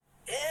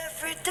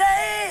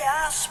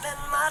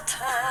my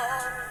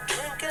time,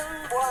 drinking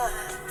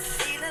wine,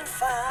 feeling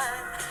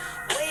fine,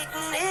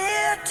 waiting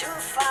here to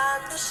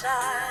find the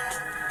sign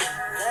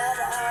that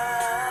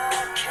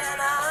I can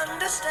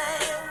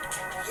understand.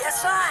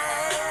 Yes, I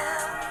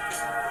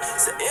am.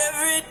 So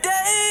every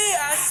day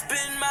I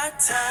spend my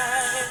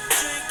time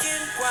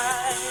drinking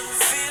wine,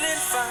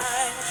 feeling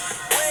fine,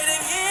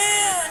 waiting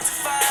here to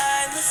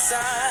find the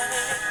sign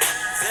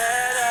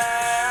that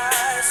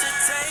I should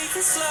take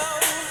it slow.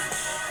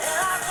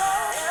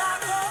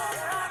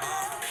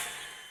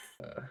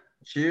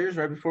 Cheers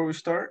right before we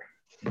start.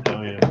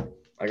 Oh yeah.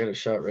 I got a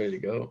shot ready to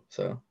go.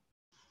 So,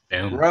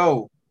 Damn.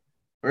 Bro,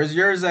 where's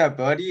yours at,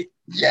 buddy?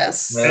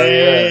 Yes. Hell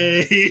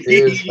yeah. Hey,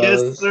 Cheers,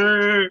 yes, fellas.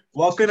 sir.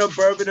 Welcome to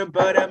Bourbon and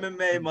Bud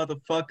MMA,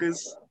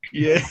 motherfuckers.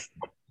 Yeah.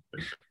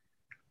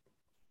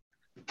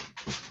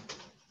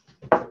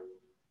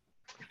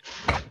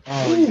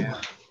 Oh,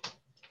 yeah.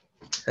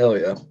 Hell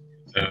yeah.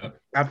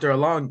 After a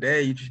long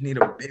day, you just need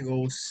a big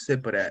old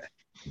sip of that.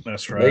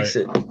 That's right.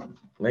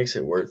 Makes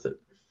it worth it.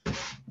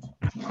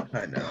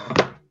 I know.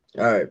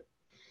 All right.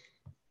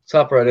 Let's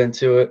hop right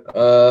into it.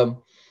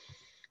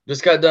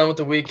 Just got done with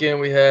the weekend.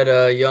 We had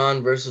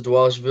Jan versus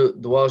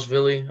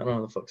Dvalishvili. I don't know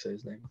how the fuck say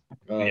his name.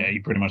 Yeah,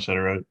 you pretty much said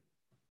it right.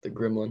 The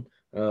Gremlin.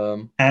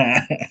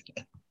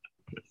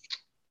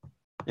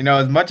 You know,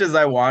 as much as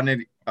I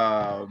wanted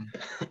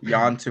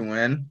Jan to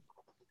win,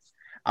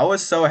 I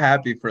was so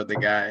happy for the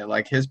guy.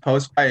 Like his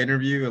post-fight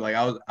interview, like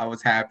I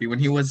was happy when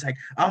he was like,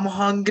 I'm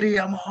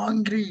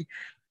hungry.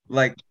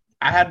 Like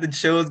I had the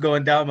chills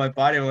going down my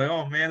body. I'm like,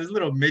 oh man, this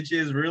little Mitch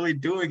is really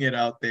doing it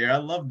out there. I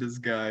love this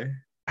guy.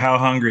 How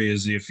hungry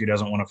is he if he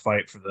doesn't want to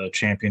fight for the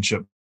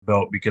championship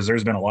belt? Because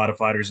there's been a lot of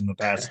fighters in the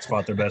past that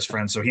fought their best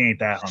friends, so he ain't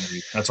that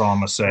hungry. That's all I'm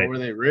gonna say. But were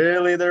they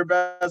really their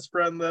best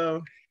friend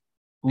though?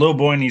 Little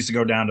boy needs to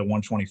go down to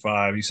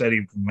 125. He said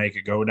he can make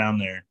it. Go down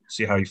there,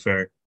 see how you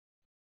fare.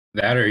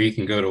 That, or he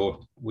can go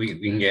to we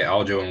can get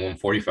Aljo in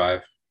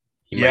 145.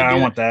 Yeah, I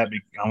want that.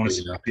 I want to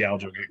see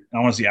Aljo get. I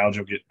want to see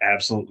Aljo get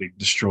absolutely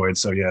destroyed.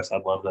 So yes,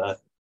 I'd love that.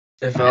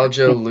 If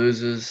Aljo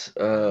loses,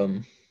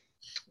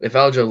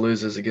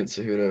 against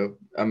Cejudo,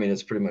 I mean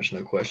it's pretty much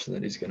no question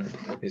that he's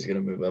gonna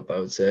move up.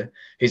 I would say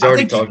he's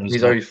already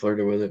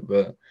flirted with it,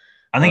 but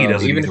I think he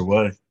does it either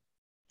way.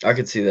 I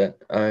could see that.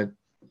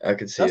 I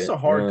could see That's it. a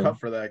hard cut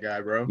for that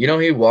guy, bro. You know,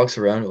 he walks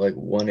around at like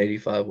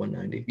 185,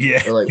 190.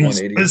 Yeah, or like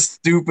 180. That's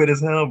stupid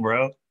as hell,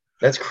 bro.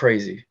 That's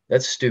crazy.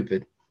 That's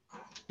stupid.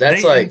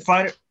 That's like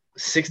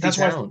 60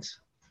 pounds.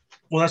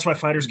 That's why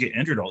fighters get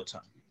injured all the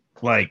time.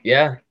 Like,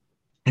 yeah.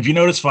 If you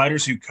notice,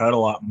 fighters who cut a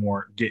lot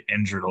more get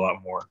injured a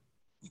lot more.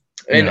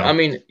 And I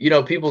mean, you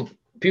know, people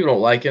don't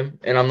like him,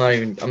 and I'm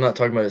not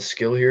talking about his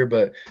skill here,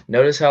 but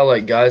notice how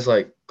like guys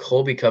like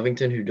Colby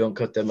Covington who don't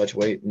cut that much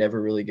weight never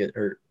really get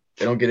hurt.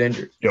 They don't get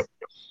injured. Yep.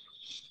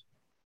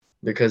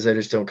 Because they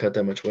just don't cut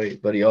that much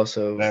weight. But he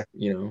also,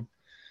 you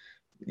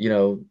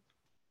know,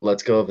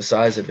 lets go of a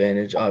size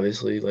advantage,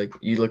 obviously. Like,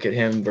 you look at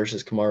him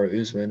versus Kamaru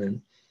Usman, and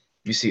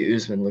you see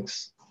Usman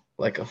looks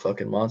like a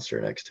fucking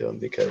monster next to him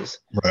because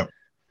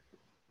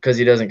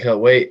he doesn't cut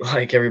weight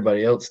like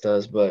everybody else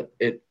does. But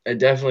it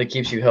definitely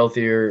keeps you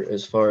healthier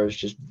as far as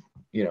just,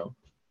 you know,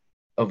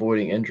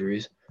 avoiding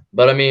injuries.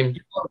 But, I mean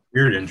 –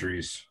 weird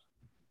injuries.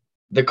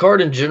 The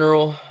card in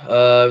general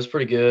was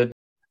pretty good.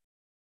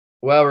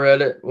 While we're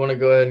at it, want to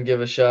go ahead and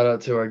give a shout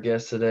out to our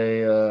guest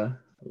today,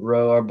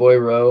 Ro, our boy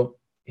Ro.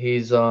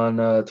 He's on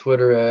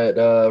Twitter at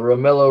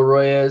Romelo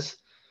Royes.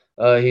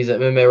 He's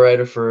an MMA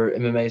writer for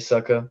MMA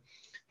Sucka.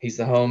 He's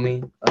the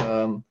homie.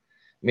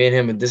 Me and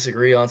him would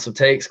disagree on some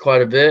takes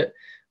quite a bit,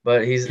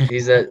 but he's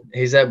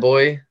that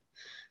boy.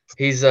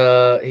 He's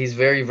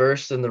very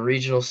versed in the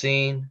regional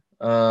scene.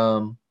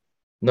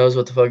 Knows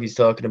what the fuck he's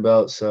talking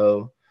about.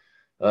 So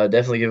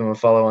definitely give him a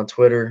follow on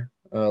Twitter.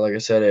 Like I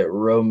said, at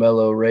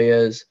Romelo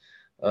Reyes.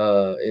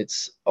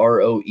 It's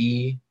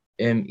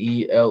ROEMELLOREYES.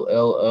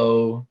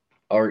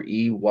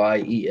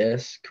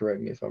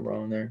 Correct me if I'm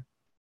wrong there.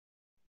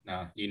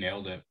 No, you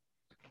nailed it.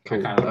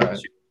 Cool. I kind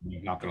of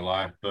you, not gonna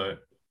lie,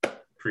 but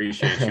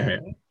appreciate you,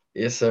 man.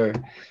 Yes, sir.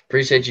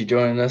 Appreciate you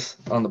joining us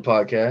on the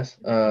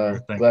podcast.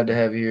 Glad to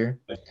have you here.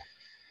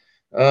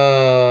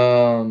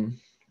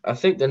 I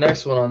think the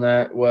next one on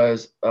that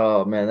was,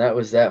 that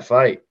was that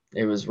fight.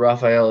 It was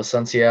Rafael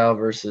Asunciao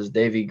versus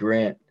Davey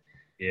Grant.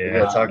 Yeah, we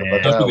gotta talk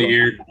about that. Sub of the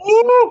year.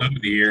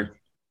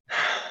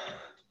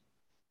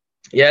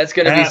 Yeah, it's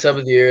gonna be sub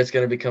of the year. It's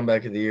gonna be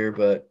comeback of the year,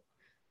 but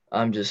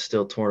I'm just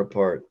still torn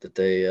apart that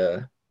they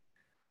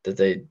did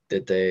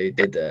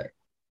that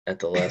at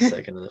the last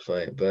second of the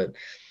fight. But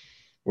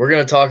we're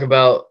gonna talk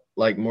about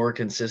like more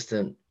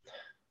consistent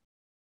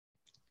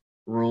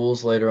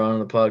rules later on in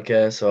the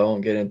podcast, so I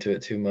won't get into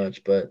it too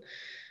much. But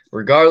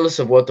regardless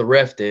of what the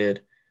ref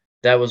did,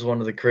 that was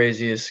one of the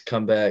craziest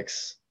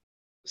comebacks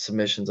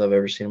submissions I've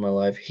ever seen in my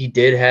life. He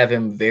did have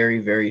him very,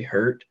 very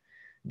hurt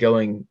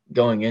going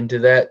into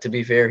that. To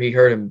be fair, he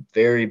hurt him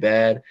very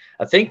bad.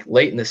 I think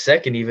late in the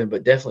second even,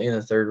 but definitely in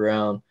the third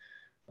round.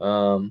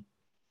 So,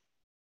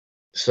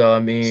 I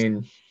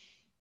mean,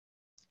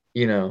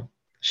 you know,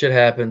 shit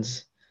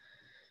happens.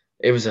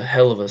 it was a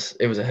hell of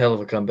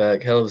a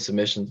comeback, hell of a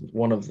submission.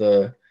 One of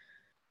the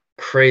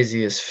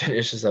craziest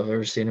finishes I've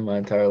ever seen in my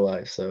entire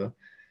life. So,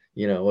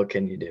 what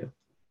can you do?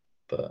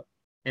 But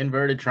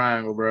Inverted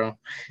triangle, bro.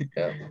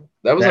 yeah,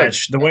 that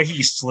was the way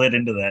he slid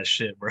into that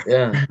shit, bro.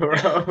 yeah,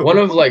 Bro. one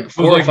of like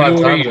 4 or 5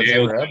 no way times he that's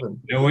nails ever it. happened.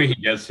 No way he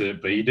gets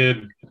it, but he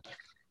did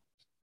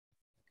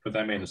put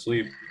that man to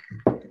sleep.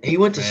 He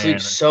went to sleep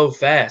so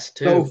fast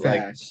too. So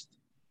Like fast.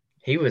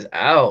 he was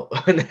out.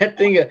 That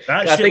thing. That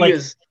I shit, think like, it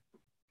was.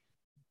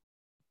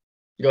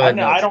 Go ahead.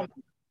 I don't.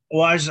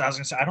 Well, I was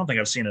gonna say I don't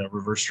think I've seen a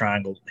reverse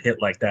triangle hit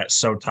like that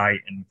so tight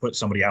and put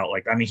somebody out.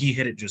 Like, I mean, he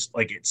hit it just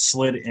like it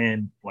slid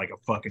in like a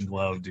fucking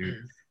glove, dude.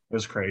 It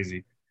was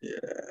crazy.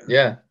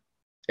 Yeah.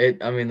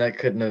 I mean, that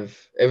couldn't have.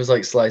 It was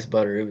like sliced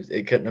butter.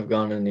 It couldn't have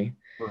gone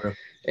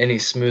any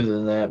smoother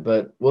than that.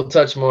 But we'll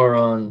touch more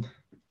on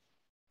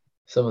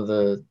some of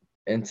the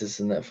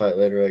instances in that fight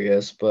later, I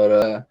guess.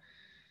 But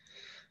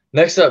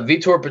next up,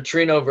 Vitor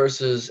Petrino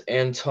versus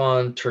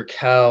Anton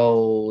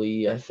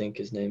Turkalj. I think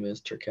his name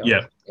is Turkalj.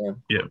 Yeah.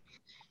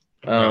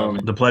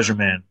 The Pleasure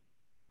Man.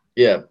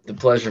 Yeah, the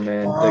Pleasure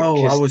Man.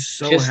 Oh, I was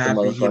so kissed the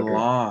happy he motherfucker.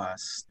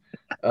 lost.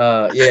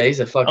 Yeah,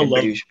 he's a fucking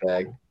love-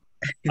 douchebag.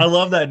 I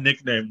love that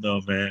nickname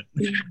though, man.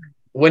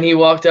 When he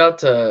walked out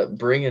to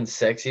bring in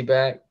Sexy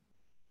back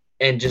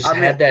and just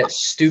had that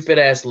stupid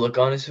ass look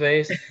on his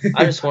face,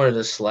 I just wanted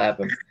to slap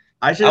him.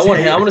 I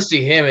want to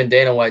see him in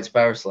Dana White's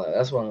power slap.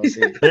 That's what I want to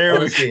see. I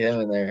want to see him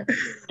in there.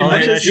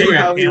 I just see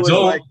how he was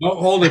like. Don't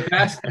hold it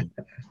past him.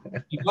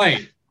 He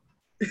might.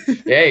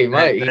 Yeah, he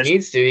might. He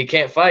needs to. He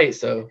can't fight,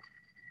 so.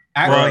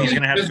 Actually, he's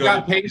gonna have just to go.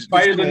 got paid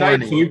fight of the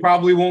night, so he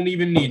probably won't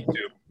even need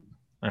to.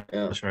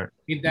 That's right.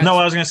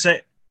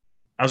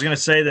 I was gonna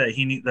say that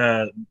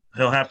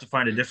he'll have to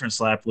find a different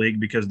slap league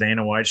because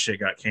Dana White's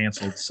shit got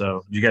canceled.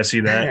 So did you guys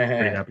see that?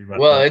 Pretty happy about that.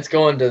 Well, it's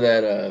going to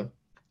that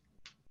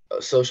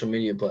social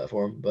media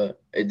platform,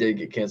 but it did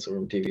get canceled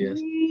from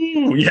TBS.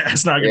 Yeah,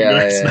 it's not gonna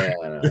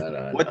go. I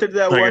know. What did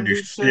that one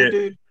dude say,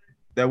 dude?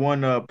 That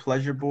one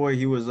Pleasure Boy,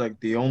 he was like,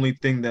 the only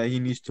thing that he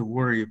needs to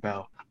worry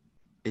about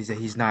is that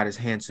he's not as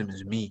handsome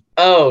as me.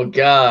 Oh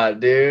God,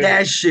 dude.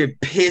 That shit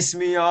pissed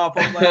me off.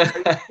 I'm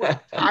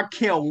like, I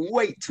can't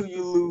wait till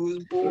you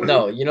lose, boy.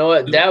 No, you know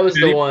what? That was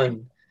the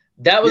one.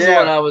 That was the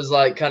one I was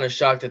like kind of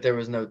shocked that there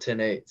was no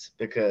 10-8s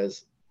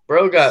because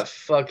bro got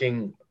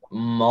fucking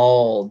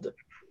mauled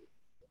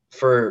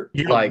for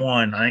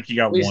one. I think he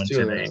got 1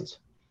 10-8.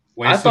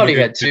 I thought he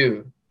had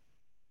 2.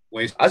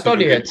 I thought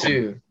he had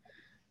 2.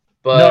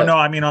 But no,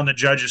 I mean on the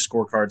judges'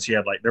 scorecards, he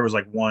had there was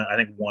one. I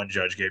think one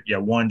judge gave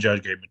him a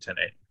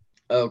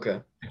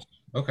 10-8.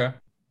 Okay.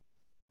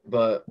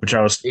 But which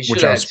I was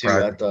surprised. 2.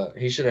 I thought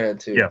he should have had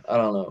 2. Yeah. I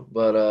don't know,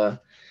 but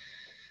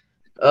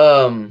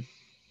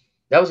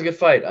that was a good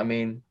fight. I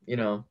mean,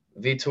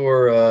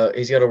 Vitor,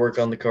 he's got to work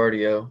on the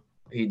cardio.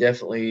 He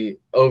definitely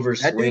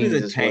overswings. That dude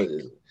is a tank.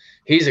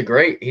 He's a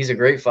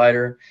great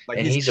fighter. Like,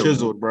 and he's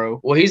chiseled, bro.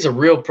 Well, he's a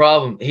real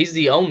problem. He's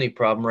the only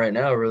problem right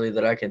now, really,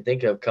 that I can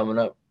think of coming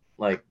up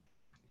like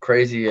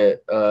crazy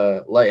at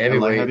light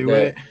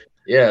heavyweight.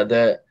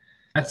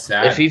 That's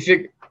sad. If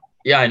he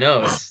I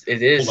know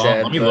it is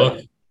sad. Let me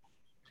look.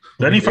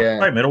 Didn't he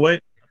fight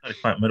middleweight? He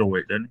fight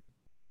middleweight, didn't he?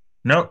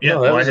 No, yeah,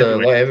 no, that was a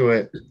light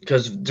heavyweight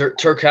because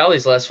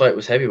Turkal's last fight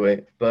was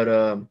heavyweight.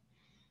 But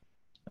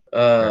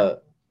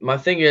my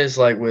thing is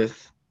like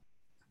with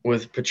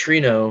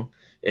Petrino,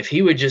 if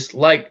he would just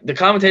the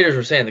commentators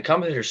were saying, the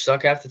commentators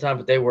suck half the time,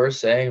 but they were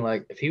saying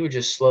if he would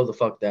just slow the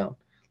fuck down,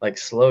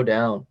 slow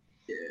down.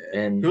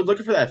 And he was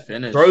looking for that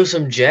finish. Throw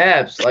some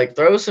jabs.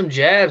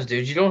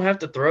 Dude. You don't have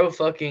to throw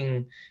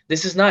fucking –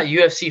 this is not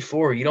UFC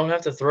 4. You don't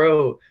have to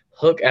throw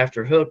hook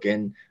after hook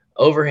and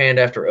overhand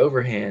after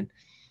overhand.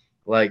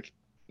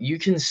 You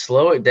can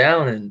slow it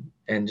down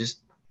and just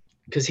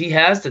 – because he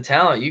has the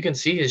talent. You can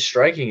see his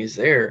striking is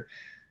there.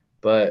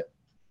 But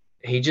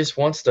he just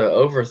wants to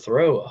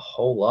overthrow a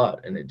whole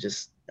lot. And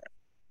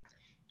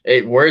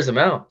it wears him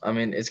out. I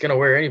mean, it's going to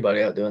wear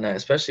anybody out doing that,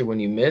 especially when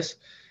you miss.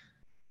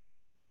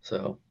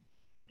 So –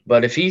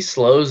 but if he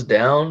slows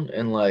down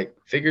and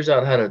figures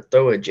out how to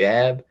throw a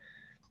jab,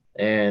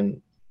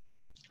 and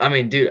I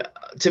mean, dude,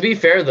 to be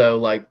fair though,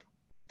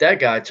 that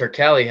guy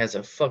Turkalj has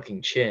a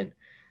fucking chin.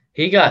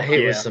 He got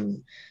hit with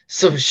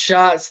some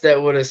shots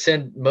that would have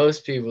sent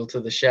most people to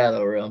the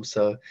shadow realm.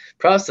 So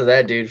props to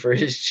that dude for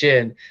his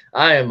chin.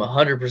 I am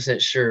 100%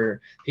 sure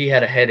he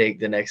had a headache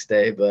the next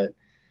day, but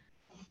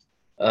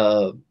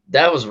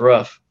that was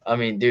rough. I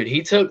mean, dude,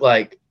 he took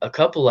a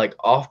couple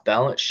off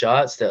balance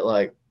shots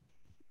that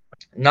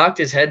knocked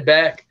his head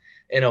back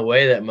in a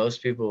way that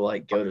most people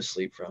go to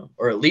sleep from,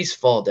 or at least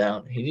fall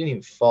down. He didn't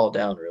even fall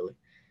down really.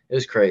 It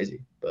was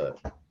crazy. But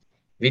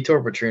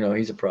Vitor Petrino,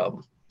 he's a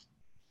problem.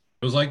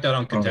 It was like that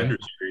on Contender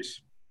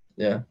Series.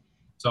 Yeah.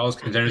 So his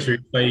Contender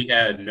Series play, he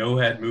had no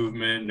head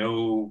movement,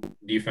 no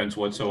defense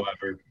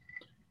whatsoever.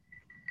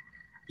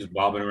 Just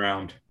bobbing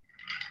around.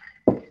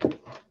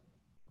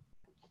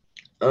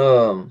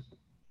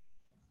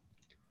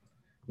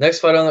 Next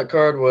fight on that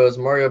card was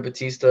Mario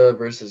Batista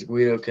versus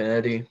Guido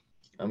Canetti.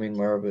 I mean,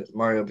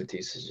 Mario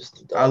Batista is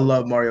just a dog. I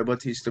love Mario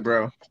Batista,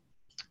 bro.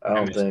 I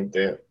don't think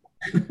that.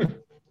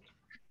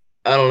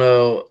 I don't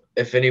know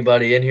if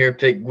anybody in here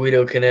picked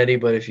Guido Canetti,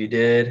 but if you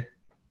did,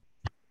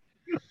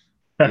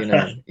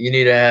 you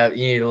need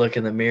to look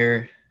in the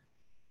mirror,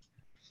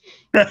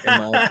 in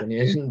my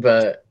opinion.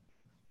 But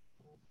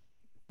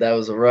that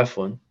was a rough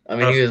one. I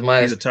mean, he was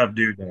He's a tough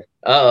dude, though.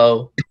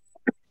 Uh-oh.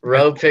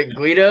 Ro picked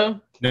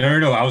Guido?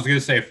 No. I was gonna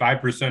say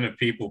 5% of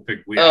people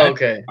pick Guido. Oh,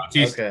 okay.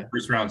 Okay.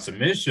 First round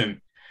submission.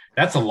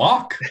 That's a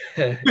lock.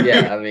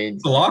 Yeah, I mean,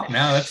 it's a lock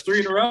now. That's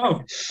 3 in a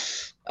row.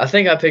 I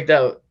think I picked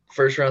that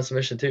first round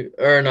submission too.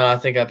 Or no, I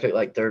think I picked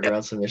like third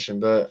round submission.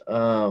 But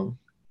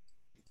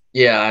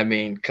yeah, I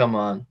mean, come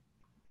on.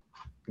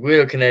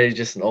 Guido Canetti's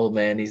just an old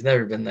man. He's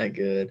never been that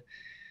good.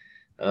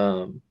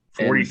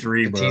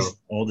 43, bro.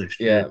 Oldest.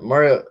 Yeah,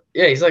 Mario.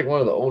 Yeah, he's like one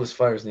of the oldest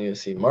fighters in the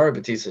UFC. Mario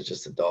Batista's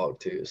just a dog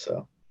too.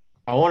 So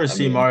I want to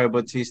see Mario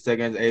Batista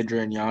against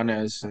Adrian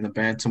Yanez in the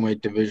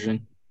bantamweight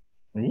division.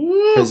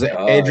 Because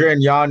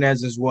Adrian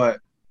Yanez is what,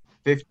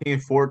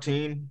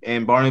 15-14,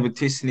 and Barney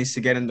Batista needs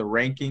to get in the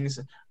rankings.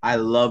 I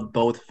love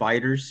both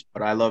fighters,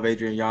 but I love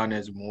Adrian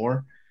Yanez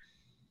more.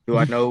 Do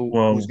I know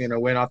who's gonna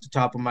win off the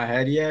top of my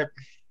head yet?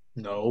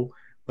 No,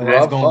 but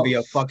that's gonna be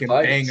a fucking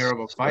banger of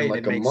a fight.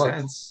 Like it makes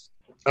sense.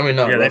 I mean,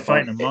 no. Yeah, they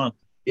fight in a month.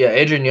 Yeah,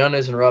 Adrian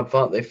Yanez and Rob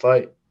Font, they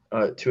fight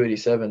at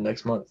 287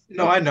 next month.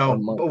 No, I know,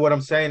 but what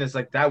I'm saying is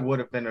like that would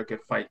have been a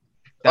good fight.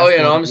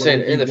 I'm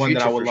saying in the future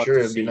for sure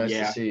it'd be nice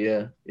to see.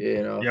 Yeah,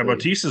 Yeah,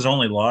 Batista's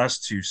only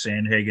lost to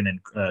Sandhagen and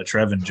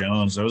Trevin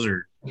Jones. Those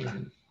are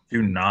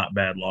two not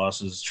bad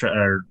losses.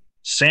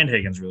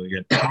 Sandhagen's really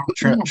good.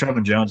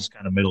 Trevin Jones is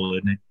kind of middle,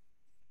 isn't he?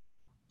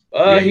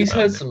 He's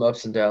had some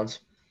ups and downs.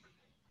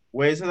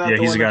 Wait, isn't that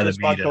the one that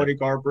just fought Cody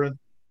Garbrandt?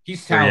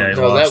 He's talented.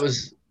 No, that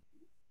was.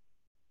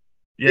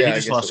 Yeah, he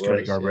just lost to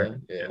Cody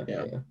Garbrandt.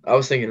 Yeah. I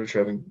was thinking of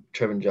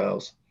Trevin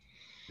Giles.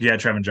 Yeah,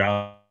 Trevin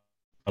Giles.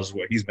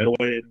 He's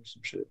middleweight or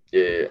some shit.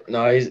 Yeah,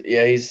 no,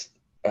 he's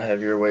a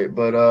heavier weight.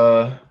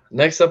 But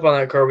next up on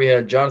that card, we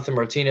had Jonathan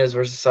Martinez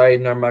versus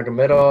Said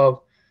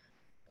Nurmagomedov.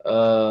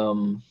 I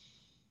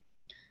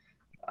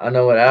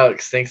know what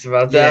Alex thinks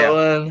about that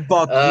one.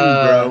 Fuck you,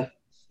 bro.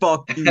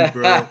 Fuck you,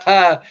 bro.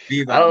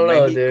 Viva I don't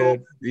know, Mexico.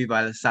 dude. Viva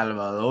El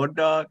Salvador,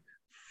 dog.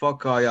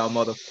 Fuck all y'all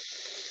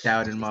motherfuckers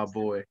doubting my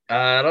boy.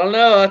 I don't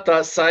know. I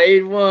thought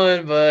Said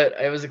won, but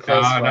it was a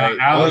close fight. It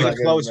was a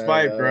close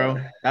fight, bro.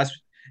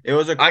 It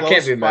was a close fight. I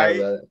can't be mad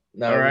about it.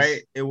 No, all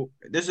right.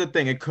 This is the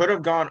thing. It could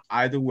have gone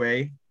either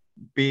way.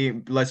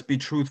 Let's be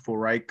truthful,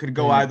 right? Could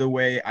go either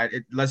way.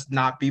 Let's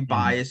not be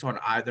biased on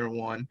either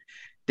one.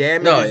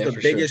 Damage is the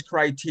biggest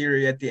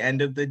criteria at the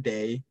end of the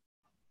day.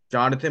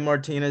 Jonathan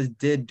Martinez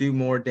did do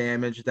more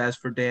damage. That's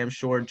for damn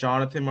sure.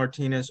 Jonathan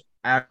Martinez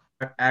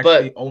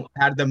actually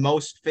had the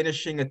most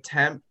finishing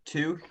attempt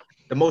too.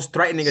 The most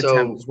threatening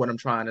attempt is what I'm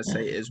trying to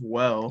say as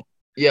well.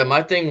 Yeah,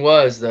 my thing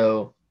was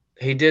though,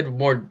 he did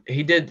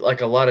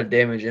like a lot of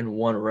damage in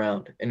one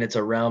round, and it's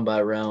a round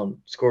by round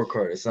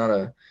scorecard. It's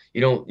not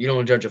you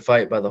don't judge a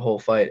fight by the whole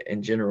fight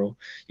in general.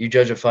 You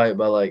judge a fight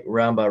by like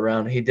round by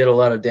round. He did a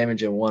lot of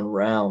damage in one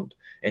round,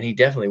 and he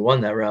definitely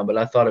won that round, but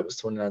I thought it was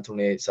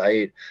 29-28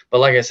 Said. But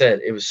like I said,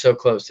 it was so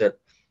close that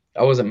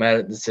I wasn't mad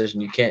at the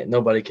decision.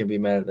 Nobody can be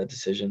mad at that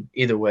decision.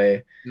 Either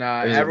way.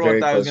 Nah, everyone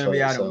thought it was gonna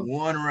be out in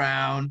one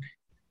round.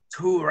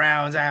 2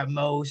 rounds at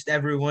most.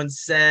 Everyone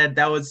said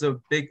that was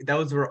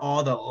were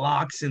all the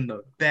locks and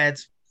the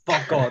bets.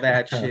 Fuck all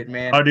that shit,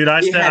 man. Oh, dude,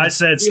 I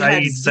said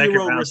Said's second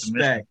round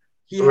submission.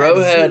 He had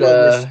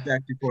zero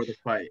respect before the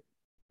fight.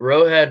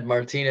 Ro had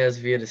Martinez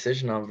via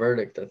decision on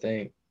verdict, I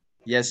think.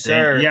 Yes,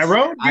 sir. Yeah,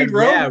 Ro was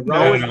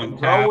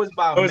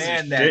my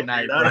man that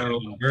night, bro.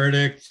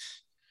 Verdict.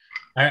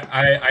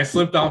 I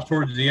slipped off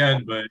towards the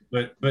end, but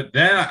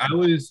then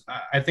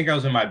I think I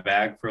was in my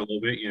bag for a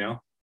little bit, you know.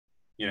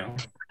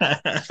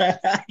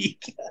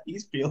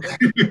 He's feeling.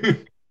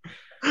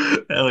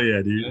 Hell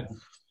yeah, dude.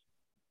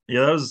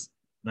 Yeah,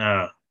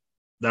 that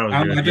was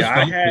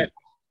good.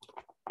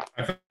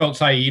 I felt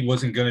Said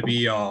wasn't gonna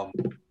be.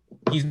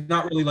 He's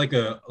not really like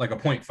a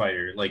point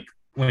fighter. Like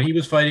when he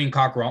was fighting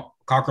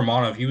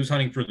Kakramanov, he was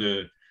hunting for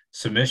the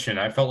submission.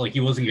 I felt like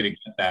he wasn't gonna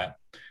get that.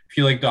 I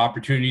feel like the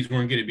opportunities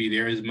weren't gonna be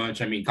there as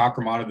much. I mean,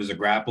 Kakramanov is a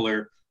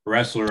wrestler,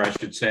 I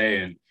should say,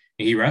 and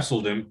he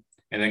wrestled him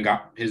and then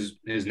got his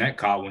neck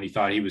caught when he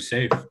thought he was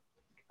safe.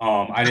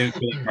 I didn't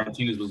feel like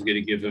Martinez was going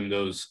to give him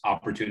those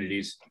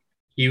opportunities.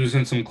 He was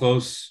in some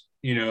close,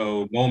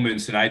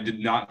 moments, and I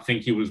did not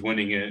think he was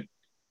winning it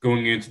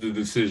going into the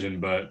decision.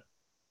 But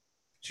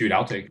shoot,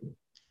 I'll take it.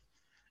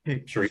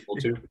 I'm sure he will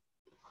too.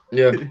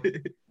 Yeah,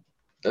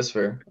 that's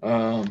fair.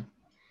 That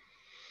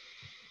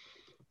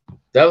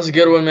was a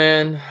good one,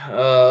 man.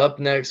 Up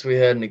next, we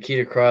had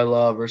Nikita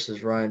Krylov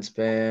versus Ryan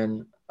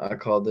Spann. I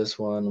called this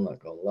one. I'm not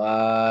gonna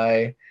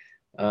lie.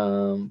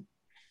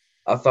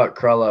 I thought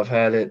Krylov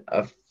had it.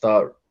 I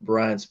thought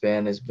Ryan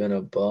Spann has been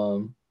a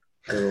bum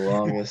for the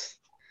longest.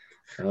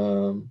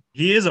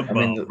 He is a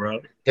bum, bro.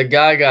 The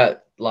guy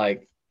got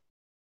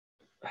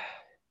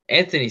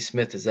Anthony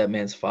Smith is that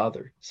man's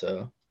father.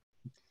 So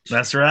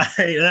that's right.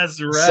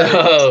 That's right.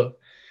 So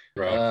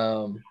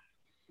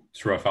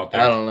it's rough out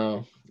there. I don't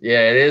know.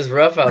 Yeah, it is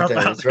rough out Rough there.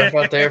 out It's rough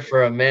out there. there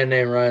for a man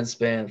named Ryan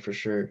Spann for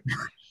sure.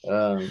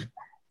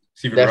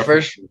 It's even That rougher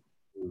first,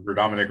 for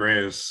Dominic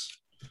Reyes.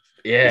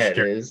 yeah, it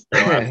is.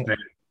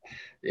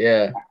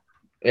 Yeah,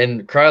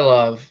 and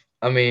Krylov.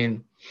 I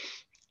mean,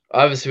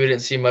 obviously we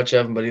didn't see much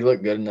of him, but he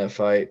looked good in that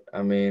fight.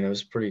 I mean, it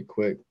was pretty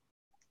quick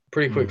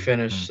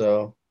finish.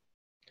 So,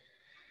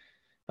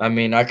 I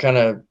mean, I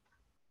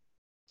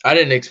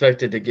didn't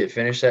expect it to get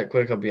finished that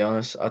quick. I'll be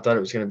honest. I thought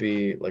it was going to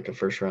be like a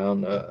first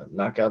round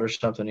knockout or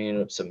something. He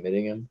ended up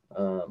submitting him.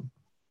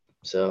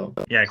 So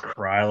Yeah,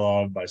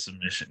 Krylov by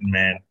submission.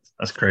 Man,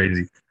 that's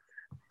crazy.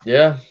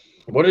 yeah,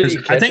 what did he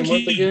I catch think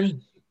him with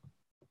again?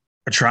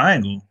 a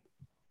triangle.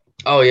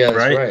 Oh yeah, that's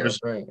Right? right. It was-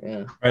 That's right.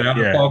 Yeah. Right out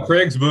of Yeah. Paul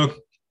Craig's book.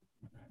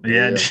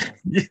 Yeah.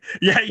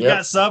 Yeah, he Yep.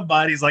 got sub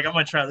body. He's like, I'm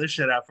gonna try this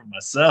shit out for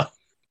myself.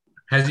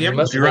 Has he He ever?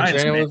 must have been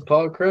Ryan's training man. with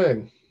Paul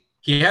Craig.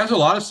 He has a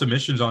lot of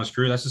submissions on his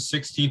career. That's his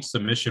 16th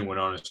submission win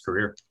on his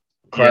career.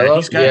 Yeah, Krylov?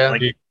 he's got Yeah.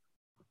 like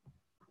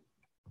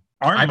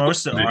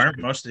most of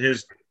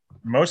his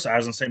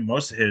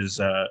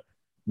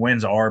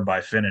wins are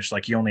by finish.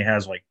 Like he only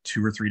has like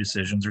 2 or 3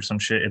 decisions or some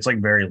shit. It's like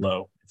very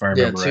low, if I Yeah,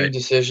 remember 2 right.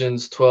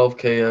 decisions, 12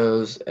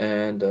 KOs,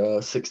 and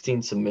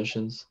 16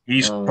 submissions.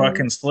 He's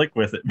fucking slick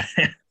with it,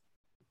 man.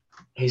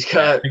 He's I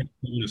got think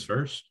he won his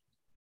first.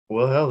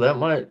 well, hell,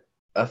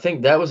 I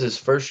think that was his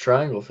first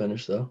triangle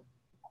finish though.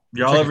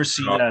 Y'all ever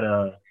see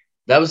that?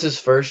 That was his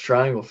first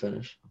triangle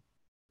finish.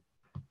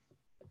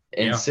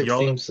 And Yeah,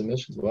 16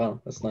 submissions. Wow,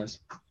 that's nice.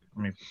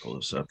 Let me pull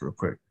this up real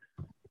quick.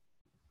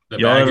 The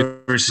Y'all bag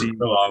ever is see?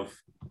 Krylov.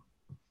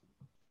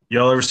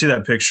 Y'all ever see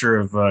that picture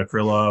of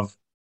Krylov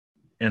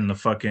in the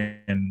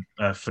fucking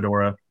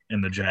fedora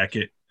in the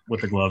jacket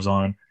with the gloves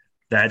on?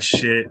 That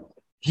shit.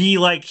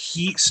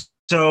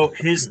 So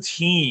his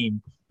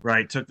team,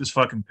 right, took this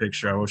fucking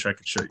picture. I wish I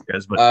could show you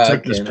guys, but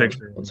took this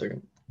picture. 1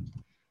 second.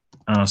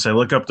 So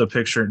look up the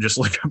picture and just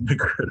look up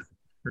McGriddle.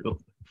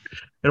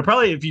 It'll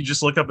probably, if you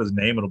just look up his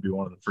name, it'll be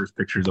one of the first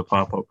pictures that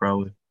pop up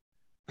probably.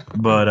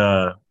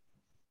 But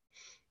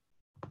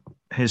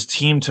his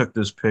team took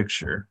this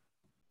picture.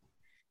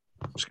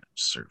 I'm just gonna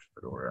search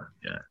Fedora.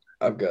 Yeah.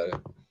 I've got it.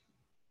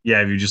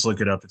 Yeah, if you just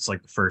look it up, it's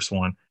like the first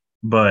one.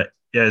 But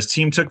yeah, his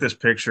team took this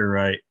picture,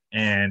 right?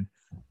 And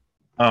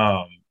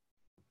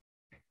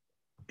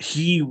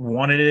he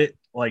wanted it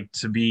like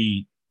to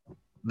be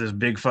this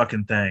big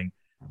fucking thing.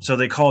 So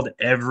they called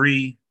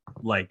every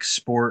like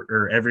sport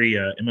or every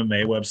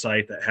MMA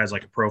website that has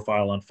like a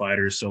profile on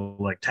fighters, so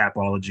like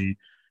Tapology,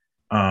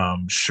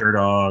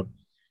 Sherdog,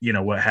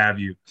 what have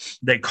you.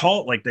 They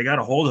got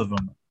a hold of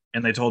them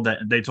and they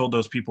told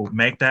those people,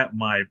 make that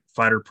my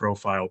fighter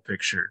profile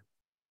picture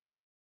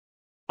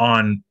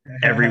on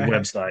every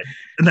website.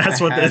 And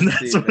that's what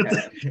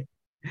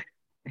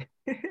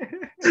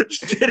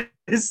shit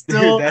is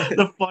still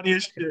the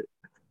funniest shit.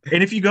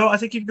 And if you go, I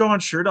think if you go on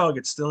Sherdog,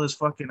 it's still his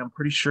fucking, I'm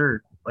pretty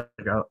sure. Like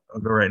I'll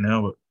go right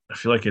now, but I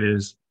feel like it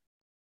is.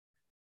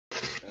 I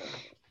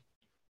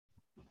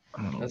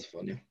don't know. That's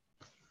funny.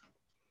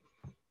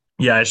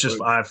 Yeah, it's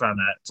just, I found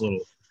that it's a little,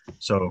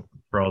 so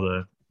for all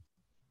the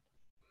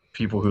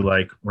people who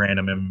like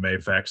random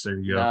MMA facts, there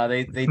you go. Nah,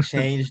 they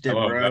changed it,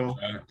 bro.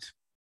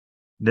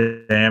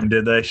 Damn,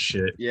 did they?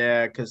 Shit.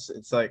 Yeah, because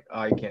it's like,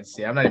 oh, you can't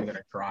see. I'm not even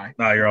gonna cry.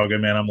 No, you're all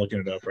good, man. I'm looking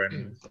it up right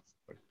now.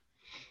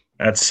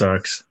 That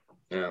sucks.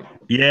 Yeah.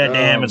 Yeah,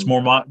 damn, it's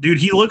more dude,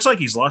 he looks like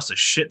he's lost a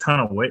shit ton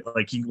of weight.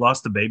 Like he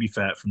lost the baby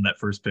fat from that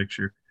first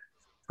picture.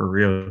 For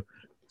real.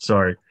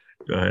 Sorry.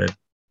 Go ahead.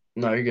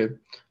 No, you're good.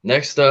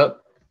 Next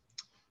up,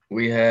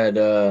 we had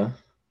this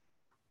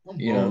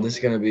is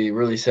gonna be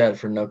really sad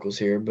for Knuckles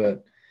here,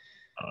 but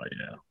oh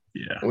yeah.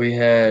 We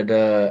had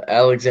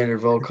Alexander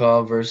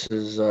Volkov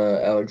versus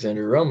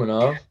Alexander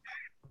Romanov.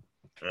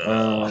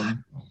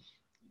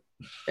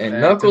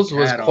 And Knuckles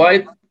was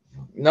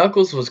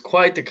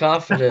quite the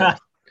confident.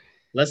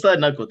 Let's let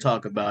Knuckle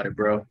talk about it,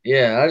 bro.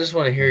 Yeah, I just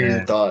want to hear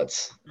your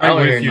thoughts. I'm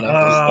want to with you.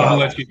 Knuckles' I'm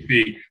gonna thoughts. let you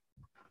speak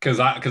because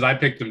I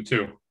picked him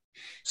too.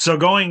 So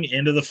going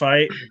into the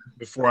fight,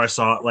 before I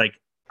saw it, like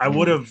I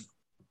would have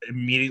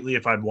immediately,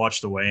 if I'd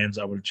watched the weigh-ins,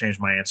 I would have changed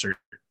my answer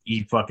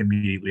fucking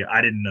immediately.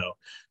 I didn't know.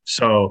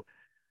 So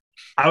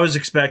I was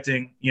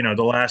expecting, the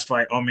last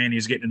fight, oh man,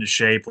 he's getting into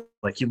shape.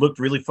 Like he looked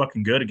really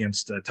fucking good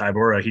against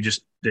Tybura. He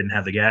just didn't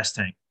have the gas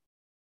tank.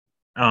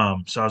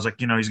 So I was like,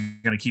 he's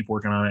going to keep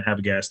working on it, have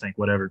a gas tank,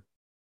 whatever.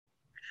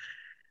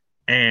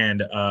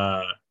 And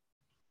I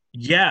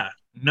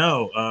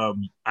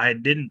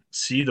didn't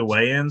see the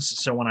weigh-ins.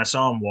 So when I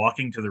saw him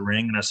walking to the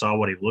ring and I saw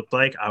what he looked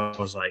like, I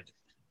was like,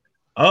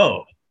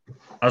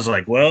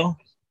 well,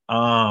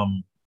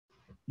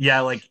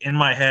 yeah, like in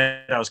my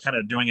head, I was kind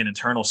of doing an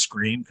internal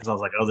scream because I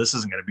was like, oh, this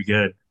isn't going to be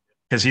good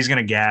because he's going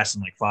to gas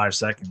in like 5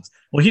 seconds.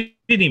 Well, he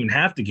didn't even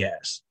have to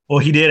gas. Well,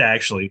 he did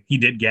actually. He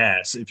did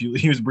gas.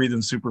 He was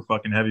breathing super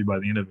fucking heavy by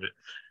the end of it.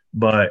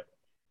 But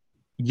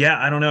yeah,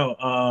 I don't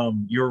know.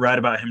 You were right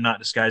about him not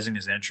disguising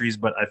his entries,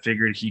 but I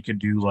figured he could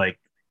do like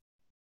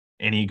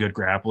any good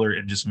grappler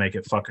and just make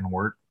it fucking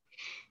work.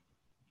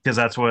 Because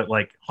that's what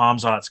like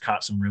Hamzat's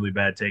caught some really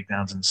bad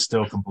takedowns and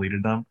still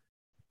completed them.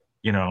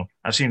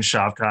 I've seen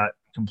Shavkat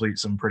complete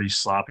some pretty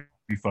sloppy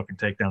fucking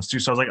takedowns too.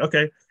 So I was like,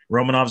 okay,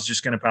 Romanov's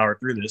just going to power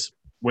through this,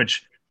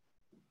 which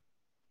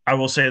I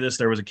will say this,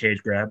 there was a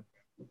cage grab.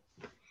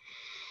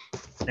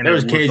 And there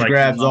was cage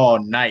grabs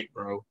all night,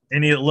 bro.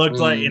 And it looked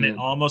like, and it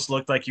almost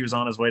looked like he was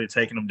on his way to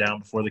taking him down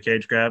before the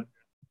cage grab.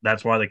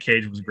 That's why the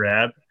cage was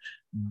grabbed.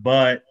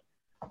 But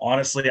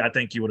honestly, I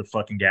think he would have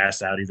fucking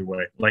gassed out either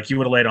way. Like, he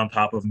would have laid on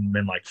top of him and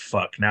been like,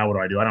 fuck, now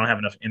what do? I don't have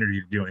enough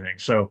energy to do anything.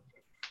 So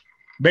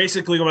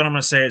basically what I'm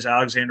going to say is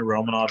Alexander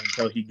Romanov,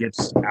 until he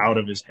gets out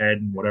of his head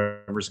and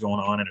whatever's going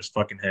on in his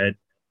fucking head,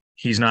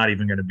 he's not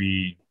even going to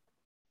be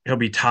 – he'll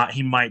be top –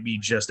 he might be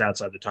just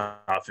outside the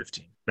top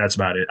 15. That's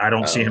about it. I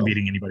don't see him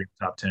beating anybody in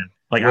the top 10.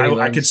 Like,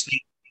 I could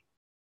see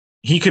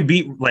 – he could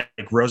beat, like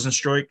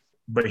Rosenstruik,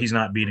 but he's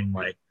not beating,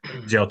 like,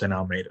 Jelton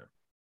Almeida.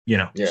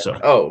 Yeah. So.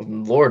 Oh,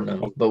 Lord,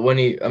 no. But when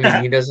he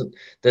doesn't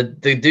 – the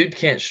dude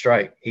can't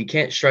strike. He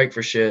can't strike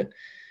for shit.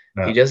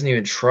 No. He doesn't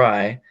even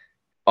try.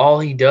 All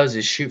he does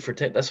is shoot for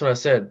that's what I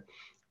said.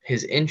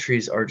 His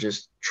entries are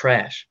just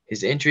trash.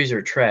 His entries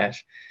are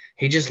trash.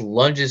 He just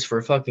lunges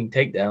for fucking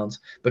takedowns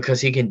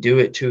because he can do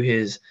it to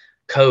his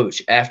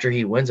coach after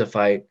he wins a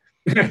fight.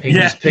 He can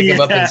just pick him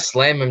up and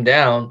slam him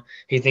down.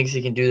 He thinks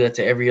he can do that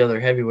to every other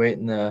heavyweight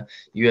in the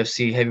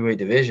UFC heavyweight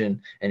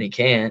division, and he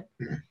can't.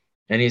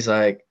 And he's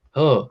like,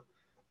 oh,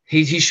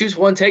 he shoots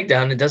one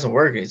takedown and it doesn't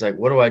work. And he's like,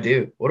 what do I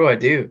do? What do I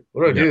do?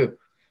 What do I do?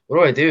 What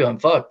do I do? I'm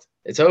fucked.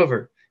 It's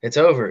over. It's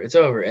over. It's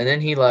over. And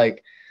then he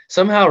like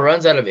somehow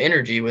runs out of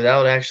energy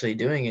without actually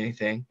doing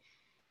anything,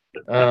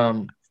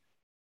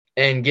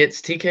 and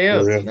gets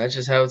TKO'd. Yeah. And that's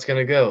just how it's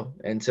gonna go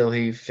until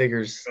he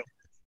figures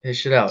his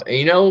shit out.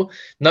 And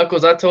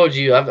Knuckles, I told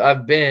you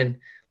I've been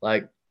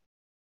like,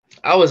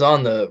 I was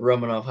on the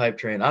Romanov hype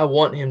train. I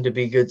want him to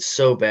be good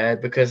so bad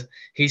because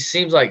he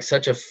seems like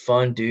such a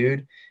fun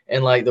dude,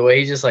 and like the way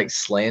he just like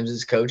slams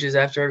his coaches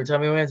after every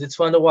time he wins, it's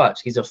fun to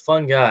watch. He's a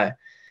fun guy.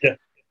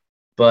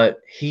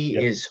 But he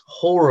is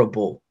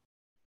horrible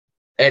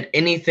at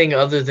anything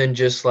other than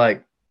just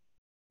like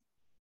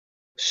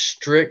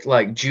strict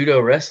like judo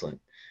wrestling.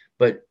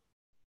 But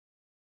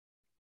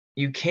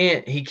his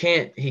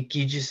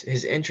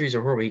entries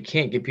are horrible. He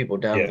can't get people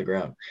down to the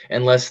ground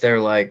unless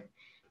they're like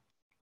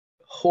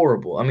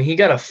horrible. I mean, he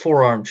got a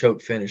forearm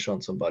choke finish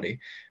on somebody.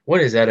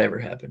 When has that ever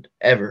happened?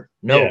 Ever?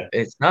 No,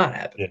 it's not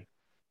happened. Yeah.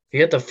 He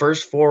got the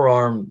first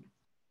forearm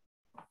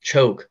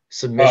choke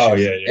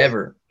submission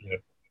ever. Yeah.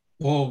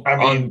 Well, I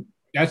mean,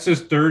 that's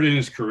his third in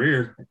his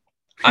career.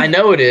 I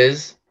know it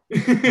is,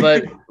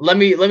 but let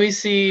me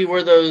see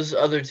where those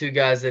other two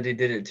guys that he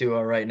did it to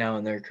are right now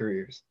in their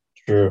careers.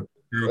 True.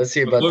 Let's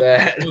see about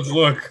that. Let's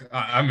look.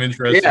 I'm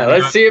interested. Yeah,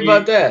 let's see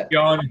about that.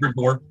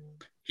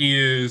 He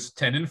is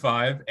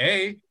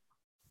 10-5.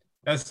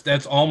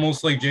 That's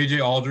almost like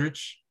JJ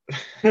Aldrich.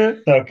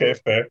 Okay,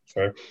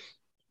 fair.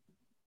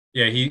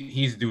 Yeah,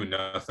 he's doing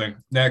nothing.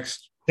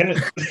 Next. We got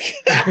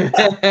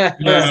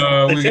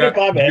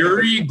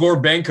Yuri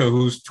Gorbenko,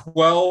 who's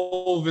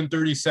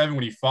 12-37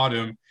 when he fought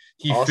him.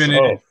 He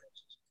finished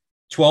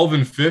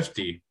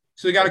 12-50.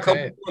 So he got a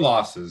couple more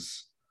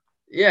losses.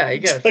 Yeah, he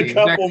got a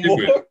couple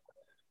more.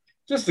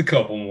 Just a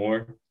couple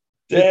more.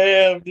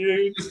 Damn,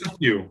 dude. Just a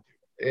few.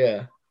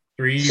 Yeah.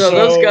 3. So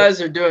those guys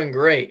are doing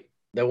great.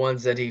 The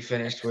ones that he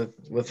finished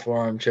with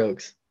forearm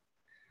chokes.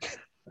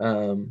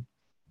 I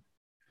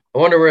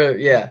wonder where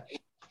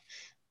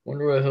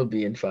he'll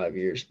be in 5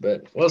 years,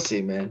 but we'll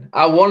see, man.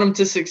 I want him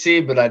to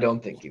succeed, but I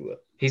don't think he will.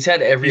 He's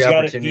had every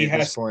opportunity at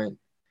this point.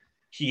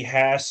 He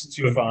has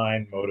to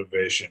find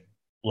motivation.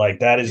 Like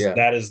that is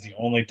the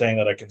only thing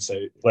that I can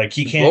say. Like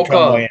he can't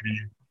come weighing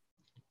in.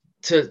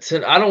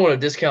 I don't want to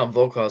discount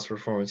Volkov's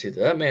performance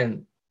either. That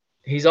man,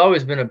 he's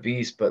always been a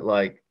beast, but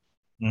like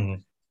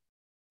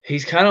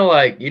he's kind of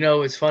like,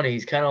 it's funny.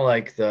 He's kind of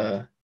like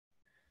the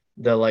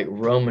like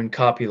Roman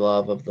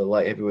Kopylov of the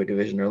light heavyweight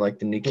division, or like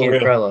the Nikita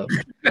Krylov.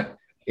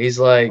 He's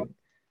like,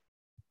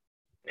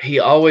 he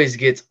always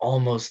gets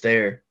almost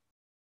there,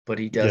 but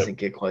he doesn't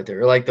get quite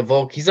there. Or like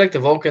he's like the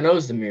Volkan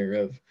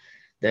Ozdemir of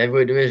the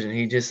heavyweight division.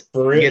 He just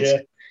gets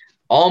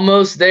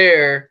almost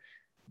there,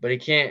 but he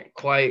can't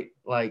quite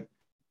like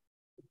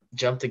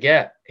jump the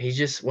gap. He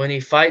just, when he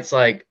fights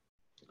like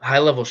high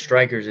level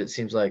strikers, it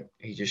seems like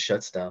he just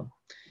shuts down.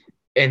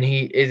 And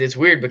it's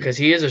weird because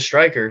he is a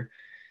striker,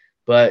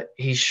 but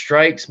he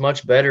strikes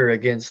much better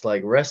against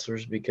like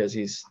wrestlers because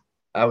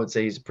I would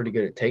say he's pretty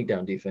good at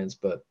takedown defense,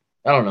 but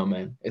I don't know,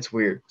 man. It's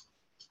weird.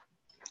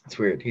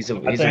 He's a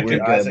weird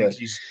guy. I think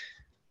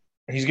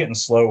he's getting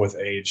slow with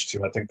age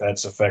too. I think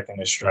that's affecting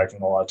his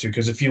striking a lot too.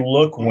 Because if you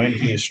look when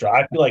he is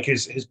striking, I feel like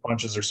his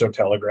punches are so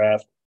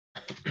telegraphed.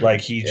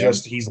 Like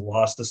he's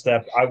lost a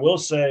step. I will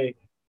say,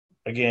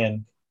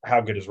 again, how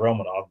good is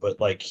Romanov? But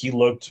like he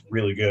looked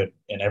really good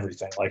in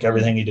everything. Like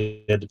everything he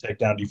did, the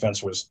takedown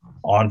defense was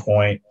on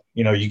point.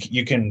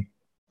 You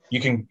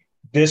can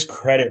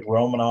discredit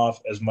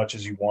Romanov as much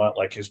as you want,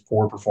 like his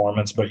poor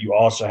performance, but you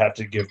also have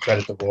to give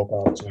credit to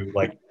Volkov to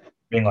like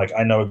being like,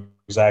 I know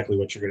exactly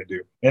what you're going to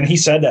do. And he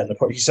said that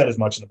he said as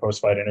much in the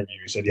post-fight interview.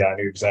 He said, yeah, I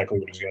knew exactly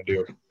what he was going to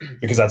do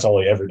because that's all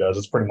he ever does.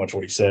 That's pretty much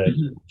what he said.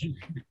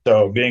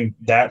 So being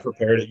that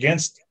prepared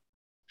against,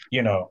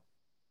 you know,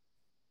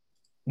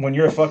 when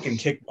you're a fucking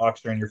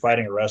kickboxer and you're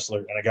fighting a wrestler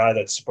and a guy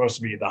that's supposed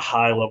to be the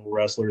high level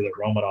wrestler that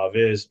Romanov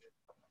is,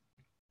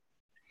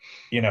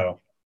 you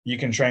know, you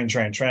can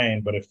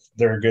train, but if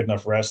they're a good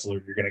enough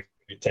wrestler, you're going to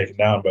get taken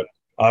down. But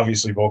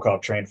obviously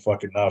Volkov trained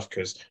fucking enough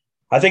because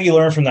I think he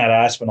learned from that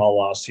Aspinall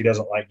loss. He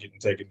doesn't like getting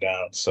taken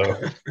down. So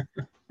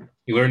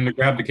he learned to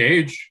grab the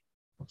cage.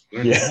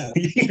 Yeah.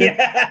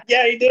 yeah,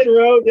 he did,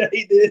 Ro. Yeah,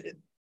 he did.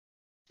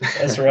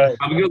 That's right.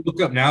 I'm gonna look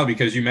up now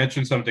because you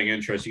mentioned something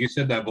interesting. You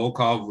said that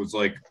Volkov was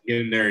like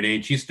getting there in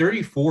age. He's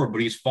 34,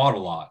 but he's fought a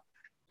lot.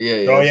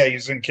 Yeah. Oh yeah,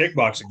 he's in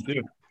kickboxing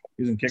too.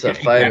 He's in kickboxing. It's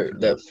a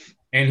fighter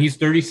and he's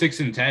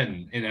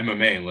 36-10 in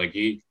MMA. Like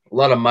a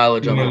lot of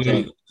mileage on the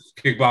tank.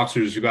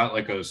 Kickboxers who got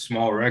like a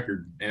small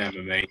record in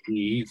MMA.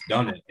 He's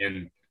done it,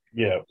 and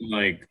yeah,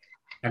 like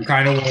I'm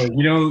kind of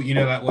you know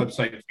that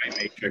website Fight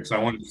Matrix. I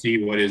wanted to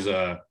see what his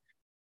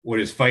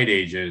fight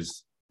age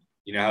is.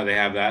 You know how they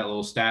have that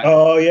little stat?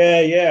 Oh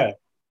yeah.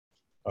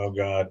 Oh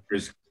god.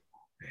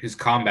 His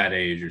combat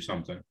age or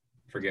something.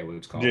 I forget what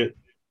it's called. Do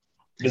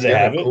they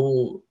have it?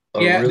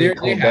 Really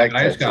cool back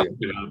tattoo.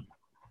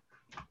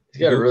 He's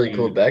got a really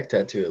cool back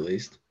tattoo at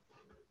least.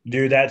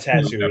 Dude, that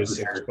tattoo is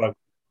sick as fuck.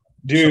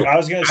 Dude, I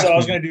was gonna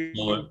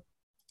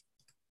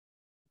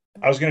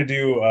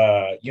do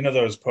you know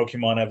those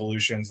Pokemon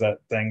evolutions, that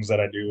things that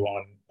I do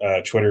on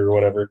Twitter or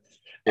whatever.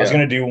 Yeah. I was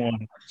gonna do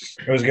one.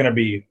 It was gonna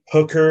be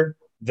Hooker,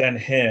 then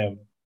him,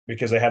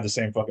 because they have the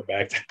same fucking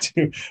back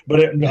tattoo.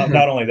 But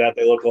not only that,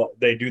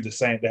 they do the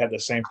same. They have the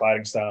same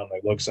fighting style and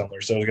they look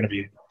similar. So it was gonna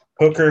be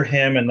Hooker,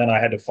 him, and then I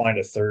had to find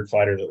a third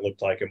fighter that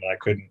looked like him, and I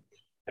couldn't.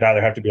 It'd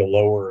either have to be a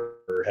lower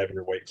or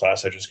heavier weight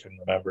class. I just couldn't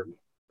remember.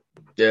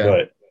 Yeah,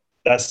 but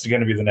that's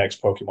gonna be the next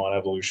Pokemon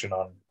evolution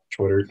on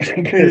Twitter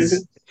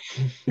because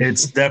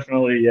it's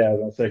definitely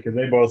I'll say because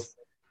they both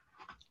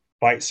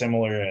fight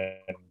similar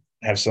and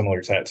have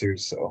similar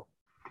tattoos.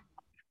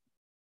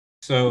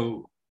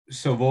 So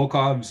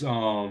Volkov's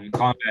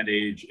combat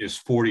age is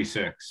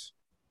 46,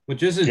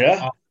 which isn't.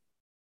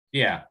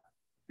 Yeah,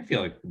 I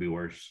feel like it could be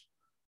worse.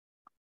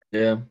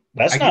 Yeah,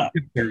 that's not.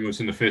 It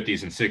was in the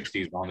 50s and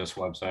 60s on this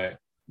website.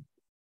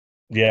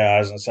 Yeah, I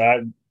was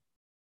inside.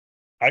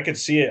 I could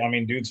see it. I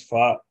mean, dude's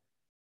fought.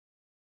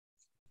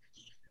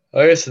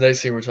 I guess the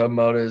next thing we're talking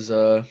about is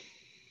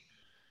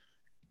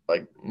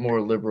like more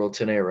liberal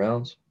 10-8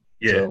 rounds.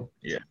 Yeah, so,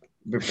 yeah.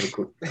 Be a pretty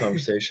cool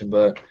conversation,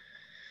 but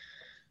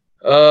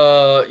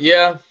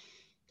I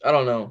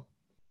don't know.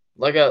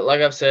 Like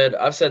I've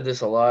said this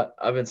a lot.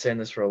 I've been saying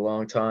this for a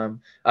long time.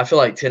 I feel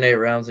like 10-8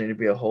 rounds need to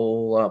be a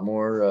whole lot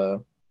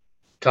more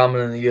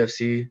common in the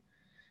UFC.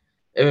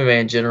 MMA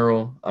in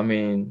general. I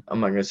mean, I'm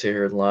not gonna sit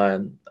here and lie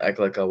and act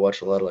like I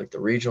watch a lot of like the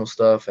regional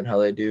stuff and how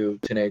they do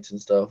 10-8s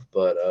and stuff,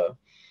 but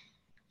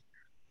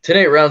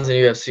 10-8 rounds in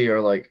UFC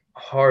are like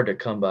hard to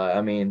come by.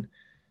 I mean,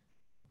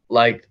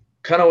 like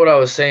kind of what I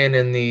was saying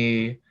in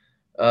the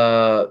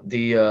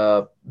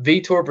Vitor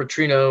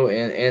Petrino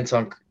and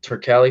Anton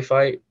Turkalj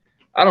fight.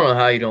 I don't know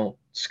how you don't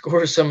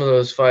score some of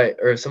those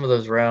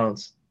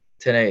rounds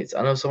 10-8s.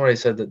 I know somebody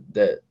said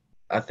that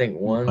I think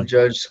one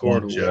judge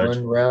scored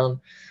one round,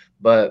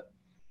 but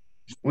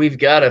we've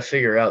got to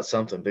figure out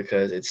something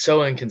because it's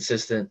so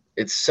inconsistent.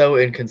 It's so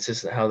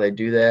inconsistent how they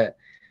do that.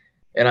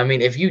 And I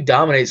mean, if you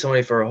dominate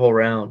somebody for a whole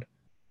round,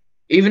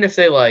 even if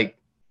they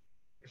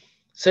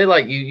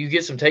say you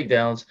get some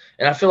takedowns,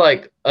 and I feel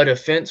like a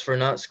defense for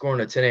not scoring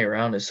a 10-8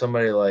 round is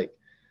somebody like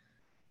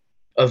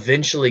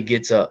eventually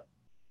gets up.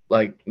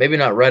 Like maybe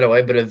not right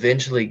away, but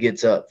eventually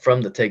gets up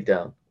from the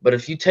takedown. But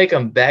if you take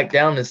them back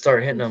down and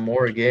start hitting them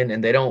more again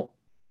and they don't,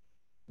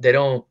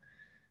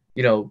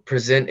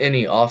 present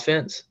any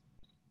offense,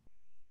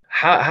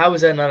 how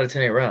is that not a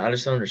 10-8 round? I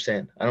just don't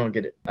understand. I don't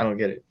get it. I don't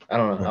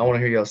know. I want to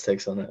hear y'all's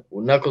takes on that.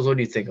 Well, Knuckles, what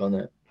do you think on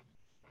that?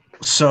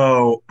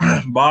 So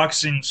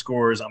boxing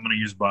scores, I'm going to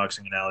use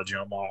boxing analogy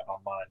on mine.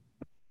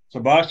 So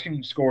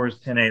boxing scores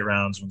 10-8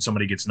 rounds when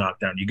somebody gets knocked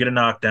down. You get a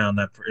knockdown,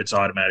 it's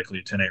automatically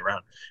a 10-8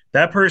 round.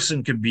 That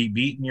person could be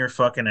beating your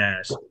fucking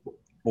ass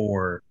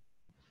for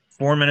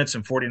 4 minutes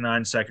and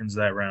 49 seconds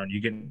of that round.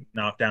 You get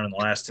knocked down in the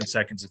last 10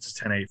 seconds,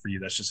 it's a 10-8 for you.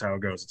 That's just how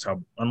it goes. It's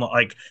how,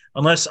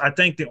 unless I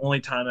think the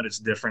only time that it's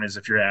different is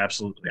if you're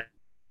just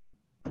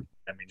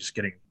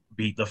getting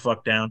beat the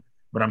fuck down.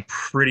 But I'm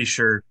pretty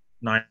sure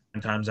 9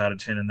 times out of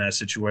 10 in that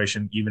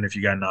situation, even if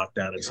you got knocked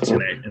down, it's a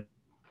 10-8.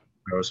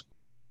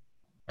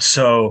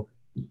 So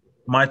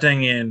my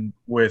thing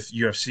with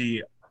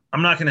UFC,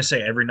 I'm not going to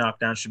say every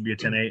knockdown should be a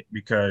 10-8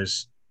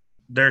 because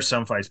there's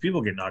some fights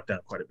people get knocked down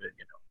quite a bit,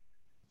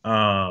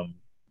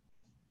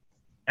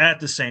 At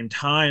the same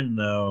time,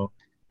 though,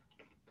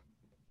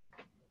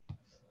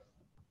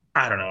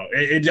 I don't know.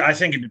 I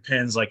think it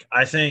depends.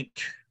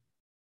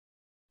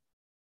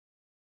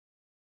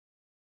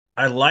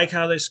 I like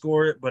how they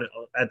score it, but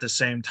at the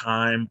same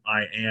time,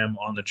 I am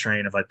on the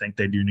train of I think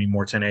they do need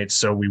more 10-8s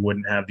so we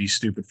wouldn't have these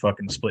stupid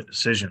fucking split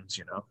decisions,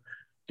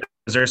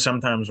 Because there's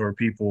sometimes where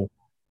people,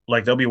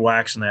 like, they'll be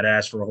waxing that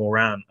ass for a whole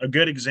round. A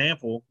good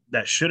example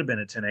that should have been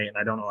a 10-8, and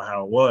I don't know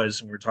how it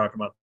was, and we were talking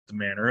about the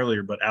man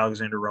earlier, but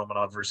Alexander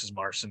Romanov versus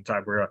Marcin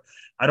Tybura.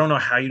 I don't know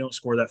how you don't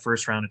score that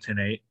first round of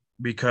 10-8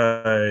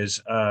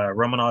 because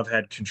Romanov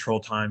had control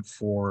time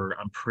for,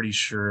 I'm pretty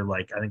sure,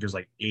 like, I think it was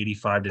like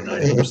 85 to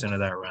 90% of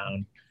that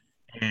round.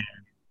 And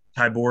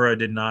Tybura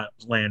did not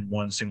land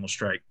one single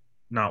strike,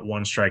 not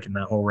one strike in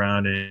that whole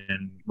round.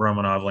 And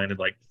Romanov landed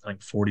like, I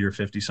think 40 or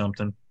 50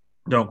 something.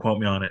 Don't quote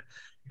me on it.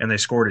 And they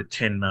scored it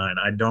 10-9.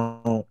 I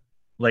don't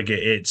like it.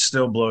 It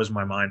still blows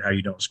my mind how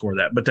you don't score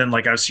that. But then,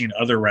 like, I've seen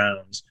other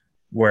rounds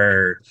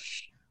where,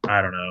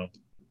 I don't know,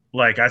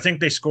 like, I think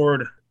they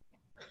scored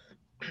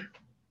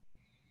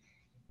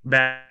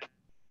bad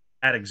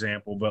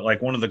example, but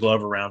like one of the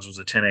Glover rounds was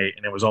a 10-8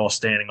 and it was all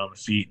standing on the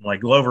feet. And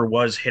like Glover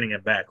was hitting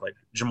it back. Like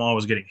Jamal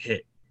was getting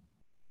hit,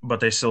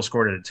 but they still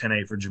scored it a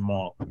 10-8 for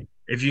Jamal.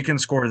 If you can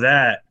score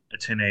that a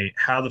 10-8,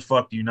 how the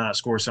fuck do you not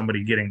score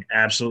somebody getting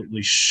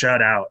absolutely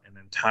shut out an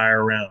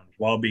entire round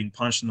while being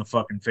punched in the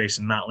fucking face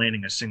and not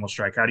landing a single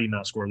strike? How do you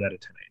not score that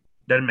at 10-8?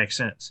 Doesn't make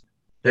sense.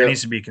 There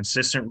needs to be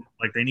consistent.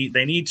 Like they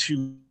need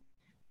to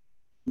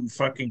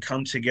fucking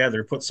come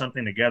together, put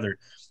something together,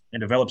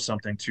 and develop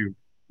something to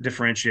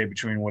differentiate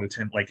between what a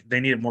 10. Like they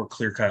need it more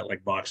clear cut,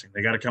 like boxing.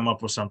 They got to come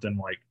up with something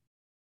like,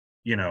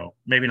 you know,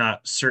 maybe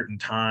not certain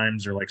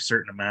times or like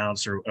certain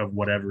amounts or of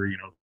whatever, you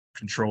know,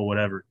 control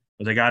whatever,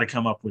 but they got to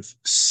come up with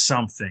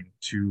something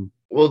to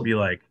be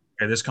like,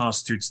 okay, this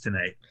constitutes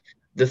 10-8.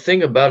 The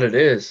thing about it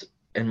is,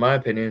 in my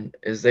opinion,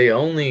 is they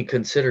only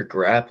consider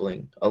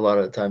grappling a lot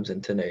of the times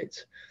in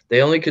 10-8s.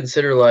 They only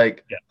consider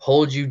like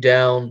hold you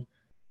down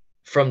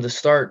from the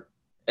start,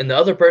 and the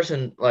other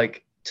person,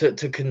 like, to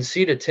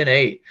concede a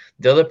 10-8,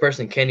 the other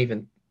person can't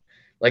even,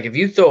 like, if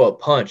you throw a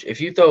punch,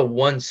 if you throw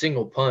one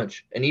single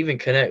punch and even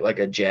connect like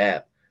a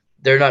jab,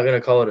 they're not going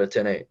to call it a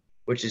 10-8,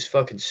 which is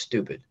fucking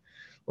stupid.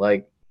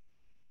 Like,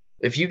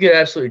 if you get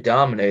absolutely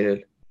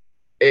dominated,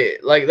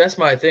 like, that's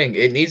my thing.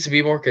 It needs to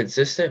be more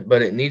consistent,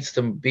 but it needs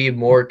to be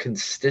more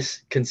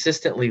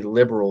consistently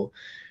liberal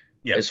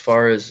as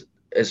far as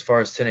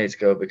 10-8s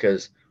go,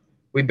 because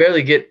we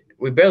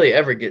barely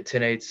ever get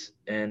 10-8s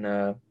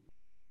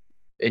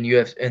in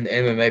UFC and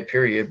MMA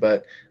period.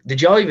 But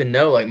did y'all even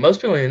know, like, most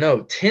people don't even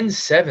know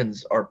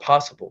 10-7s are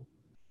possible.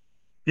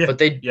 Yeah. But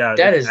that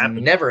has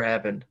never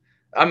happened.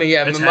 I mean,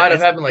 yeah, it might have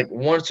happened like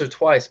once or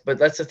twice, but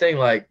that's the thing.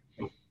 Like,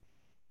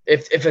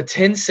 if a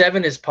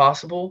 10-7 is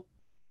possible,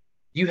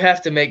 you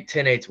have to make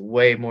 10-8s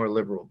way more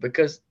liberal,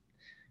 because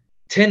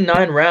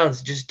 10-9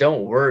 rounds just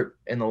don't work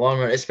in the long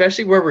run,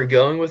 especially where we're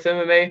going with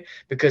MMA,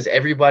 because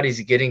everybody's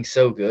getting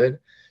so good.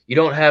 You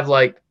don't have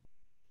like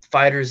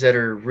fighters that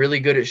are really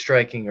good at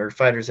striking or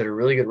fighters that are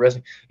really good at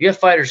wrestling. You have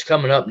fighters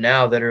coming up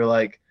now that are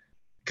like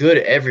good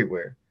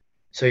everywhere.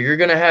 So you're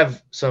going to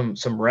have some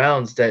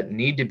rounds that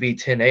need to be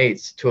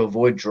 10-8s to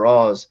avoid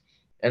draws,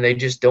 and they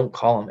just don't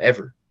call them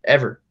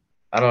ever.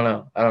 I don't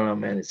know,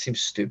 man. It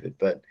seems stupid,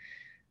 but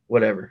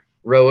whatever.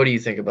 Ro, what do you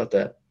think about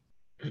that?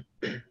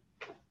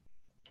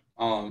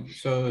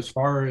 So as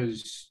far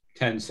as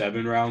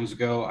 10-7 rounds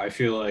go, I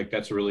feel like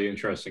that's a really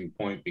interesting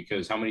point,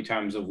 because how many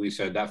times have we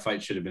said that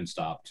fight should have been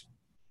stopped?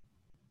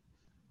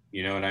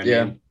 You know what I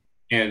mean?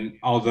 And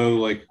although,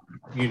 like,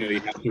 you know, you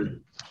have to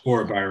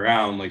score it by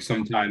round, like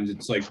sometimes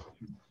it's like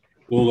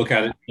we'll look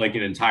at it like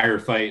an entire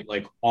fight,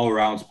 like all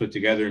rounds put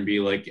together, and be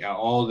like, yeah,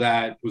 all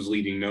that was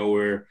leading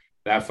nowhere.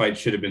 That fight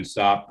should have been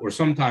stopped. Or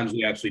sometimes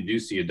we actually do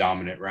see a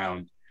dominant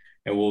round,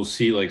 and we'll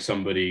see like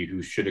somebody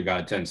who should have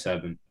got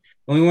 10-7.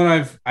 Only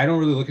one I don't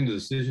really look into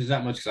decisions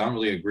that much, because I don't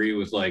really agree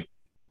with like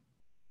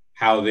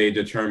how they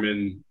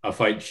determine a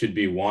fight should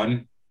be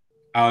won.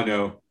 I don't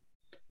know.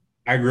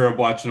 I grew up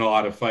watching a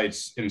lot of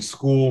fights in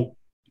school.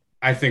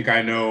 I think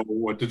I know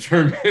what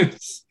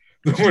determines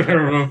the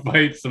winner of a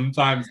fight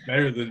sometimes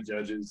better than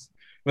judges,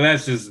 but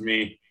that's just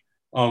me.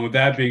 With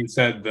that being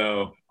said,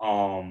 though,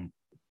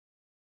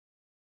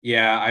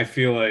 yeah, I just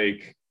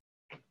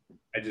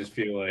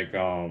feel like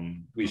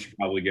we should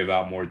probably give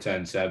out more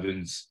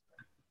 10-7s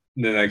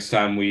the next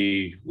time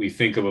we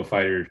think of a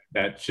fighter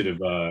that should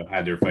have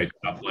had their fight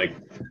stopped, like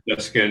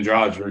Jessica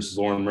Andrade versus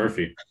Lauren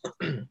Murphy.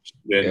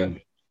 Then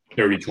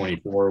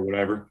 30-24 or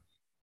whatever.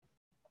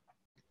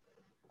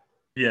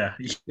 Yeah.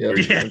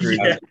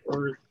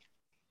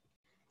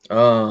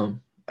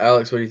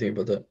 Alex, what do you think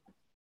about that?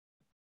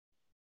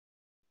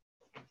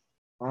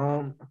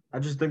 I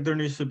just think there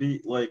needs to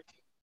be like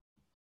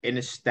an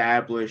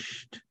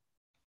established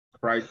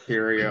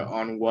criteria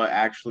on what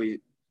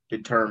actually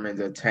determines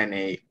a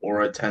 10-8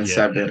 or a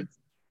 10-7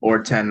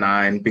 or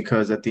 10-9,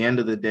 because at the end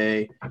of the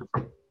day,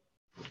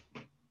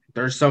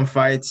 there's some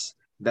fights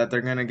that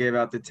they're gonna give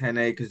out the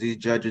 10-8 because these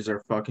judges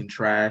are fucking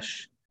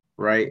trash,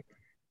 right?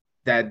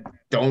 That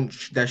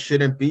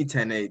shouldn't be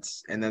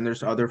 10-8s. And then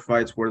there's other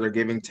fights where they're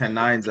giving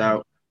 10-9s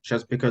out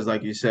just because,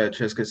 like you said,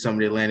 just because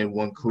somebody landed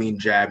one clean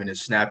jab and it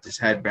snapped his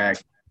head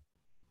back.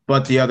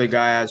 But the other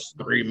guy has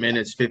 3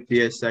 minutes,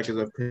 58 seconds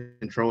of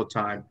control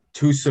time,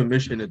 2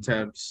 submission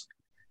attempts,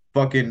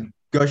 fucking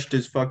gushed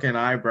his fucking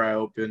eyebrow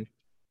open.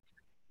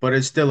 but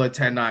it's still a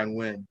 10-9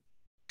 win.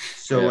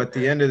 So Yeah. at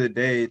the end of the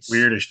day, it's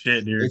Weird as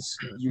shit, dude.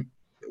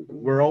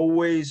 we're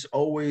always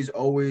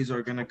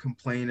are gonna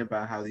complain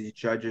about how these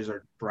judges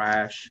are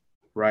brash,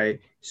 right?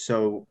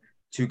 So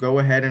to go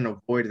ahead and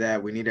avoid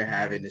that, we need to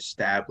have an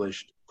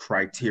established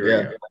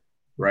criteria,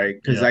 right?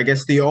 Because Yeah. I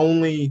guess the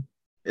only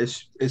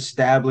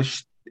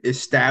established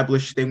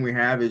thing we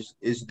have is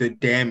the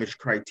damage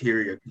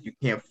criteria. You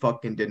can't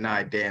fucking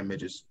deny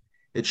damages.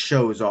 It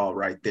shows all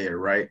right there,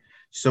 right?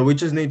 So we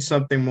just need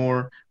something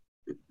more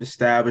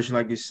established,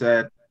 like you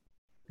said.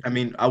 I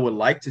mean, I would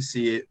like to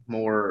see it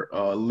more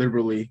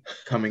liberally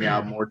coming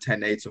out, more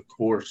 10-8s, of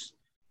course.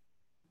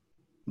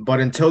 But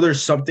until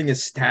there's something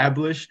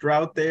established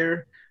out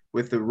there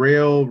with the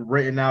real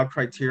written out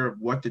criteria of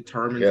what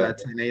determines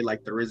that 10-8,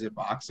 like there is in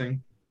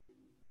boxing,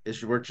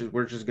 we're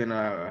just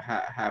gonna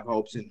have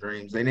hopes and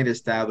dreams. They need to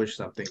establish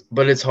something.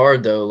 But it's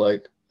hard though.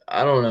 Like,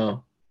 I don't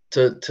know,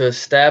 to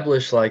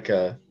establish like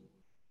a,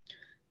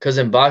 because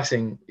in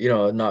boxing,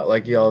 not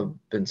like y'all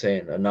been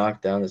saying, a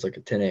knockdown is like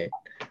a 10-8.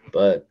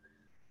 But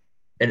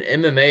in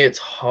MMA, it's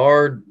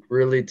hard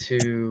really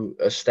to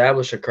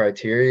establish a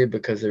criteria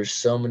because there's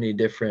so many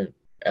different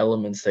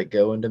elements that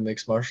go into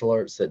mixed martial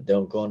arts that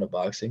don't go into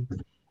boxing.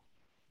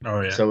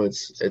 Oh yeah. So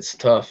it's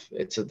tough.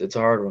 It's a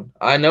hard one.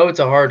 I know it's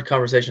a hard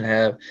conversation to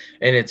have,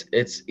 and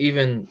it's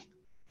even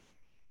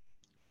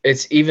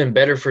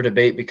better for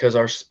debate because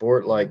our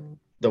sport, like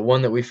the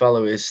one that we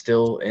follow, is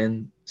still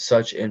in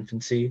such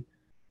infancy.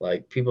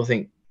 Like, people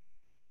think,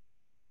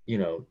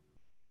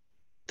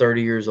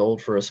 30 years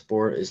old for a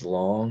sport is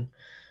long,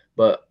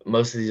 but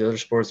most of these other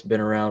sports have been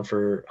around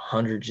for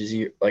hundreds of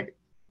years, like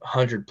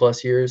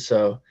 100+ years.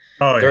 So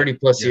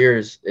 30+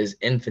 years is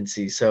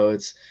infancy. So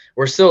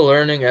we're still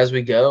learning as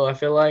we go, I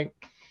feel like.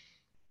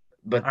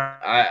 But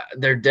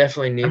there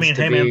definitely needs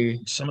to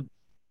be. Man,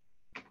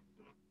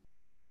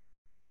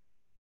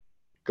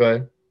 Go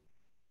ahead.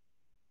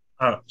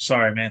 Oh,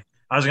 sorry, man.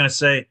 I was gonna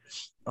say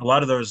a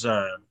lot of those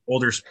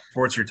older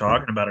sports you're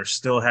talking about are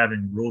still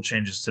having rule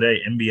changes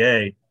today.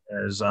 NBA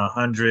is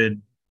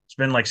 100. It's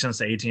been like since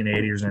the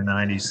 1880s or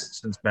 90s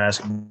since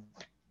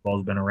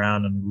basketball's been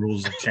around, and the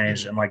rules have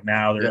changed. And like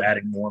now they're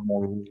adding more and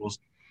more rules.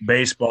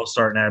 Baseball is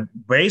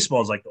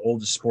like the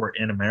oldest sport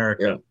in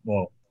America. Yeah.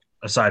 Well,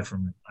 aside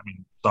from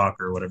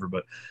soccer or whatever,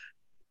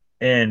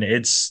 and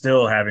it's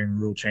still having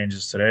rule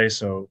changes today.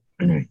 So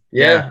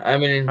yeah, I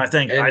mean, I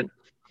think I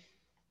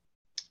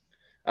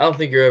don't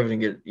think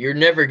you're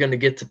never gonna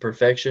get to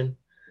perfection,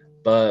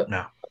 but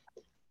no.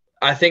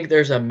 I think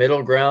there's a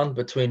middle ground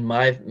between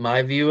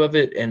my view of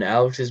it and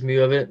Alex's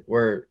view of it,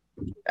 where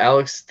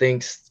Alex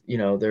thinks,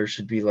 there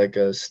should be like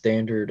a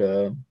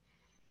standard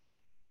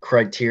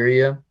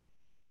criteria.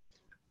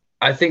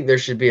 I think there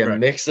should be a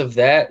mix of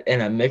that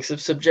and a mix of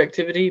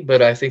subjectivity,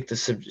 but I think the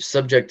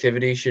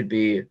subjectivity should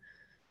be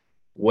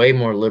way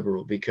more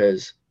liberal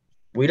because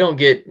we don't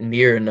get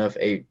near enough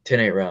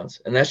 10-8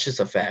 rounds, and that's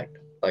just a fact.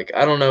 Like,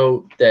 I don't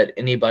know that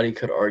anybody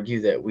could argue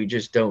that we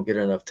just don't get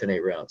enough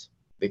 10-8 rounds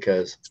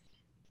because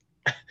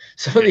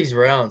some of these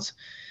rounds,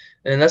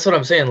 and that's what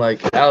I'm saying,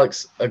 like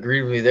Alex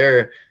agreed with me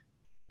there.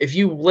 If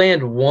you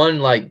land one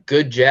like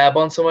good jab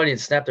on somebody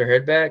and snap their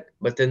head back,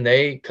 but then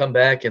they come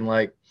back and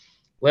like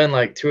land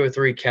like two or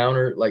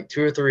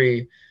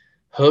three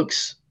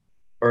hooks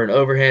or an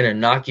overhand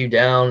and knock you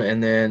down,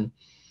 and then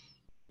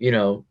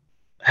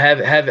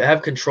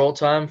have control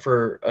time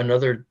for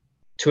another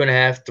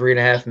 2.5,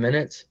 3.5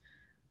 minutes.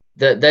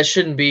 That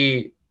shouldn't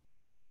be.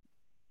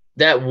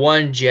 That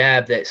one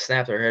jab that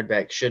snapped their head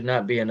back should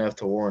not be enough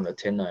to warrant a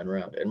 10-9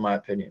 round, in my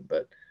opinion.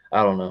 But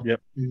I don't know. Yep.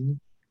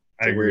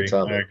 I agree.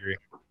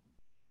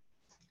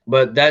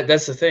 But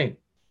that's the thing.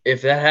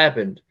 If that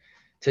happened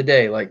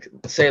today, like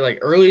say like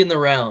early in the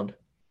round,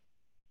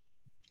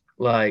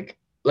 like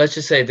let's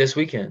just say this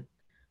weekend,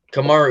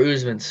 Kamaru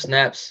Usman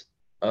snaps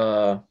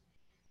Leon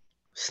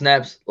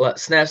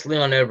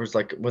Edwards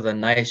like with a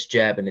nice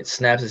jab, and it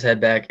snaps his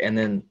head back, and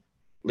then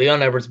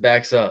Leon Edwards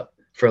backs up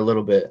for a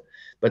little bit,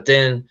 but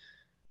then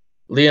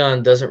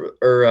Usman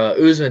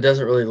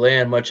doesn't really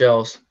land much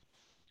else,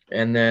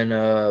 and then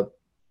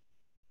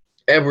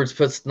Edwards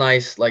puts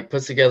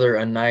together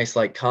a nice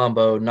like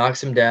combo,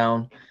 knocks him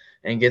down,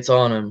 and gets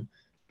on him,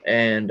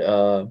 and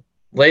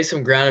lays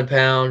some ground and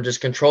pound,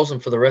 just controls him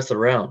for the rest of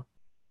the round.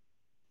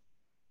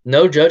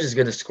 No judge is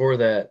going to score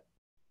that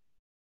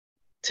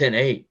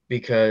 10-8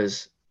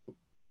 because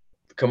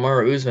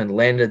Kamaru Usman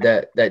landed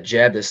that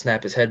jab to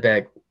snap his head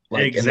back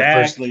like in the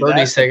first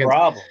 30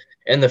 seconds.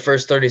 In the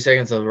first 30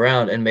 seconds of the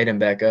round and made him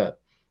back up.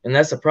 And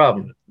that's the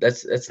problem.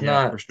 That's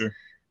not – for sure.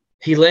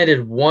 He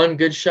landed one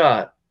good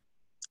shot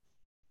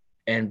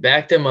and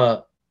backed him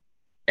up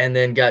and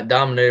then got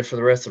dominated for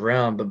the rest of the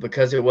round. But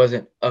because it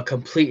wasn't a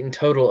complete and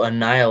total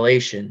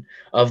annihilation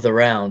of the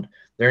round,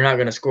 they're not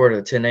going to score it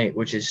at 10-8,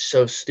 which is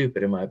so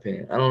stupid in my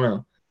opinion. I don't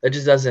know. That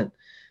just doesn't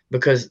 –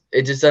 because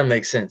it just doesn't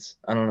make sense.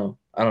 I don't know.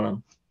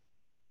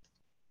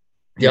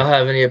 Do y'all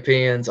have any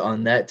opinions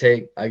on that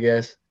take, I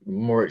guess,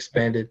 more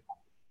expanded?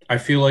 I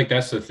feel like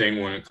that's the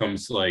thing when it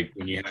comes to like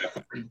when you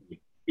have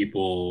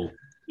people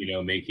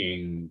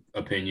making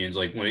opinions.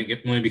 Like when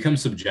it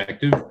becomes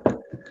subjective,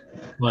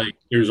 like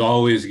there's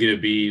always gonna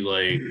be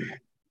like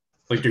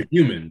they're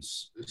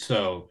humans,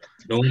 so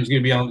no one's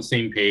gonna be on the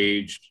same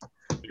page.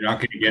 They're not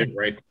gonna get it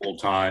right the whole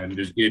time.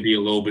 There's gonna be a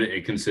little bit of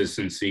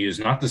inconsistency. It's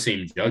not the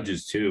same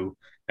judges too.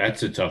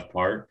 That's a tough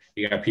part.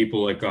 You got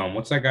people like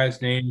what's that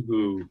guy's name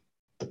who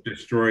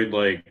destroyed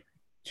like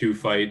 2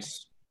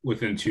 fights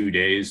within 2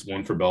 days,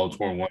 one for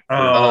Bellator and one for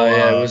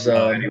Yeah, it was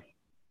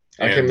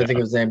I can't and even think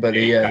of his name, but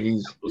yeah,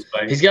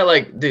 he's got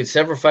like, dude,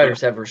 several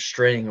fighters have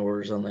restraining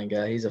orders on that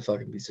guy. He's a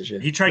fucking piece of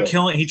shit. He tried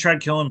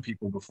killing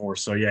people before,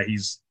 so yeah,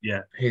 he's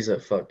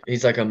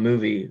like a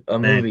movie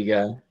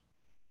guy.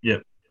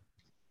 Yep.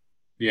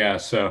 Yeah,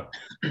 so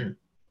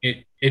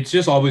it's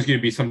just always going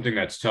to be something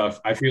that's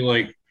tough. I feel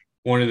like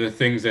one of the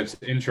things that's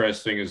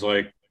interesting is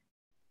like,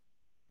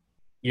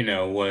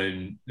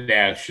 when they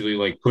actually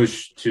like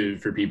push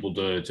for people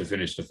to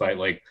finish the fight.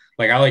 Like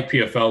I like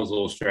PFL's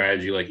little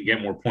strategy. Like you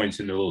get more points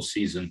in the little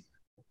season.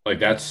 Like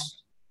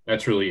that's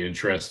really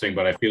interesting.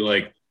 But I feel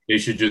like they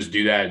should just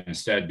do that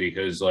instead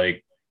because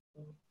like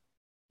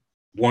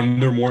one,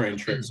 they're more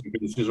interesting.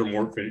 Finishes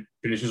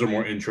are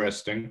more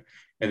interesting,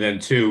 and then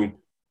two,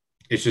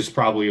 it's just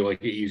probably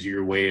like an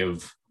easier way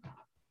of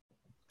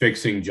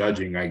fixing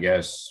judging, I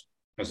guess,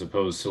 as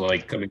opposed to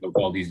like coming up with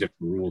all these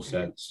different rule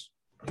sets.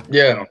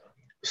 Yeah.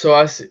 So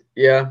I see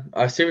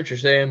what you're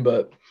saying,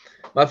 but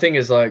my thing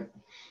is like,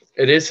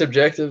 it is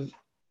subjective,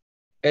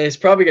 and it's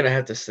probably gonna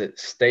have to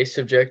stay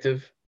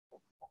subjective,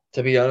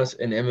 to be honest,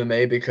 in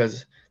MMA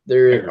because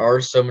there are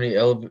so many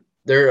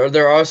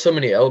there are so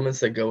many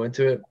elements that go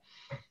into it.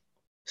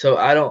 So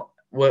I don't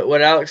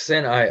what Alex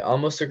said I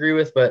almost agree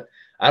with, but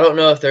I don't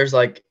know if there's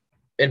like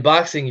in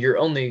boxing you're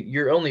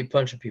only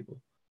punching people,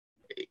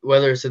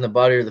 whether it's in the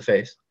body or the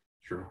face.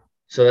 Sure.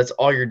 So that's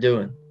all you're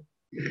doing.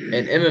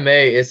 In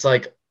MMA, it's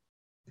like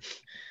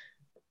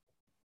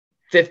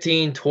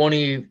 15,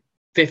 20,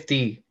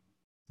 50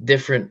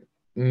 different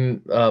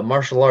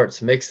martial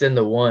arts mixed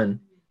into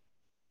one.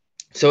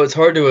 So it's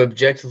hard to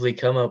objectively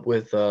come up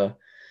with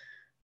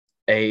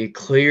a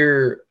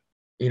clear,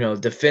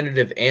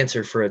 definitive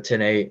answer for a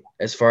 10-8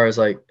 as far as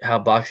like how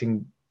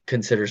boxing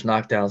considers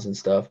knockdowns and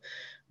stuff.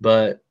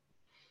 But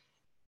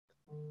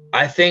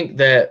I think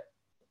that,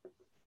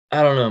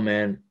 I don't know,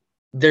 man,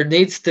 there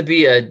needs to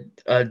be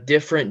a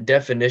different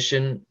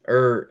definition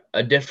or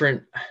a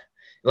different,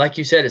 like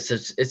you said,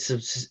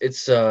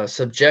 it's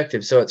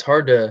subjective, so it's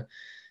hard to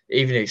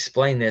even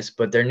explain this.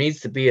 But there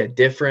needs to be a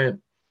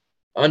different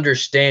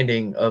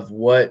understanding of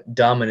what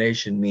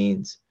domination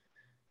means,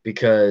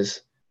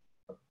 because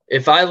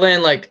if I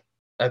land like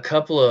a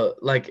couple of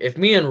if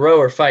me and Roe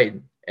are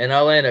fighting and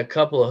I land a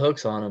couple of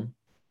hooks on him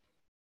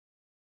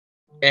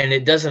and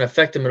it doesn't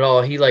affect him at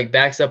all, he like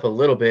backs up a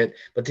little bit,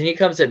 but then he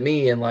comes at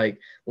me and like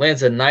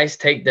lands a nice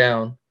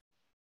takedown,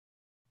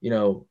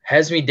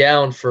 has me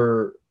down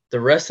for the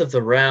rest of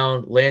the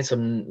round, lands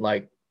some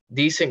like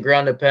decent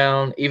ground and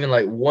pound, even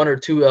like 1 or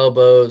 2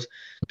 elbows,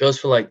 goes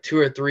for like 2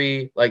 or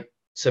 3 like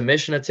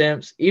submission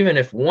attempts, even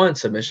if 1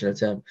 submission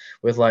attempt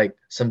with like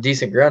some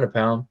decent ground and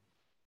pound,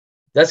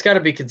 that's got to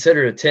be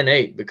considered a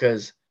 10-8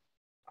 because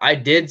I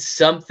did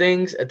some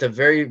things at the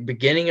very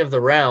beginning of the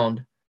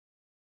round.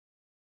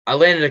 I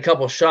landed a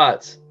couple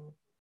shots,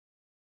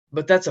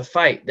 but that's a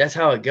fight. That's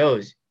how it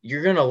goes.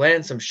 You're going to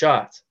land some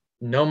shots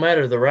no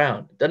matter the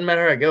round. Doesn't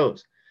matter how it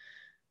goes.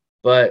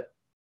 But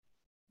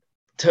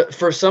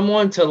for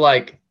someone to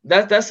like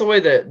that's the way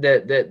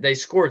that they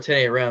score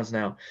 10-8 rounds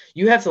now.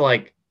 You have to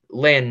like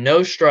land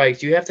no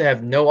strikes. You have to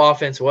have no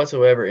offense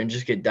whatsoever and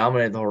just get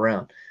dominated the whole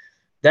round.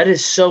 That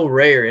is so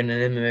rare in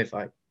an MMA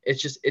fight.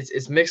 It's just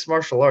it's mixed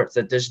martial arts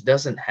that just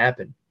doesn't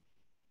happen.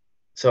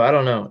 So I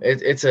don't know.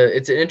 It's an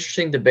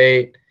interesting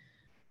debate.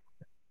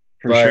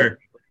 For sure.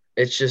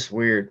 It's just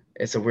weird.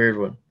 It's a weird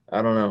one.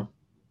 I don't know.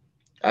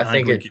 I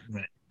think it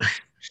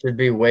should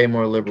be way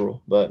more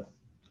liberal, but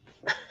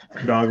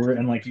dog,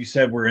 and like you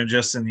said, we're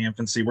just in the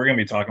infancy. We're gonna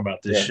be talking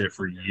about this shit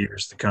for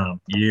years to come.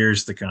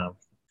 Years to come.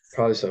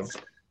 Probably so.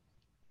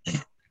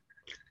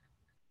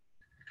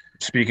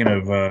 Speaking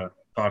of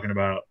talking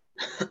about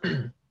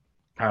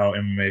how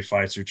MMA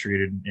fights are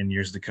treated in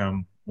years to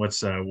come, what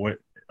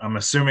I'm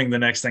assuming the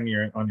next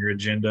thing on your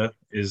agenda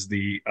is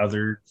the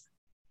other.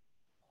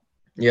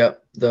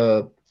 Yep,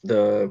 the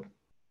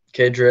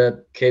cage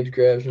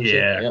grabs and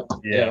shit.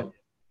 Yeah.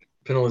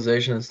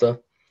 Penalization and stuff.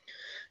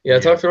 Yeah, I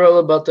talked to Raul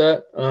about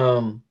that.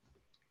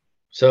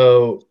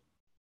 So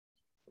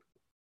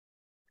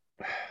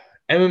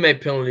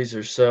MMA penalties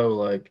are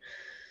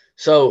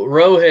so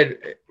Ro had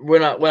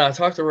when I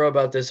talked to Ro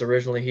about this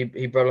originally,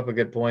 he brought up a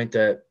good point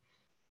that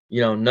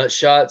nut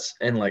shots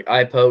and like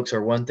eye pokes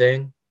are one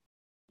thing,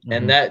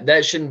 and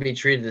that shouldn't be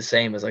treated the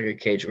same as like a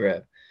cage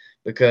grab,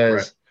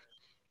 because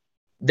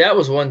that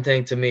was one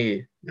thing to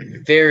me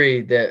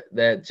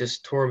that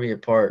just tore me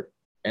apart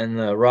in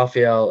the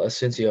Rafael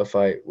Asensio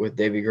fight with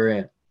Davy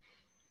Grant.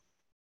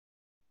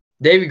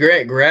 Davy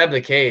Grant grabbed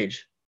the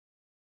cage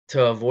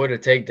to avoid a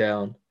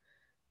takedown,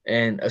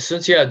 and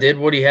Asensio did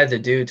what he had to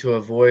do to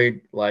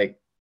avoid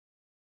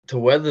to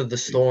weather the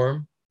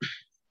storm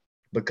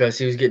because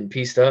he was getting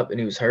pieced up and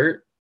he was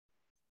hurt.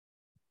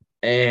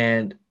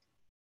 And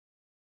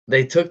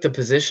they took the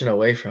position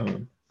away from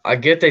him. I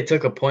get they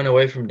took a point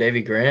away from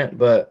Davy Grant,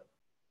 but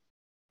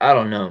I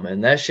don't know,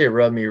 man. That shit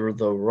rubbed me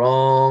the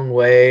wrong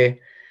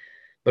way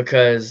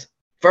because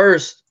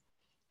first,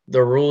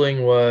 the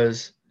ruling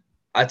was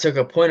I took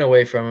a point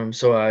away from him,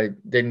 so I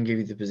didn't give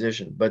you the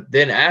position. But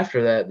then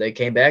after that, they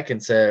came back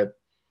and said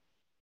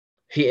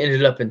he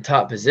ended up in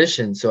top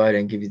position, so I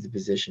didn't give you the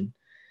position.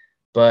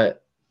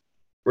 But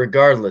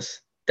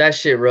regardless, that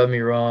shit rubbed me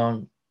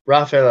wrong.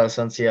 Rafael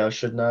Asunciao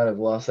should not have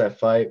lost that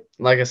fight.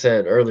 Like I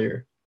said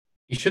earlier,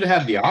 He should have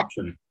had the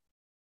option.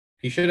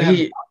 He should have had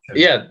the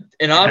option. Yeah,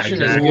 an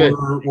option is good.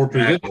 Or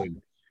position.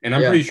 And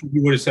I'm pretty sure he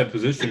would have said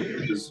position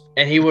because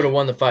and he would have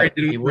won the fight.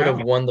 He would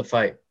have won the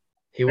fight.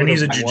 And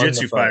he's a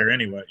jiu-jitsu fighter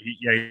anyway.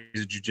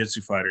 He's a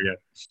jiu-jitsu fighter. Yeah,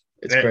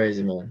 it's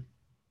crazy, man.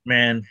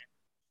 Man,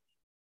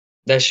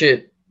 that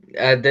shit.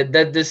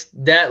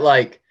 That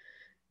like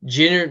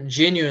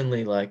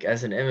genuinely like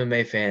as an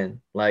MMA fan,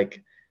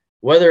 like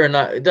whether or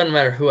not it doesn't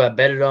matter who I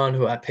betted on,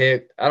 who I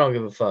picked, I don't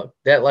give a fuck.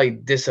 That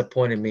like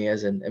disappointed me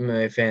as an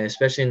MMA fan,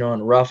 especially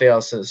knowing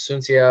Rafael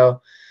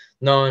Asunciao,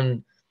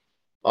 knowing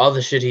all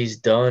the shit he's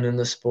done in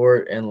the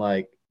sport, and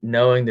like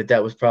knowing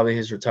that was probably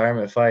his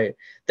retirement fight.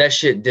 That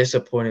shit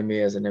disappointed me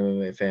as an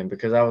MMA fan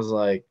because I was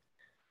like,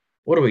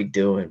 what are we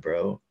doing,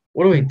 bro?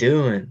 What are we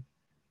doing?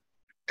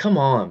 Come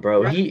on,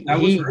 bro. He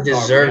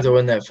deserved to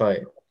win that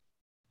fight.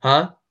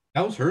 Huh?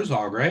 That was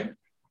Herzog, right?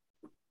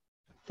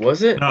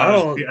 Was it?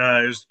 No,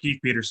 it was Keith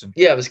Peterson.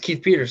 Yeah, it was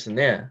Keith Peterson,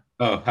 yeah.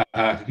 Oh,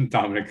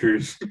 Dominic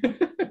Cruz.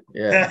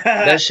 Yeah.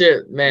 That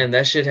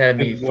shit had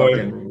me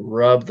fucking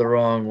rubbed the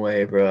wrong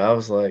way, bro. I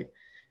was like,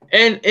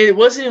 and it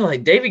wasn't even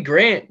like Davy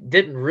Grant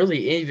didn't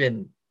really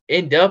even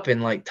end up in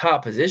like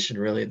top position,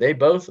 really. It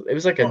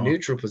was like a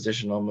neutral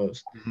position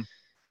almost. Mm-hmm.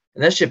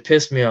 And that shit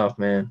pissed me off,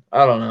 man.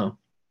 I don't know.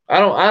 I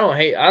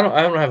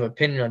don't have an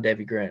opinion on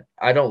Davy Grant.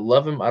 I don't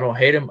love him. I don't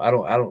hate him. I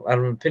don't have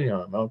an opinion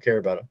on him. I don't care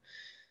about him.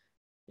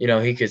 You know,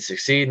 he could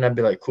succeed and I'd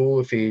be like, cool.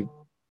 If he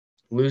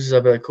loses,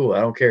 I'd be like, cool. I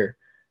don't care.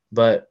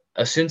 But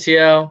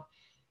Asunciao,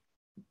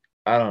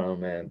 I don't know,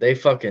 man. They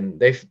hoed him.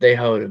 They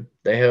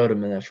held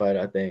him in that fight,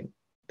 I think.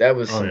 That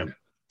was some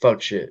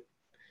fuck shit.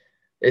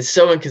 It's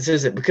so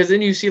inconsistent because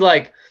then you see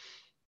like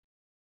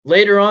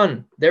later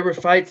on, there were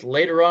fights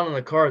later on in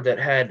the card that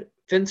had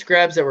fence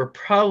grabs that were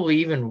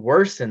probably even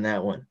worse than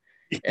that one.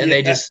 And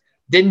they just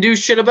didn't do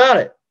shit about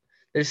it.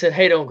 They said,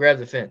 hey, don't grab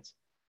the fence.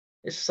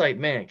 It's just like,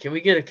 man, can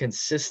we get a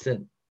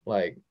consistent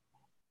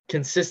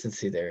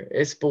consistency there?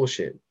 It's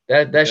bullshit.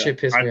 That shit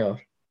pissed me off.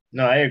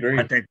 No, I agree.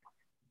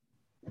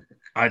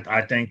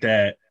 I think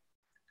that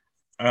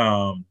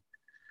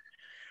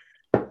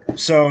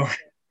so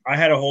I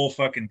had a whole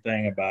fucking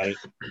thing about it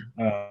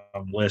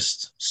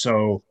list.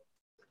 So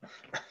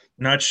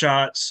nut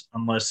shots,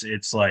 unless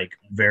it's like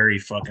very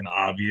fucking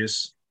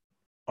obvious,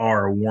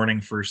 are a warning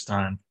first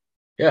time.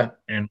 Yeah.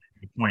 And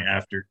the point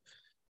after.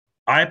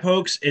 Eye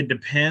pokes, it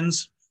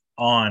depends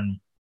on,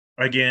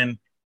 again,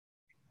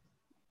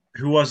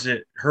 who was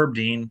it? Herb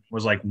Dean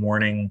was like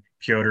warning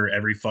Piotr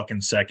every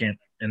fucking second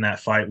in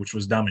that fight, which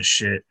was dumb as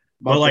shit.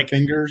 About like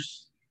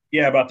fingers?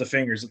 Yeah, about the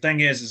fingers. The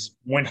thing is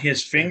when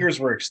his fingers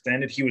were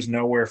extended, he was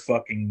nowhere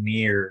fucking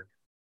near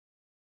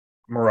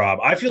Merab.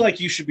 I feel like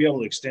you should be able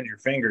to extend your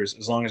fingers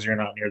as long as you're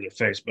not near their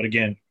face. But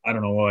again, I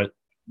don't know what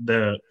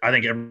I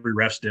think every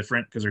ref's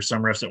different because there's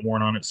some refs that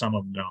warn on it, some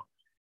of them don't.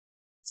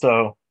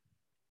 So,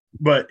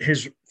 but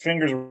his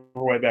fingers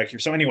were way back here.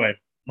 So anyway,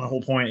 my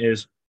whole point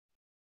is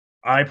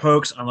eye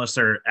pokes, unless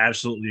they're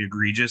absolutely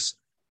egregious,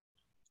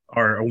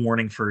 are a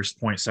warning first,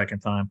 point second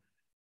time.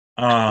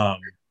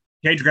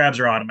 Cage grabs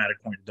are automatic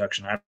point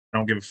deduction. I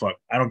don't give a fuck.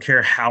 I don't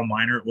care how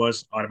minor it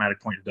was, automatic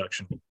point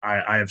deduction.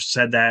 I have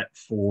said that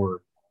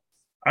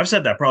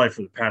probably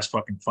for the past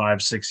fucking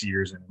 5-6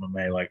 years in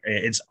MMA. Like,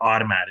 it's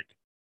automatic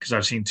because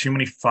I've seen too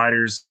many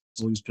fighters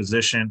lose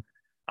position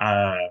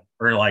or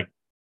like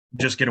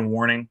just get a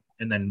warning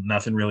and then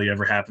nothing really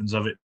ever happens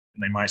of it.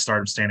 And they might start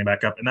them standing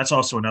back up. And that's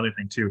also another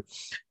thing too,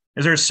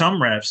 is there are some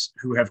refs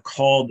who have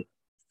called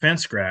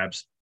fence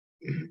grabs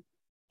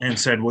and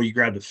said, well, you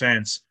grab the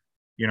fence,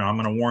 you know, I'm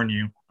going to warn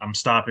you. I'm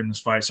stopping this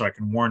fight so I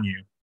can warn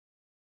you.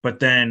 But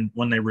then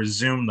when they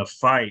resume the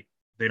fight,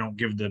 they don't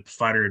give the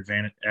fighter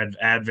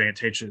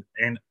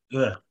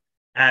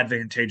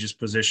advantageous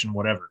position,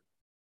 whatever.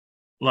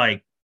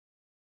 Like,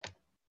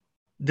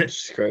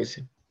 that's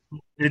crazy.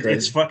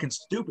 It's fucking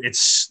stupid. It's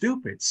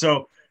stupid.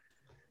 So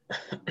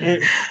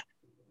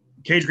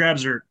cage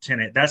grabs are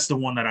 10-8. That's the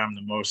one that I'm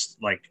the most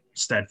like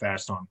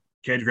steadfast on.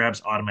 Cage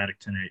grabs automatic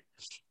 10-8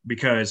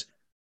 because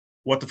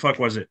what the fuck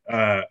was it?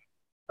 A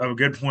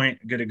good point,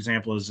 a good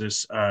example is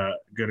this.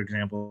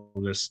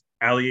 Aliev,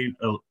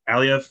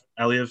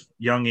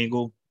 Young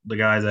Eagle, the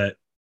guy that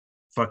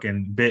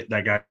fucking bit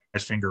that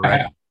guy's finger,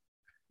 right?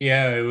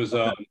 Yeah, it was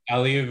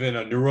Aliev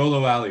and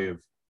Nurolo Aliev.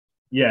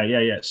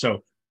 Yeah.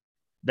 So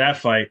that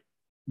fight,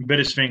 bit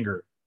his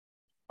finger,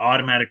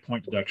 automatic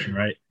point deduction,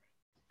 right?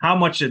 How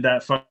much did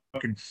that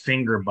fucking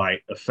finger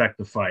bite affect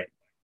the fight?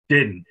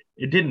 didn't.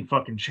 It didn't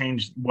fucking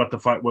change what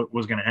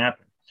was going to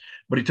happen.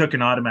 But he took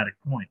an automatic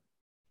point.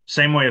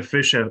 Same way of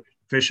fish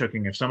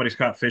hooking. If somebody's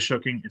caught fish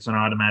hooking, it's an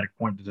automatic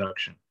point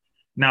deduction.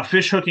 Now,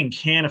 fish hooking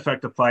can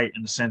affect a fight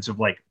in the sense of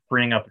like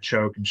bringing up a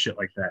choke and shit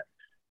like that.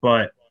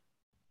 But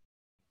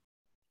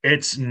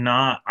it's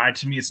not,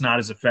 to me, it's not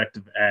as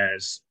effective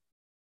as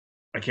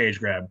a cage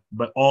grab.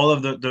 But all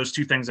of those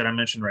two things that I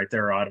mentioned right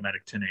there are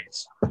automatic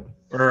 10-8s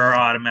or are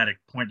automatic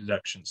point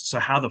deductions. So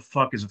how the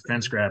fuck is a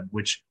fence grab,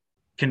 which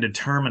can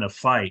determine a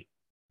fight,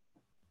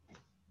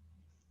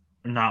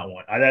 not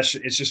one?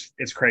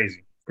 It's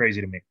crazy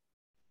to me.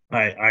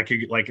 I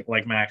could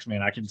like Max,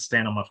 man. I can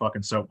stand on my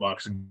fucking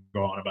soapbox and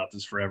go on about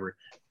this forever.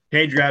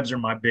 Cage grabs are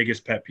my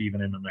biggest pet peeve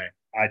in MMA.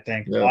 I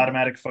think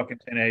automatic fucking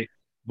 10-8.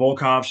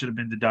 Volkov should have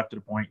been deducted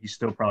a point. He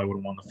still probably would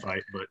have won the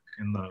fight, but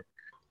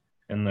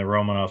in the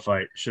Romanov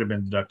fight, should have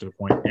been deducted a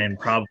point, and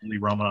probably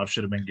Romanov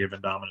should have been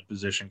given dominant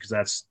position because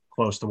that's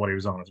close to what he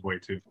was on his way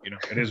to. You know,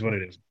 it is what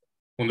it is.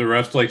 When the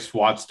refs like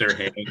swats their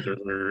hands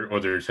or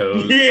their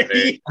toes,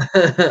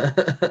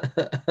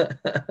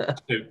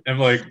 I'm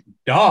like,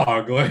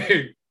 dog,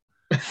 like.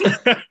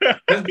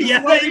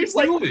 He's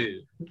like, what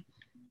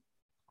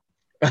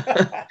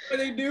are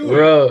they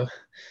doing?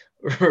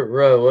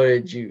 Bro,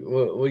 what do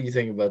you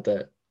think about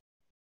that?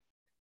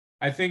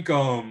 I think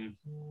I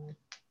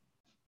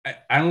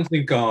don't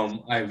think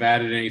I've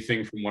added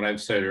anything from what I've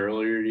said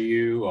earlier to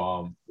you.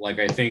 Like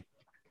I think,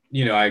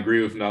 you know, I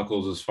agree with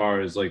Knuckles as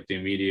far as like the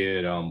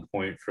immediate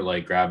point for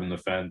like grabbing the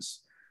fence.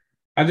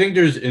 I think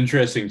there's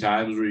interesting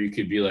times where you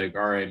could be like,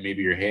 all right,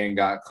 maybe your hand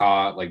got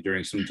caught like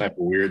during some type of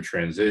weird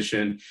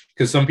transition,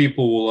 because some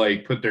people will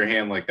like put their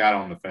hand like that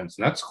on the fence,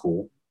 and that's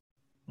cool.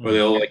 Or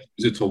they'll like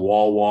use it to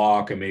wall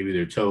walk, and maybe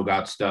their toe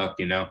got stuck.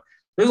 You know,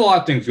 there's a lot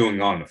of things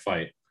going on in a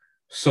fight.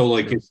 So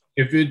like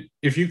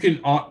if you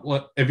can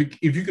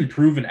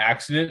prove an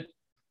accident,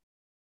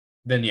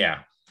 then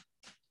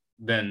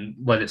then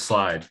let it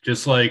slide.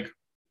 Just like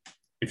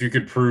if you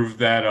could prove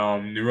that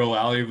Nero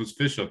Ali was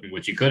fish hooking,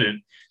 which he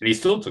couldn't, and he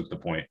still took the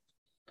point.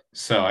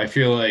 So I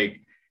feel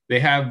like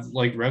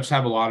refs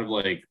have a lot of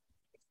like,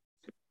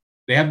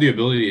 they have the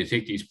ability to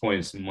take these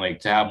points and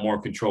like to have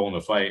more control in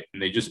the fight,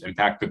 and they just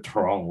impact it the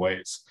wrong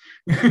ways.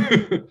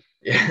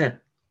 Yeah.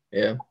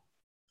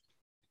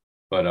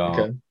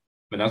 But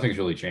nothing's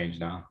really changed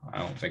now. I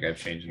don't think I've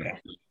changed my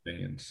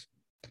opinions.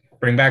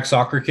 Bring back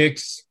soccer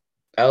kicks,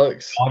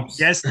 Alex.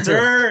 Yes,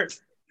 sir.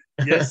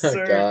 Yes,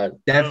 sir. God.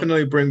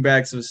 Definitely bring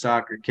back some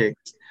soccer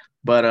kicks.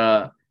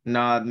 But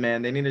nah,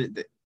 man, they need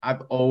to.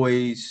 I've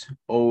always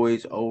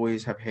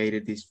have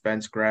hated these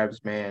fence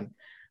grabs, man.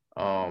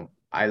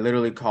 I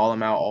literally call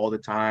them out all the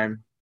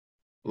time.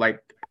 Like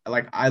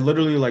I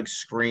literally like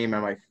scream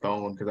at my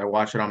phone because I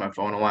watch it on my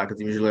phone a lot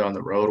because I'm usually on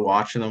the road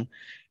watching them,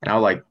 and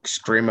I'll like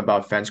scream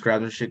about fence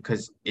grabs and shit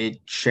because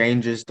it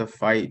changes the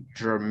fight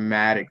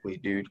dramatically,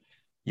 dude.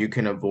 You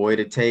can avoid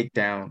a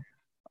takedown,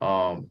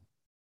 or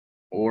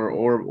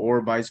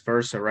vice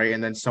versa, right?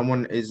 And then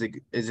someone is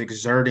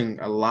exerting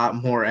a lot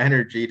more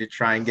energy to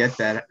try and get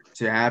that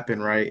to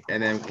happen, right?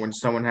 And then when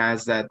someone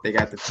has that, they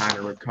got the time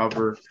to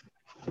recover.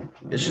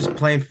 It's just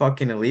plain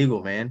fucking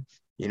illegal, man.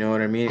 You know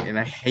what I mean? And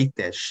I hate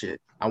that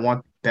shit. I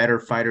want better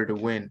fighter to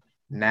win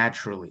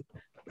naturally,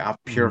 out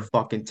pure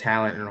fucking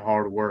talent and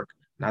hard work,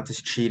 not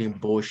this cheating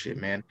bullshit,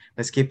 man.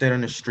 Let's keep that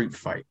in a street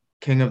fight,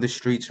 king of the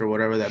streets or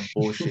whatever that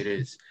bullshit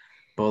is.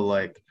 But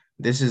like,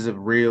 this is a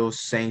real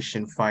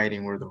sanctioned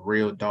fighting where the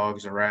real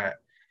dogs are at.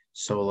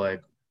 So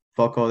like,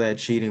 fuck all that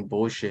cheating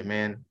bullshit,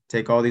 man.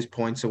 Take all these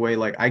points away.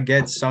 Like, I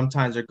get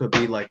sometimes there could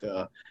be like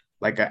an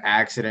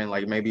accident,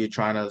 like maybe you're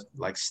trying to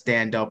like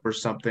stand up or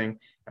something,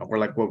 or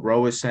like what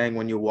Ro is saying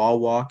when you wall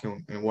walk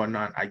and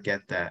whatnot. I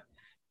get that,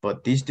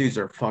 but these dudes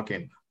are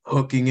fucking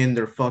hooking in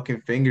their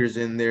fucking fingers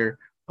in there,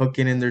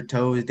 hooking in their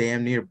toes,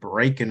 damn near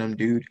breaking them,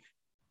 dude.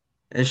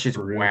 That shit's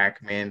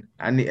whack, man.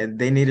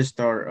 They need to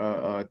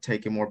start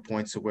taking more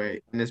points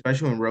away, and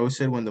especially when Ro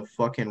said when the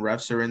fucking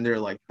refs are in there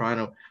like trying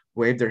to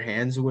wave their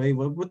hands away.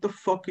 What the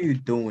fuck are you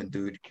doing,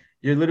 dude?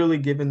 You're literally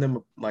giving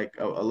them like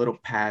a little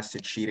pass to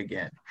cheat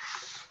again.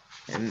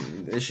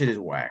 And this shit is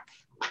whack.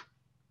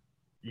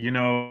 You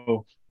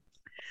know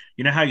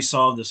how you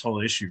solve this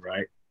whole issue,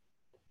 right?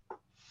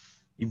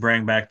 You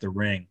bring back the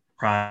ring,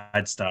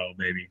 pride style,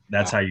 baby.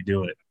 That's how you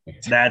do it.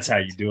 That's how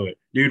you do it.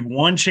 Dude,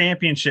 one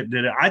championship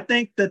did it. I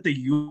think that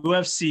the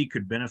UFC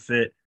could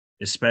benefit,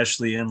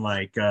 especially in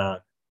like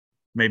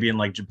maybe in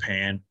like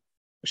Japan,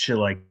 shit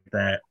like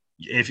that.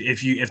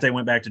 If they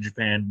went back to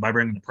Japan by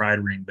bringing the pride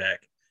ring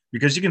back,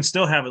 because you can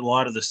still have a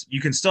lot of this. You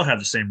can still have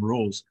the same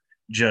rules,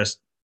 just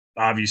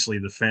obviously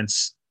the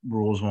fence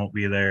rules won't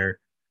be there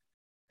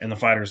and the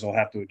fighters will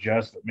have to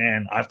adjust. But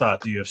man, I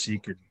thought the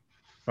UFC could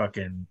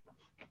fucking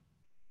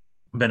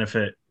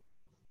benefit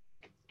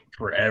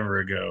forever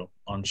ago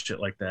on shit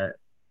like that.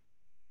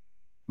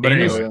 But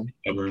anyway,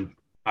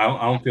 I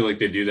don't feel like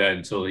they do that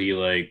until he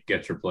like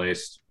gets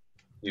replaced,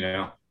 you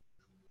know?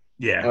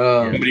 Yeah.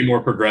 Somebody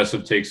more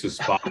progressive takes his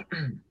spot,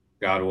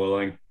 God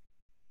willing.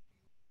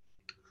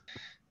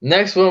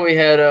 Next one we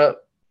had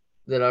up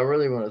that I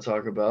really want to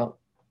talk about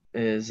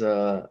is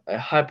a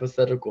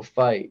hypothetical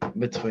fight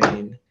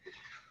between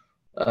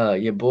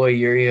your boy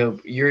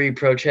Yuri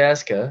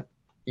Prochaska,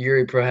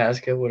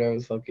 whatever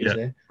the fuck you Yeah,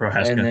 say, and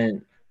Prohaska.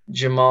 then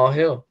Jamal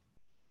Hill.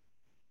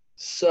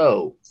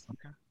 So,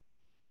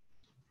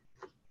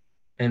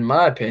 in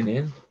my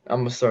opinion,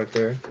 I'm gonna start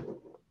there.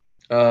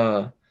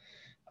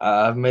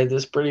 I've made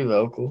this pretty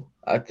vocal.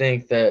 I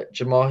think that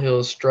Jamal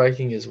Hill's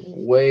striking is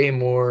way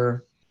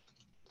more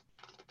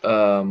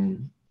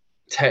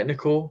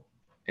technical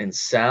and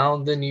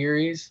sound than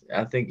Yuri's.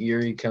 I think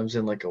Yuri comes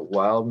in like a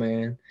wild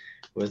man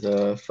with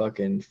a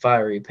fucking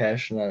fiery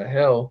passion out of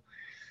hell.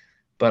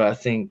 But I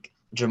think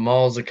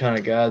Jamal's the kind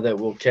of guy that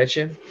will catch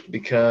him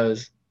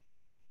because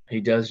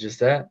he does just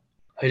that.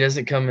 He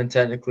doesn't come in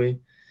technically.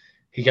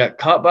 He got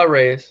caught by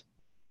Reyes.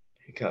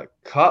 He got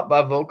caught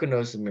by Volkan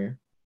Ozdemir.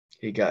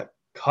 He got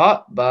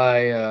caught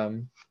by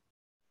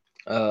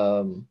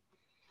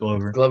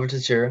Glover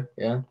Teixeira,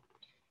 yeah.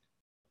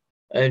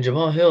 And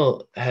Jamal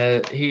Hill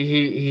had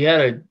he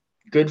had a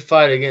good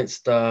fight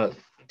against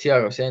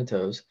Thiago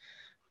Santos,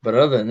 but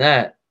other than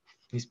that,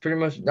 he's pretty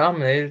much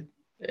dominated.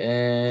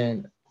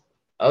 And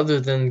other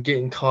than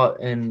getting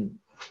caught in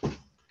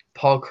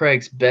Paul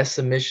Craig's best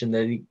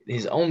submission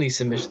his only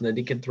submission that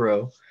he can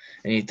throw,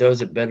 and he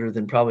throws it better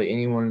than probably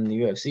anyone in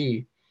the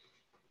UFC.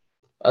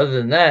 Other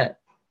than that,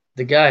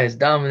 the guy has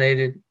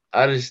dominated.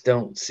 I just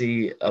don't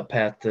see a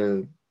path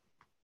to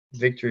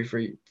victory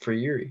for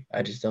Yuri.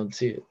 I just don't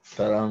see it.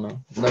 But I don't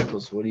know.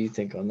 Knuckles, what do you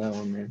think on that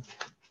one, man?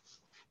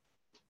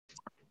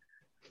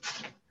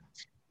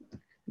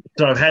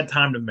 So I've had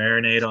time to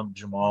marinate on the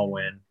Jamal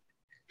win.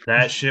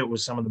 That shit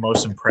was some of the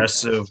most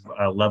impressive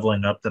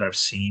leveling up that I've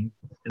seen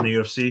in the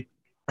UFC.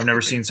 I've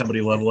never seen somebody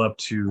level up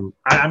to.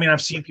 I mean,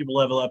 I've seen people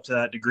level up to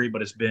that degree,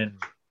 but it's been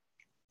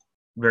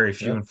very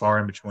few and far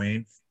in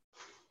between.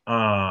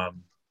 Man,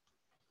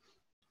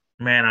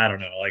 I don't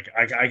know. Like,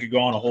 I could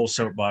go on a whole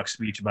soapbox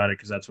speech about it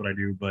because that's what I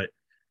do. But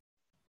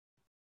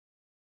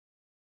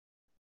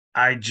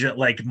I just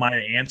like my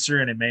answer,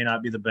 and it may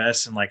not be the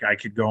best, and like I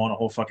could go on a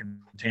whole fucking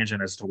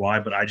tangent as to why,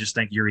 but I just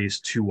think Yuri is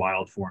too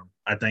wild for him.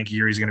 I think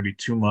Yuri's going to be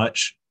too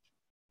much.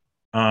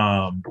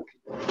 I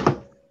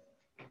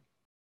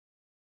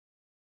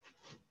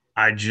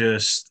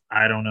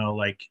don't know.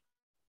 Like,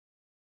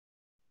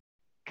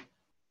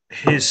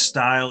 his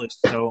style is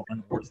so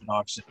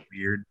unorthodox and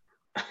weird.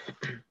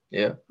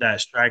 Yeah.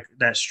 That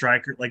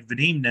striker, like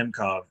Vadim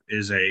Nemkov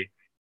is a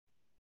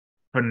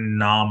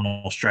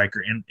phenomenal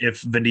striker. And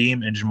if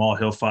Vadim and Jamal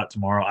Hill fought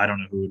tomorrow, I don't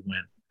know who would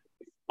win.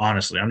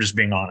 Honestly, I'm just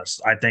being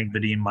honest. I think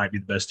Vadim might be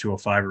the best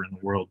 205er in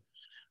the world.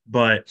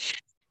 But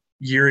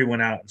Yuri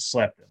went out and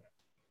slept him.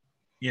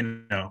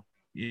 You know,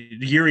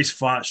 Yuri's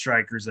fought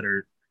strikers that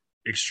are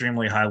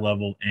extremely high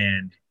level,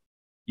 and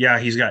yeah,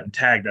 he's gotten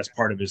tagged. That's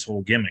part of his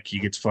whole gimmick. He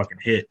gets fucking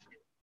hit.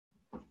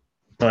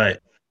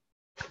 But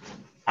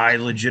I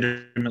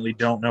legitimately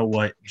don't know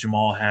what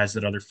Jamal has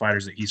that other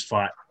fighters that he's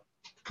fought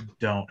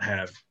don't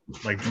have.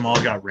 Like,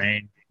 Jamal's got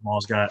range,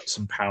 Jamal's got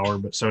some power,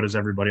 but so does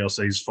everybody else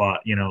that he's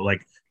fought. You know,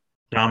 like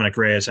Dominic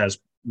Reyes has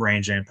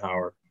range and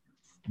power.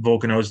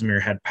 Volkan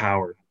Ozdemir had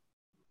power.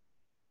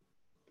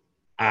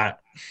 I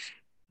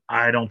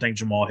don't think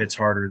Jamal hits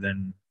harder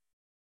than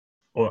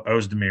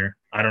Ozdemir.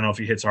 I don't know if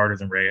he hits harder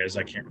than Reyes.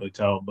 I can't really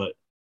tell, but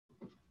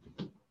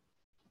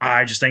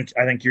I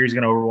think Yuri's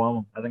going to overwhelm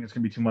him. I think it's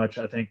going to be too much.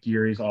 I think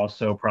Yuri's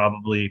also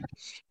probably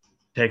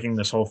taking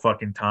this whole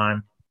fucking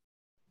time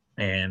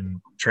and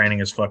training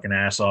his fucking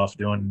ass off,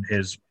 doing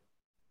his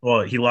 –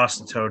 well, he lost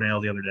the toenail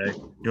the other day,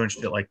 doing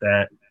shit like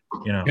that.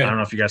 You know, I don't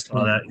know if you guys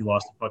saw that. He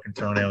lost a fucking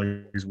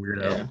toenail. He's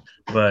weird out.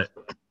 But,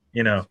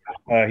 you know,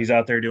 he's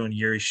out there doing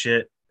Yuri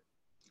shit.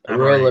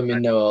 Let me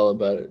know all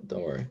about it.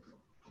 Don't worry.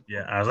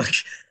 Yeah, I was like,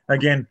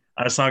 again,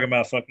 I was talking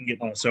about fucking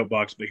getting on a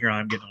soapbox, but here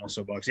I'm getting on a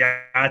soapbox. Yeah,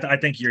 I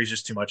think Yuri's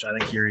just too much. I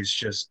think Yuri's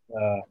just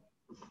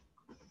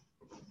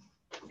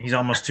he's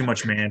almost too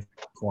much man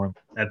for him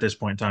at this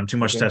point in time. Too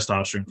much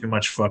testosterone, too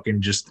much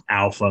fucking just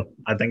alpha.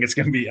 I think it's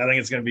gonna be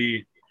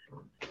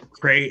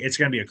crazy. It's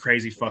gonna be a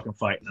crazy fucking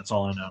fight, and that's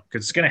all I know.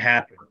 Because it's gonna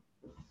happen.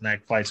 And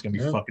that fight's gonna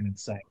be fucking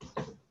insane.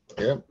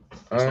 Yep.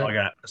 That's all I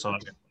got.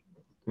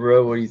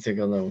 Ro, what do you think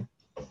on that one?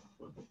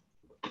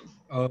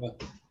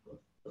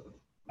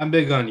 I'm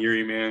big on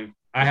Yuri, man.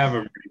 I have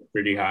him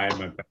pretty high in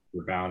my pound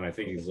per pound. I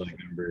think he's like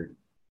number.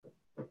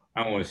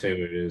 I don't want to say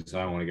what it is.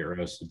 I don't want to get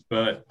roasted,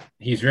 but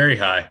he's very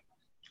high.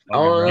 I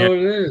don't know what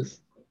it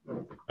is.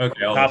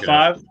 Okay, I'll top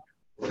five.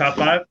 Top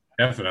five,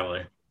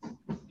 definitely.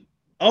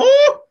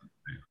 Oh,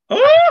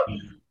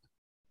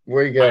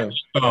 where you going?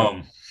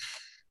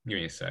 Give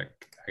me a sec.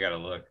 I gotta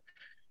look.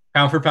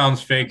 Pound for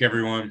pound's fake,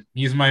 everyone.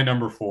 He's my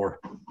number 4.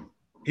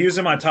 He was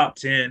in my top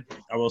 10.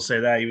 I will say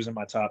that he was in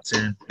my top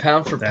 10.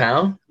 Pound for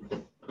pound? Yeah,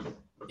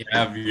 I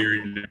have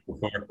Yuri number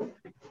 4.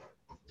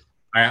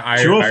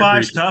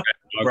 205 is tough,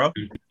 bro. I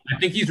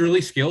think he's really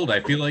skilled.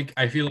 I feel like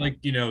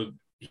you know,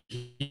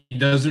 he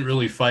doesn't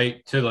really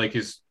fight to like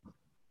his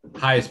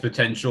highest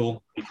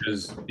potential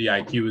because the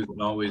IQ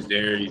isn't always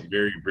there. He's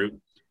very brute.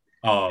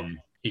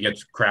 He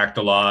gets cracked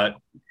a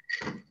lot.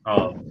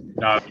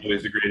 Not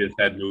always the greatest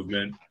head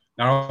movement.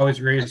 Not always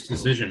greatest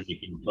decision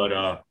making,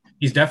 but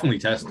he's definitely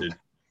tested.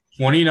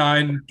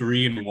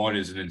 29-3-1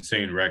 is an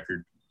insane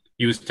record.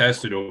 He was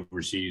tested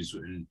overseas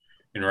in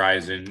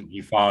Ryzen.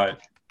 He fought.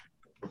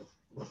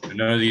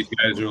 None of these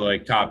guys are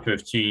like top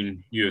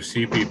 15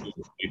 UFC people.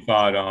 He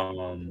fought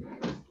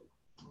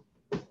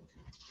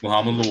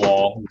Muhammad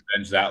Lawal, who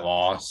avenged that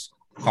loss.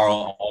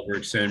 Carl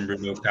Albrechtsen,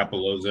 Bruno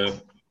Capoloza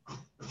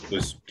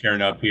was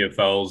tearing up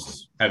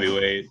PFL's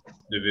heavyweight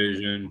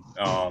division.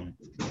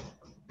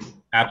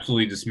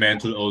 Absolutely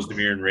dismantled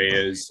Ozdemir and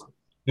Reyes.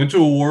 Went to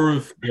a war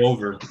with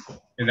Glover,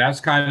 and that's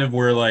kind of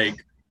where,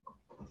 like,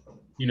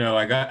 you know,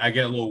 I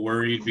get a little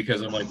worried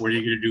because I'm like, what are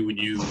you gonna do when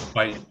you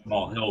fight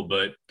Jamal Hill?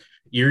 But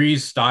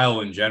Erie's style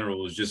in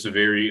general is just a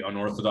very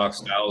unorthodox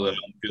style that I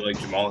don't feel like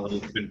Jamal Hill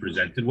has been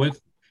presented with.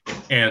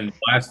 And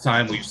last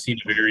time we've seen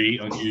a very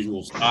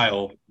unusual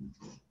style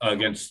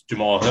against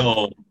Jamal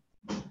Hill,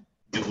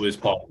 it was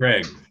Paul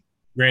Craig.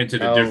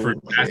 Granted, a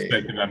different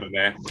aspect of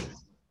MMA,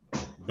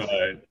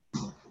 but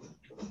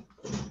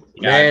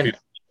yeah,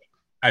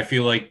 I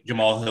feel like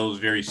Jamal Hill is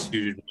very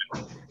suited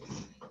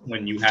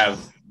when you have,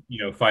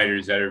 you know,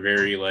 fighters that are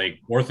very like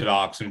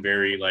orthodox and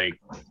very like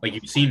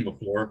you've seen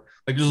before.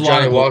 Like there's a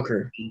Johnny lot of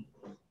Walker.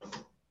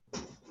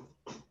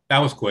 That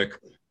was quick.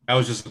 That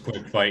was just a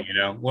quick fight, you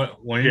know.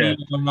 When did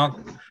he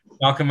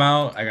knock him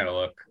out? I gotta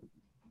look.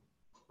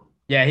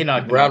 Yeah, he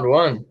knocked him Round out.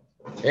 one.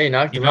 Yeah, he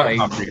knocked him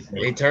out.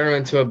 He turned him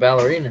into a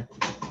ballerina.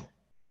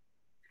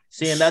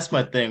 See, and that's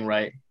my thing,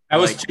 right?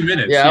 That was 2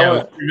 minutes. Yeah, Yeah, it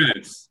was 2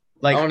 minutes.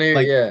 Like,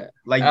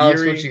 like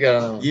Alex, Yuri, what you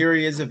got on him?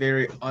 Yuri is a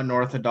very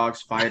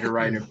unorthodox fighter,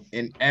 right?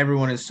 And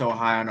everyone is so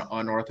high on an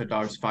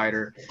unorthodox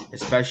fighter,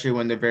 especially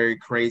when they're very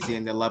crazy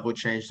and the level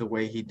change the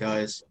way he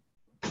does.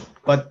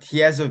 But he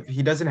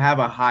doesn't have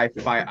a high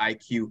fight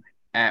IQ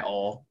at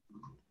all.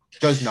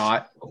 Does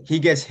not. He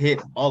gets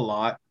hit a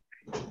lot.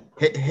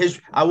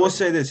 I will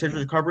say this, his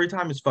recovery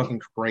time is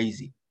fucking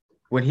crazy.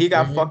 When he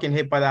got fucking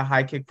hit by that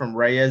high kick from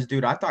Reyes,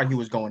 dude, I thought he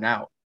was going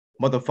out.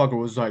 Motherfucker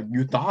was like,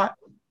 you thought?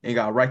 And he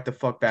got right the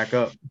fuck back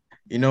up.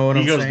 You know what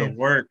I'm saying? He goes to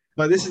work.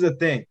 But this is the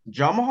thing.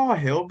 Jamal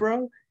Hill,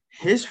 bro,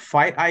 his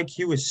fight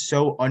IQ is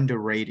so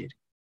underrated.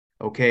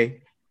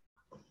 Okay?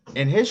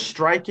 And his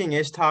striking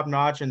is top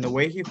notch, and the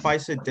way he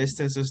fights at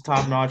distance is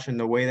top notch, and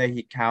the way that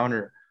he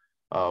counter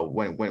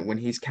when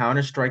he's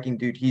counter striking,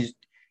 dude,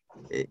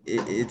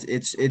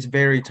 it's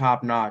very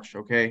top notch,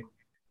 okay?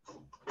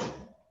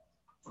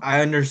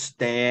 I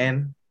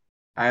understand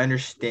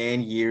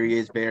Yuri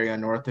is very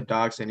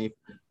unorthodox and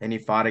he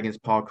fought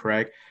against Paul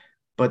Craig,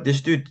 but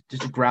this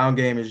ground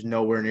game is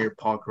nowhere near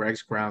Paul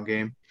Craig's ground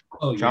game.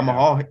 Oh,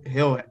 Jamal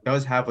Hill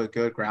does have a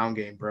good ground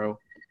game, bro.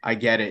 I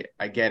get it.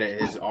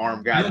 His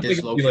arm got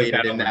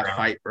dislocated in that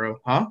fight, bro.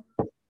 Huh?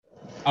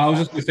 I was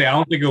just gonna say, I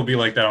don't think it'll be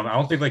like that. I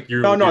don't think like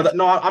you're. No.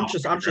 I'm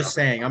just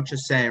saying,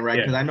 right?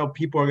 Because I know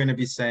people are gonna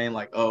be saying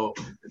like, oh,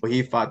 well,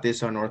 he fought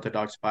this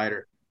unorthodox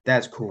fighter.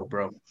 That's cool,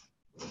 bro.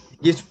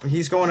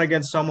 He's going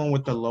against someone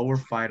with a lower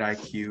fight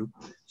IQ,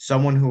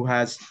 someone who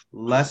has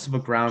less of a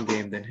ground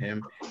game than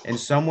him, and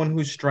someone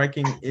whose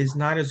striking is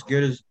not as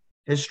good as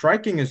his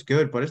striking is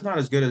good, but it's not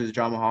as good as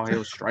Jamal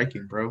Hill's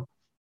striking, bro.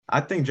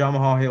 I think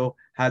Jamal Hill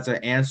has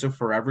an answer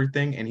for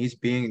everything, and he's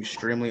being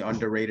extremely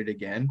underrated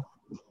again,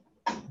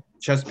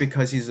 just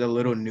because he's a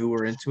little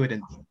newer into it,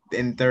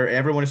 and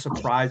everyone is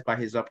surprised by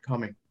his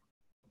upcoming.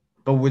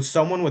 But with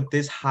someone with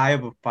this high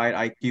of a fight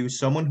IQ,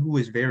 someone who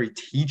is very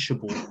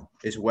teachable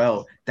as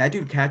well, that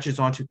dude catches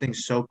onto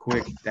things so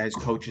quick that his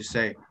coaches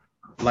say,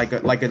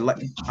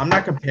 I'm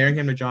not comparing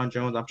him to John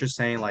Jones. I'm just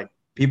saying like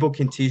people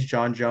can teach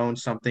John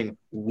Jones something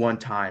one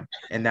time,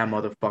 and that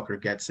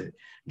motherfucker gets it.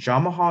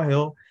 Jamal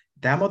Hill,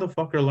 that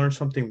motherfucker learned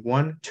something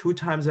 1-2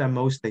 times at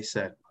most, they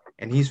said,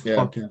 and he's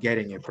fucking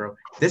getting it, bro.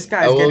 This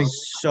guy's getting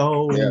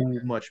so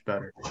much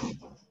better.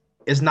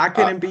 It's not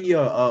gonna be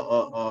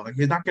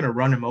he's not gonna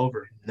run him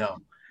over. No,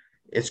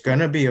 it's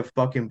gonna be a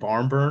fucking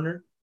barn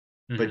burner.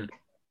 But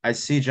I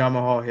see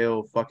Jamal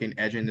Hill fucking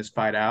edging this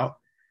fight out.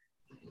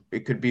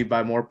 It could be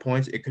by more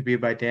points. It could be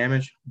by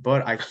damage.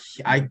 But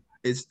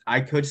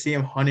I could see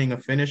him hunting a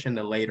finish in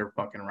the later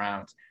fucking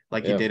rounds,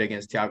 like he did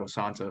against Thiago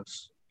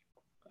Santos.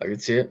 I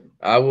could see it.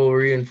 I will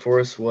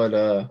reinforce what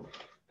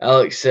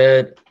Alex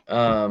said.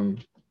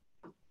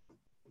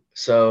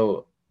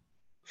 So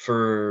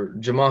for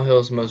Jamal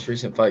Hill's most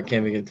recent fight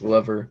came against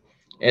Glover,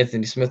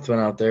 Anthony Smith went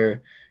out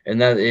there,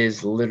 and that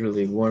is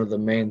literally one of the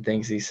main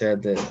things he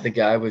said, that the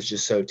guy was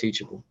just so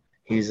teachable.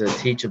 He's a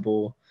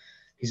teachable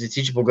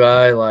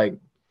guy. Like,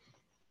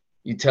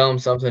 you tell him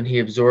something, he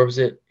absorbs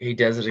it. He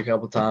does it a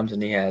couple times,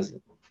 and he has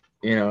it.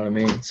 You know what I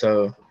mean?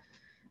 So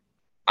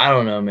I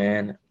don't know,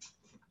 man.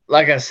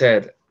 Like I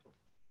said,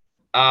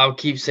 I'll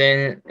keep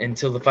saying it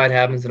until the fight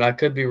happens, and I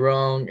could be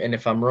wrong. And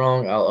if I'm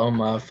wrong, I'll own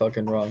my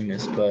fucking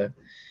wrongness. But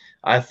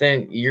I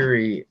think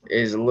Yuri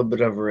is a little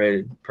bit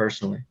overrated,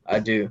 personally. I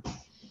do.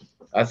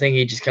 I think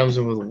he just comes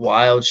in with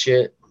wild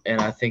shit, and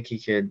I think he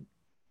could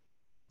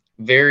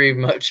very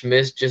much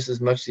miss just as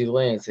much as he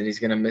lands, and he's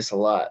going to miss a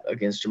lot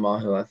against Jamal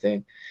Hill, I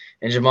think.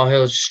 And Jamal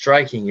Hill's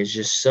striking is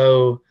just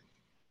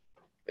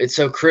it's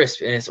so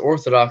crisp, and it's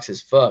orthodox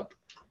as fuck.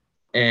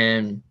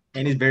 And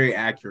he's very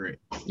accurate.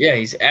 yeah,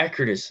 he's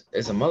accurate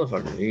as a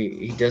motherfucker.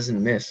 He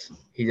doesn't miss.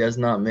 He does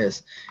not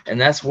miss. And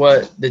that's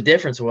what the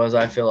difference was,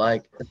 I feel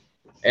like.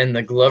 And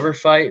the Glover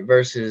fight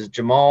versus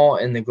Jamal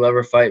and the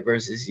Glover fight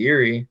versus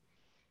Yuri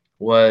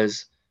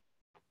was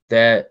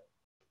that,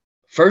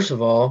 first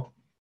of all,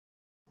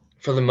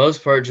 for the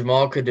most part,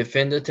 Jamal could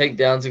defend the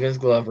takedowns against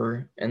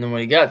Glover. And then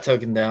when he got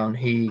taken down,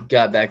 he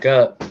got back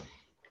up.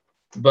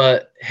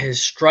 But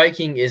his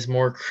striking is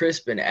more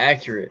crisp and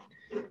accurate.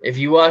 If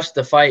you watch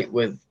the fight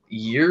with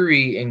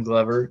Yuri and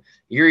Glover,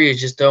 Yuri is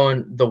just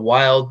throwing the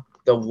wild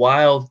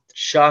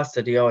shots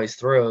that he always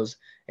throws,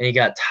 and he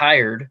got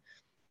tired.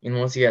 And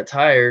once he got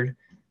tired,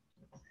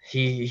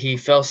 he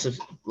felt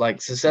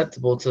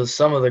susceptible to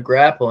some of the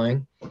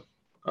grappling,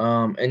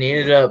 and he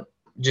ended up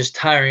just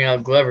tiring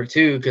out Glover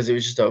too, because it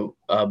was just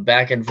a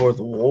back and forth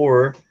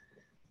war.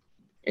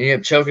 And he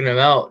ended up choking him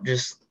out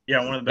just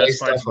one of the best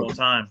fights of all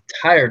time.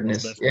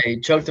 Tiredness. Yeah, he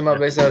choked him out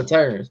based out of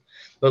tiredness.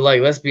 But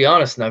let's be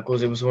honest,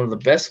 Knuckles, it was one of the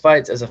best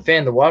fights as a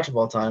fan to watch of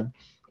all time.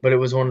 But it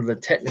was one of the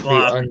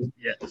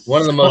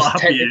one of the most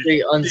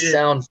technically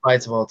unsound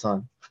fights of all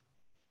time.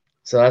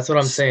 So that's what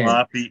I'm saying.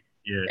 Sloppy.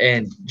 Yeah.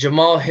 And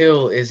Jamal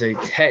Hill is a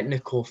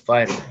technical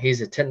fighter.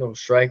 He's a technical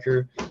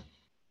striker.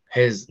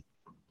 His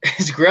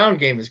ground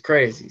game is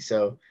crazy.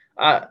 So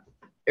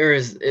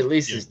his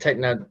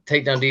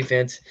takedown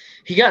defense.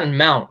 He got in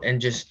mount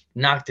and just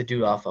knocked the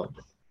dude off of him.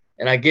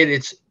 And I get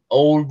it's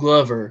old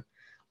Glover,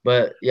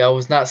 but I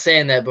was not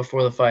saying that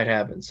before the fight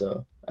happened.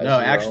 So no,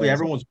 actually,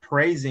 everyone was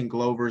praising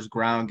Glover's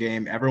ground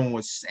game. Everyone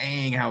was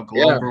saying how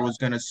Glover was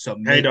going to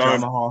submit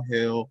Jamal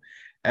Hill.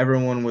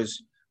 Everyone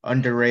was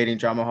underrating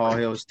Jamal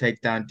Hill's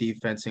takedown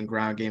defense and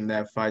ground game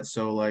that fight.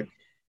 So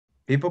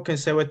people can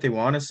say what they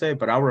want to say,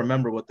 but I'll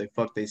remember what the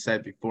fuck they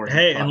said before.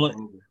 Hey, and look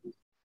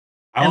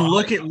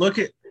at.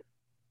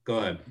 Go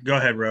ahead. Go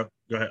ahead, bro.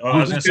 Go ahead. Oh, I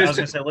was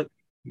gonna say, look.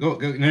 Go.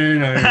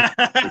 No.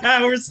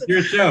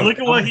 Your show. Look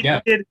at what he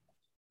did.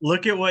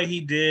 Look at what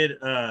he did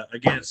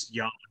against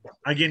Jan.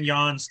 Again,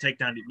 Jan's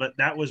takedown, but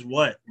that was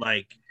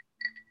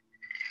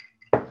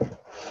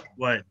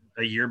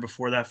a year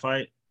before that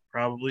fight,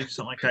 probably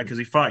something like that, because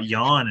he fought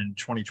Jan in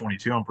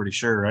 2022. I'm pretty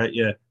sure, right?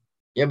 Yeah.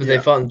 Yeah, but they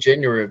fought in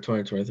January of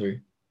 2023.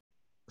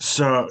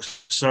 So it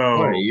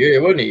wasn't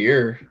a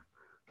year.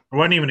 It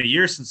wasn't even a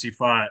year since he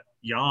fought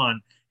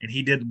Jan, and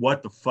he did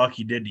what the fuck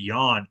he did to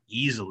Jan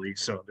easily.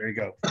 So there you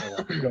go.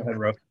 Go ahead,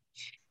 Ro.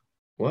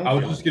 What? I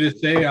was just gonna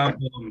say I'm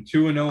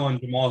 2-0 on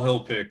Jamal Hill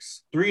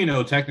picks,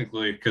 3-0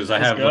 technically because I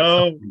have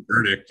a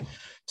verdict.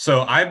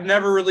 So I've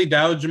never really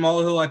doubted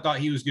Jamal Hill. I thought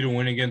he was gonna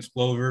win against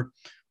Glover.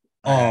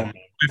 I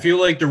feel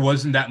like there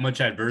wasn't that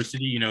much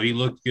adversity. He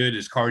looked good.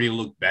 His cardio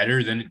looked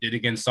better than it did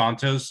against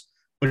Santos,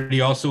 but he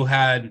also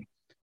had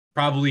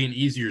probably an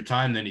easier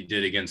time than he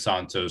did against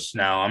Santos.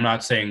 Now, I'm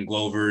not saying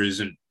Glover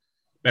isn't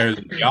better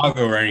than Thiago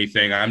or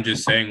anything. I'm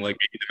just saying maybe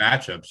the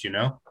matchups, And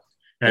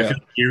I feel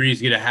like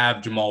Yuri's going to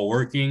have Jamal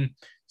working.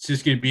 It's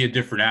just going to be a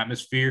different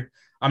atmosphere.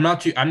 I'm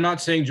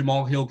not saying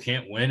Jamal Hill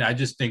can't win. I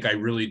just think I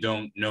really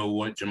don't know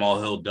what Jamal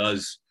Hill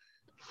does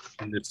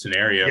in this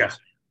scenario.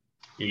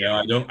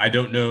 Yeah. I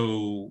don't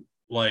know.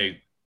 I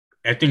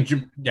think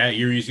that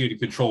Yuri's going to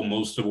control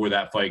most of where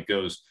that fight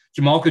goes.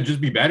 Jamal could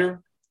just be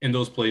better in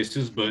those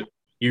places, but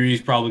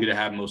Yuri's probably going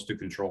to have most of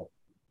control.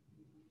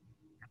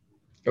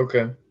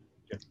 Okay.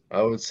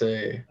 I would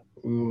say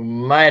we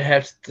might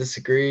have to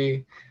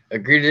agree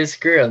to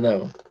disagree on that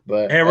one.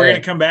 But we're going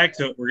to come back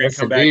to it. We're going to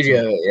come back to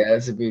it. Yeah,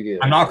 that's a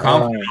beauty. I'm not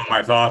confident on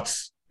my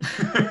thoughts.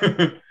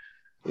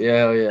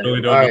 Yeah.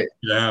 Really don't know what's going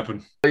to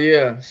happen.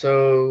 Yeah,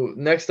 so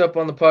next up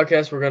on the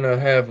podcast, we're going to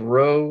have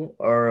Ro,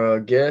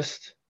 our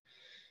guest.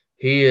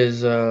 He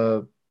is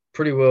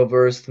pretty well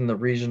versed in the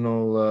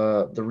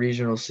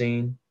regional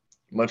scene,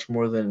 much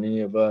more than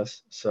any of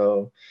us.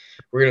 So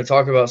we're going to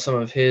talk about some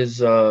of his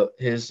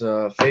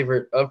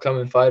favorite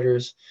upcoming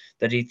fighters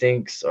that he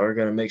thinks are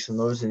going to make some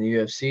noise in the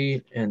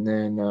UFC, and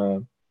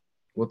then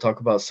we'll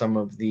talk about some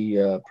of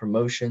the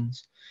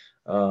promotions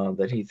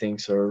that he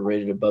thinks are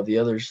rated above the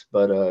others.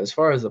 But as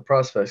far as the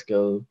prospects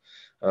go,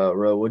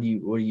 Ro, what are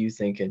you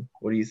thinking?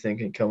 What are you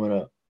thinking coming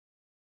up?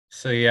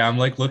 So yeah, I'm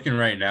looking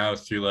right now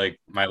through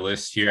my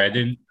list here. I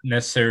didn't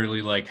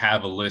necessarily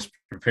have a list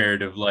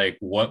prepared of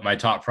what my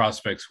top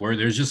prospects were.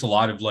 There's just a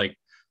lot of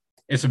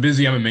it's a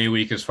busy MMA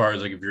week as far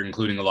as if you're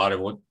including a lot of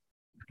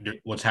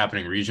what's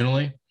happening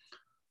regionally.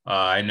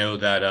 I know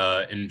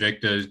that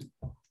Invicta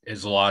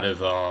is a lot of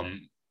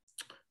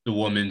the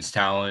women's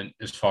talent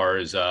as far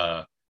as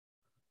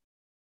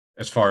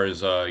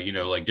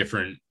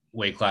different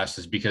weight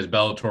classes, because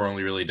Bellator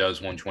only really does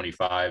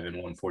 125 and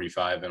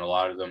 145, and a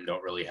lot of them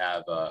don't really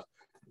have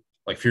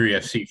Fury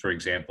FC, for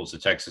example, is a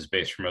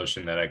Texas-based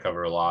promotion that I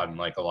cover a lot, and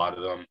a lot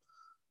of them,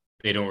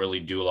 they don't really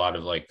do a lot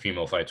of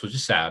female fights, which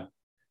is sad.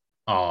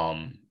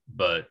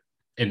 But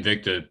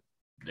Invicta,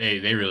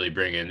 they really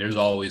bring in. There's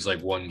always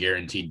one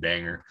guaranteed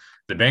banger.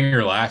 The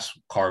banger last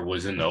card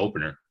was in the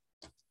opener,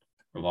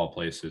 of all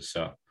places.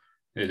 So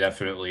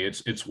definitely,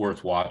 it's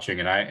worth watching,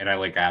 and I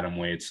like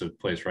atomweight. It's a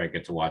place where I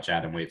get to watch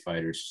atomweight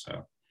fighters.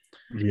 So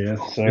Yes,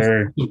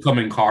 sir. The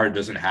upcoming card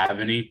doesn't have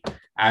any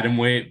atom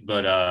weight,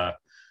 but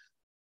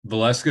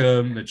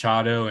Valeska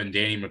Machado and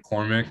Danny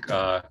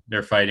McCormick,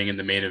 they're fighting in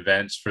the main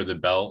events for the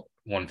belt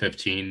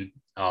 115.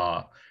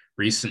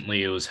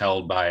 Recently, it was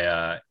held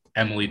by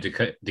Emily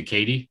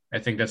Ducati. I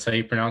think that's how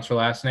you pronounce her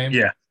last name.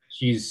 Yeah.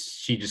 She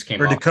just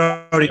came Or off.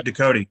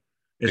 Dakota.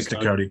 It's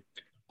Dakota.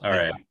 All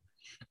right.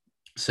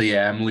 So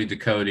yeah, Emily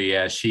Ducati.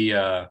 Yeah,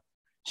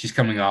 she's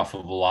coming off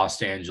of a loss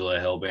to Angela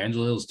Hill, but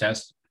Angela Hill's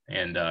tested,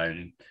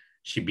 and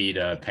she beat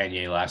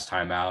Pena last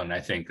time out, and I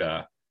think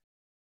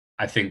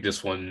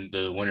this one,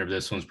 the winner of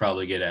this one's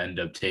probably going to end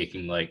up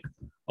taking like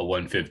a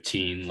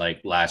 115 like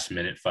last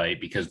minute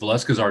fight because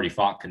Valeska's already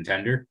fought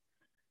Contender,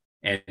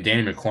 and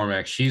Danny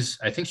McCormack,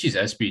 I think she's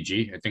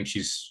SBG. I think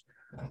she's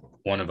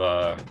one of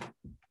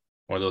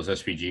those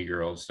SBG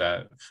girls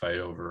that fight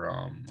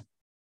over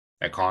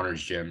at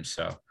Connor's gym.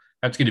 So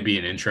that's going to be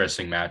an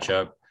interesting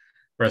matchup.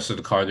 Rest of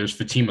the card, there's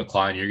Fatima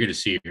Klein. You're going to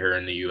see her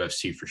in the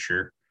UFC for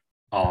sure.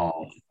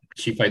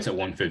 She fights at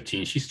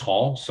 115. She's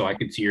tall, so I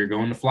could see her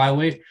going to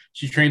flyweight.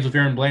 She trains with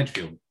Aaron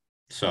Blanchfield.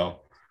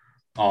 So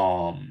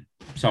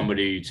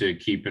somebody to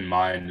keep in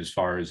mind as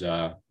far as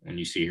when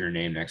you see her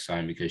name next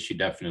time, because she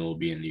definitely will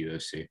be in the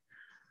UFC.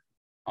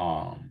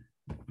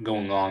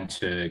 Going on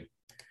to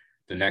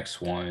the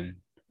next one,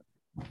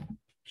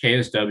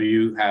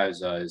 KSW has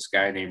this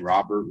guy named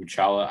Robert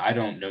Uchala. I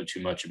don't know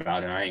too much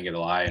about him. I ain't gonna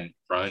lie in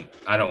front.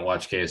 I don't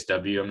watch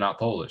KSW. I'm not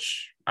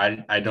Polish.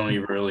 I don't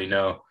even really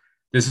know.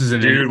 This is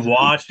an dude.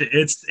 Watch it.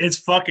 It's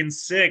fucking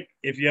sick.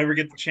 If you ever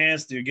get the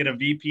chance, dude, get a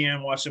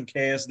VPN, watch some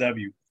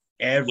KSW.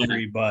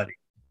 Everybody.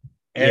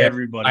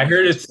 I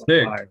heard it's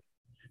sick.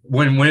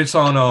 When it's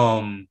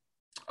on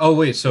oh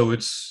wait, so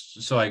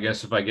I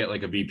guess if I get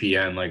like a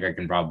VPN, like I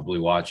can probably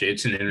watch it.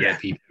 It's an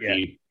internet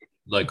PPP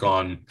like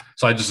on,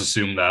 so I just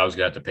assumed that I was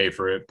gonna have to pay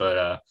for it,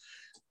 but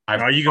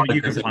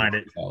you can find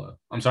it.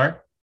 I'm sorry?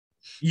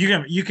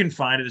 You can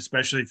find it,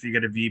 especially if you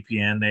get a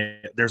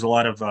VPN. There's a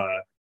lot of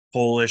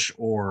Polish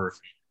or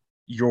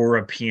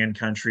European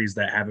countries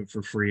that have it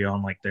for free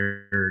on like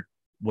their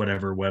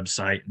whatever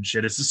website and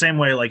shit. It's the same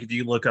way, like if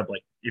you look up,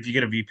 like if you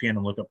get a VPN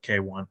and look up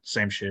K1,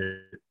 same shit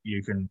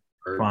you can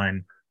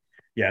find.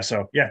 Yeah,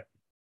 so yeah,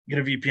 get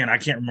a VPN. I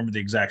can't remember the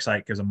exact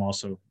site because I'm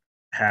also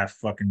half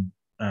fucking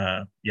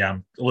I'm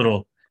a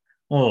little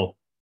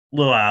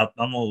out.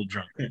 I'm a little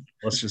drunk.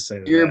 Let's just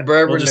say you're that.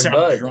 bourbon and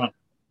bud. Drunk.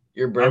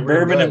 You're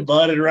bourbon and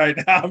budded right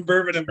now. I'm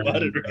bourbon and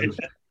budded right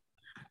now.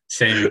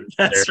 Same.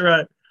 That's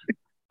right.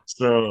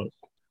 So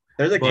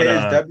there's a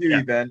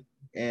KSW event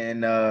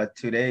in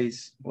 2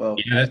 days. Well,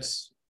 yeah,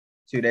 that's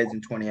 2 days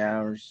and 20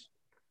 hours.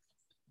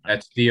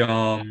 That's the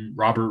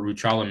Robert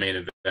Ruchala main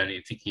event.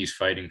 I think he's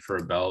fighting for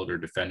a belt or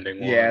defending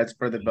one. Yeah, it's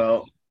for the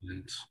belt.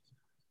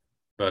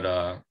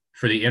 But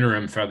for the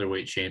interim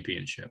featherweight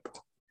championship.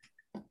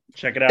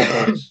 Check it out,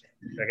 folks.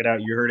 Check it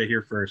out. You heard it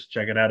here first.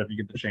 Check it out if you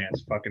get the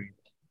chance. Fucking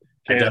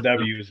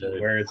KSW is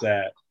where it's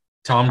at.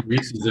 Tom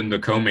Grease is in the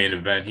co-main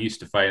event. He used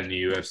to fight in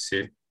the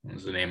UFC. That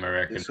was the name I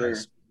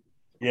recognize.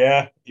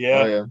 Yeah. Oh,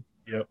 yeah.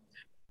 Yep.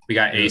 We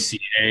got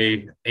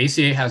ACA.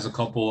 ACA has a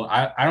couple.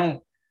 I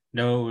don't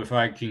know if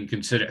I can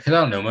consider, because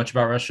I don't know much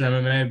about Russian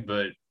MMA,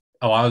 but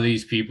a lot of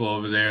these people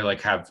over there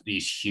like have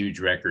these huge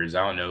records.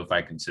 I don't know if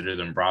I consider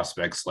them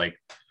prospects, like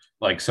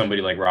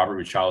somebody like Robert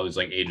Ruchala who's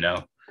like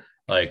 8-0.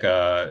 Like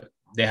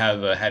they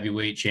have a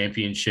heavyweight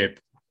championship.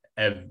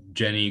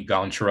 Evgeny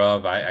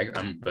Goncharov.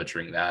 I'm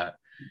butchering that.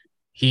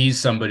 He's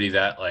somebody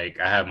that like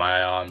I have my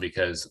eye on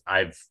because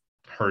I've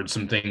heard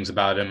some things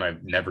about him.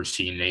 I've never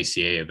seen an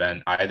ACA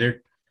event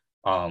either.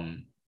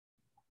 Because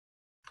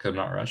I'm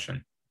not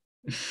Russian.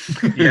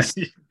 Yes.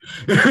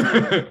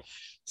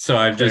 So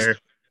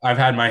I've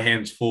had my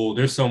hands full.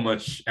 There's so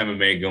much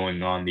MMA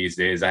going on these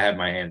days. I have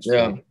my hands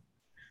full.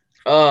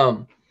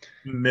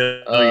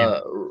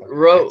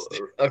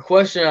 A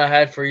question I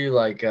had for you,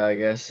 like I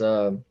guess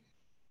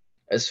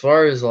as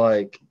far as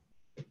like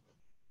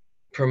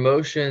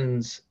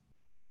promotions,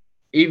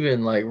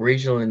 even like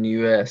regional in the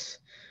US,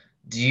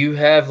 do you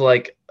have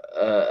like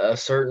a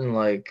certain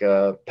like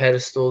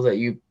pedestal that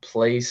you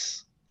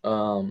place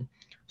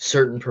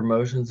certain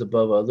promotions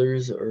above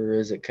others, or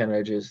is it kind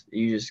of just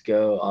you just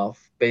go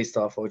off based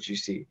off what you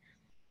see?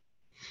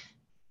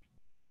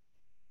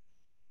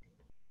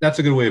 That's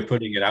a good way of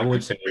putting it. I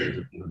would say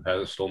a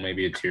pedestal,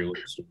 maybe a tier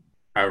list,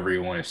 however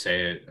you want to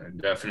say it. And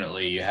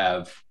definitely you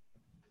have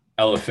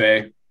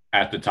LFA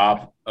at the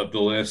top of the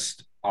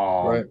list.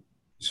 Right.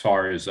 As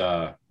far as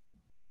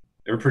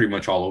they're pretty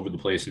much all over the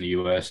place in the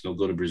US. They'll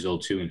go to Brazil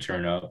too and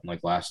turn up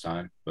like last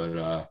time.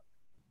 But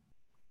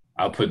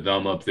I'll put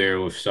them up there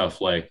with stuff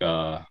like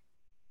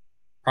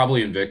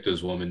probably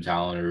Invicta's Women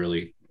Talent, or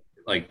really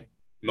like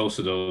most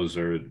of those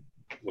are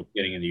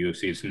getting in the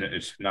UFC.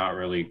 It's not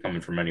really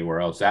coming from anywhere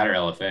else. That or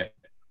LFA.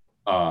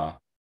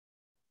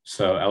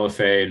 So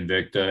LFA,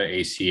 Invicta,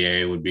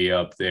 ACA would be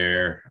up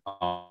there.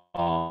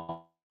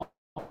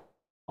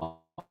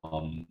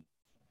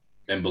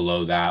 And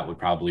below that would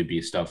probably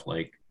be stuff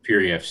like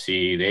Fury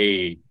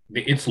FC.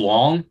 It's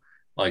long,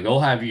 Like they'll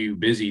have you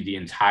busy the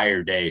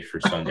entire day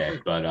for Sunday,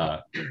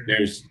 but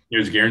there's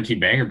a guaranteed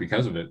banger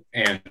because of it,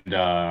 and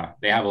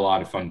they have a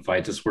lot of fun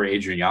fights. That's where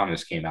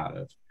Adrianus came out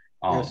of.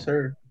 Yes,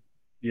 sir.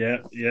 Yeah,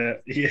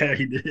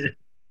 he did.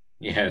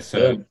 Yeah, Yeah.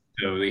 so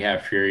we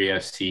have Fury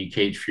FC.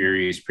 Cage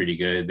Fury is pretty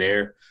good.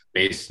 They're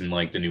based in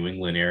like the New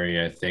England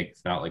area, I think.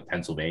 It's not like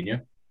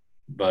Pennsylvania,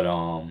 but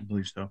I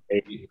believe so.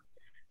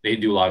 they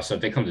do a lot of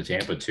stuff. They come to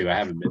Tampa too. I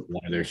haven't been to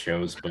one of their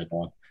shows, but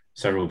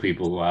several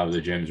people who have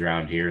the gyms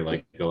around here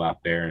like go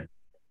out there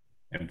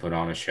and put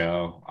on a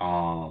show.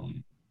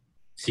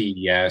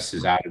 CES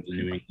is out of the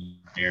New England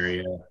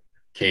area.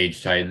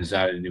 Cage Titans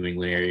out of the New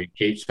England area.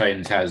 Cage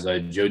Titans has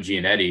Joe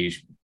Giannetti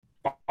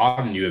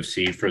on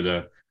UFC for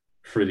the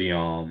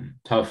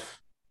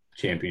tough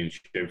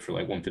championship for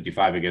like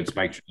 155 against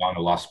Mike Trevano,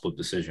 lost split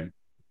decision.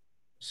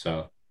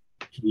 So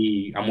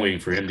I'm waiting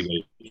for him to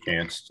get a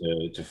chance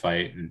to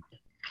fight, and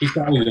he's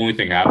probably the only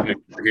thing happening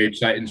for Cage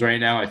Titans right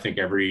now. I think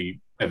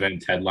every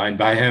event's headlined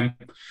by him,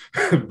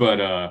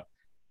 but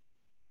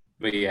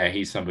yeah,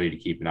 he's somebody to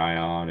keep an eye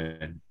on,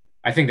 and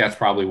I think that's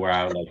probably where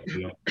I would like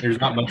to go. There's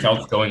not much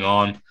else going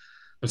on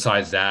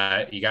besides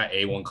that. You got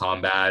A1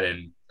 Combat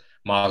and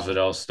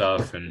Masvidal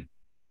stuff, and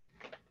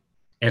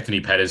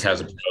Anthony Pettis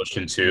has a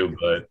promotion too,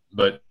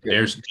 but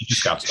there's he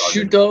just got started.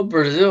 Shoot out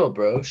Brazil,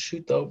 bro.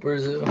 Shoot out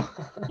Brazil.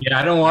 Yeah,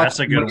 I don't watch That's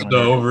a good one. the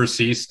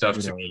overseas stuff,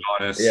 to be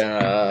honest.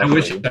 Yeah, I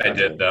wish I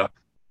did though.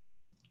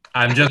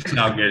 I'm just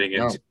now getting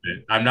into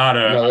it. I'm not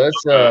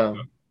that's a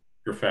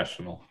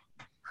professional.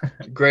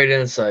 great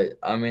insight.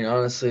 I mean,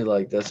 honestly,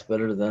 like that's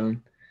better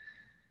than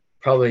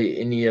probably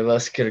any of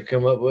us could have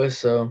come up with.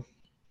 So,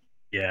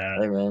 Yeah.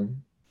 hey,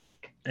 man,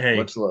 Hey,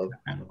 much love.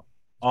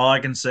 all I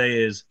can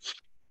say is,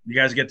 you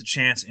guys get the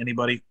chance.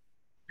 Anybody,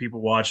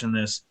 people watching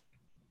this,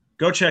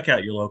 go check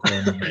out your local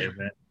MMA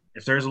event.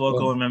 If there's a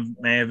local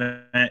MMA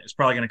event, it's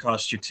probably going to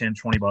cost you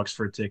 $10-$20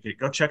 for a ticket.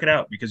 Go check it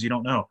out because you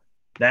don't know.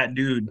 That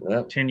dude,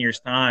 10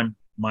 years time,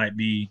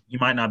 he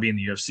might not be in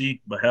the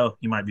UFC, but hell,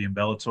 he might be in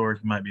Bellator.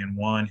 He might be in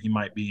ONE. He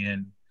might be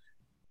in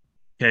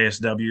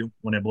KSW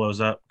when it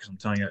blows up, because I'm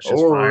telling you, that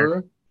shit's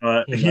fire.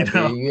 But he might be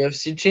a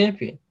UFC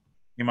champion.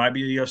 He might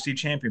be a UFC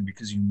champion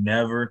because you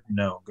never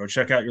know. Go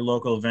check out your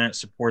local event,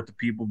 support the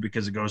people,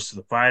 because it goes to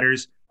the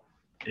fighters,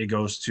 it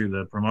goes to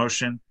the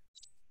promotion,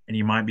 and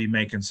you might be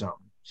making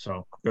something.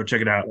 So go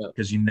check it out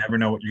because you never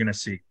know what you're going to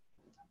see.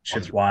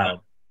 Shit's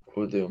wild.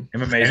 We'll do.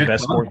 MMA is the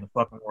best sport in the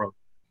fucking world.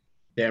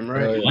 Damn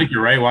right. Like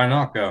you're right. Why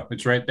not go?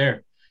 It's right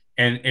there.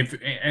 And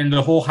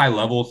the whole high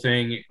level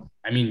thing,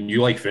 I mean,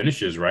 you like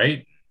finishes,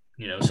 right?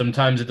 You know,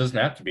 sometimes it doesn't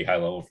have to be high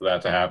level for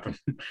that to happen.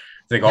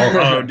 It's like,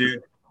 oh,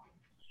 dude.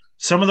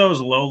 Some of those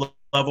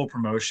low-level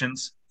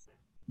promotions,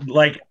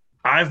 like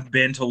I've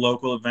been to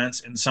local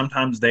events, and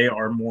sometimes they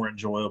are more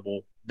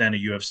enjoyable than a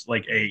UFC,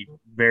 like a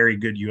very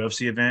good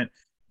UFC event,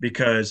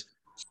 because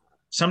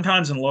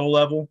sometimes in low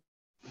level,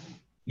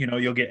 you know,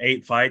 you'll get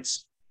 8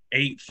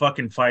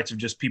 fucking fights of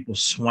just people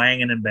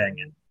swanging and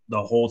banging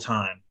the whole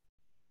time.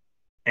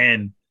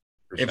 And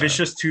if it's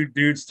just 2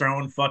 dudes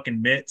throwing fucking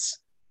mitts,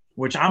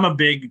 which I'm a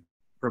big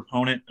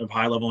proponent of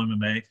high-level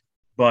MMA,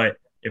 but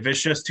if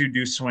it's just 2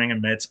 dudes swinging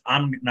mitts,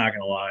 I'm not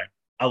gonna lie,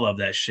 I love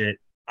that shit.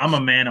 I'm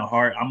a man of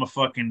heart. I'm a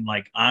fucking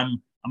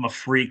I'm a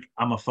freak.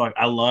 I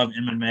love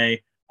MMA.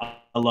 I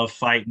love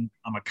fighting.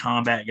 I'm a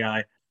combat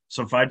guy.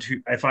 So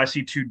if I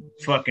see 2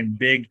 fucking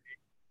big,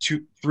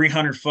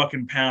 300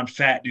 fucking pound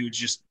fat dudes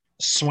just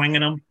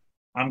swinging them,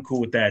 I'm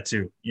cool with that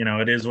too. You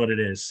know, it is what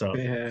it is. So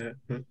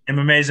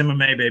MMA is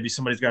MMA, baby.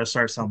 Somebody's got to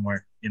start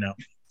somewhere. You know.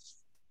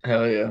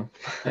 Hell yeah,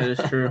 that is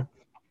true.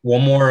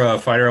 One more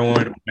fighter I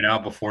wanted to point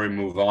out before we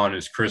move on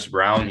is Chris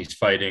Brown. He's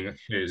fighting.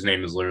 His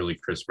name is literally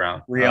Chris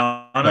Brown.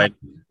 Rihanna?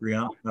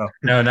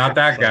 No, not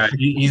that guy.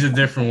 He's a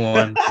different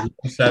one.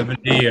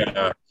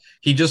 170.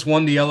 He just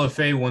won the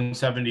LFA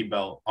 170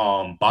 belt.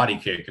 Body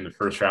kick in the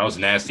first round. It was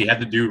nasty. He had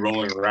the dude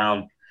rolling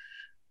around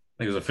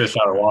like it was a fish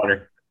out of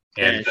water.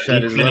 And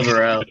shut his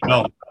liver out.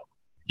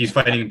 He's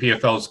fighting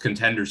PFL's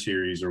Contender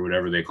Series or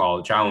whatever they call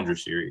it, Challenger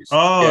Series.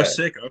 Oh,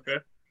 sick. Okay.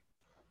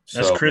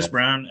 That's So, Chris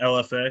Brown,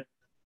 LFA.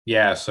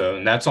 Yeah,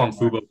 and that's on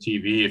Fubo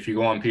TV. If you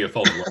go on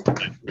PFL's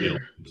website, you'll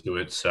do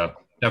it. So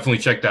definitely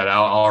check that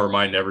out. I'll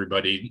remind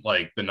everybody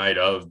like the night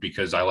of,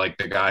 because I like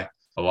the guy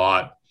a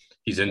lot.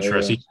 He's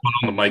interesting. He's fun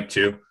on the mic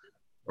too,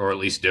 or at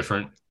least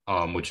different,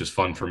 which is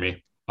fun for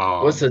me.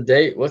 What's the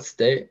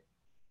date?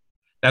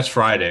 That's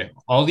Friday.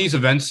 All these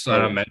events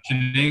that I'm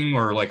mentioning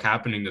are like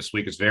happening this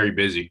week. It's very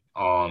busy.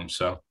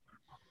 So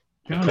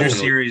their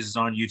series is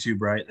on YouTube,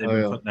 right? They've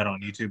been putting that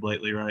on YouTube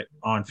lately, right?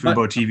 On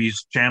Fubo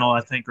TV's channel, I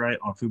think, right?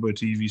 On Fubo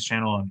TV's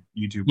channel on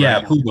YouTube. Yeah,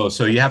 right? Fubo.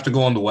 So you have to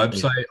go on the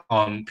website,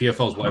 on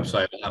PFL's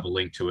website. I'll have a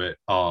link to it.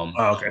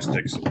 Okay,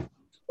 sticks.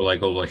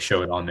 Or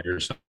show it on there or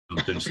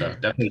something. So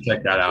definitely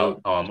check that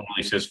out. At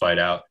least his fight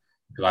out,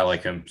 because I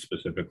like him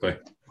specifically.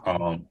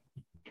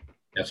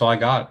 That's all I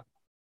got.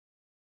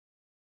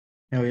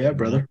 Hell yeah,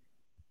 brother.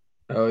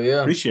 Oh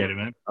yeah. Appreciate it,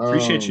 man.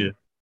 Appreciate you.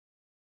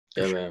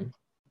 Yeah, man.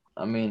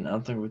 I mean, I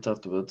don't think we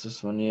talked about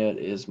this one yet.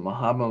 Is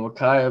Muhammad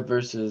Mokaev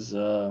versus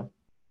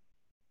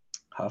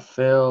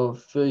Rafael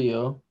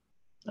Filho.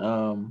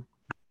 Muhammad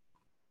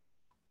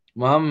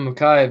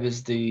Makayev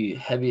is the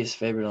heaviest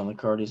favorite on the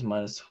card. He's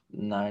minus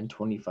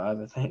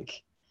 925, I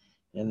think.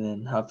 And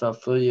then Rafael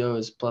Filho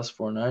is plus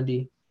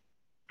 490.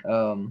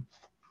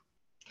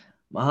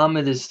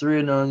 Muhammad is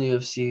 3-0 in the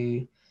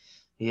UFC.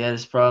 He had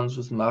his problems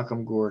with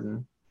Malcolm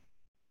Gordon.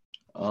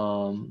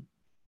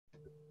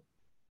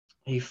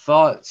 He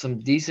fought some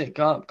decent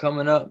comp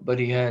coming up, but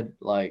he had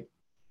like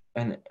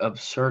an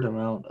absurd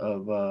amount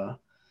of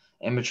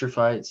amateur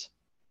fights.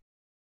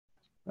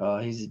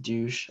 He's a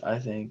douche, I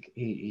think.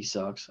 He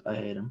sucks. I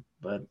hate him.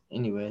 But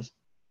anyways,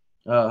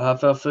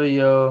 Rafael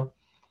Filho,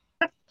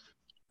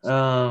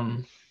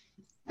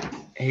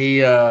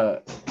 he's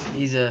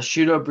a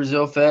Shoot Up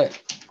Brazil vet,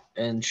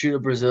 and Shoot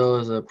Up Brazil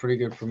is a pretty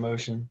good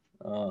promotion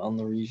on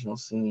the regional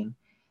scene.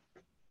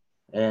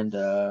 And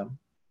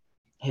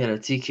he had a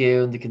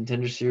TKO in the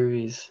Contender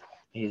Series.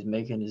 He's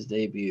making his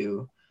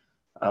debut.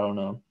 I don't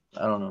know.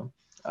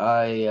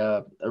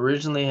 I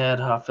originally had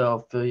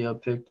Rafael Filho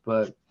picked,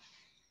 but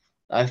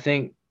I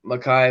think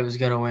Makayev is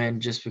going to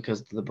win just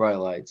because of the bright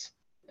lights,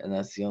 and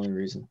that's the only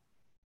reason.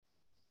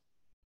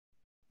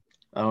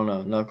 I don't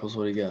know. Knuckles,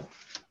 what do you got?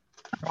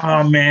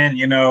 Oh man,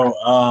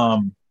 I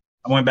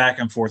went back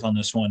and forth on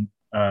this one.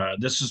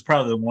 This is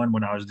probably the one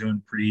when I was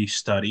doing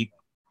pre-study.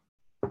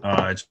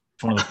 It's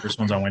one of the first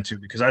ones I went to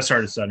because I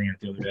started studying it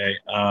the other day.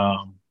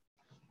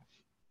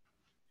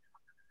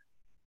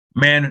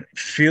 Man,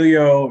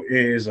 Filio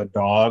is a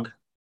dog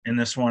in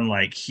this one.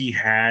 Like, he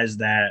has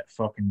that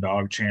fucking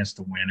dog chance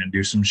to win and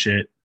do some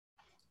shit.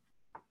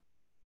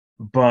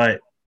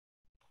 But,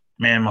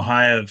 man,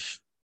 Mahayev,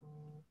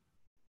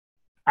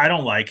 I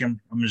don't like him.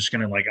 I'm going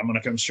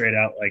to come straight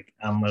out. Like,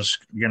 I'm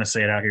just going to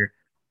say it out here.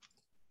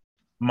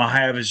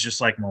 Mahayev is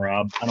just like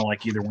Marab. I don't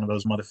like either one of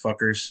those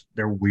motherfuckers.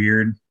 They're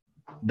weird.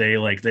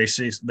 They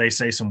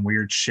say some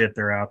weird shit.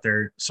 They're out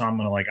there. So I'm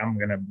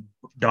gonna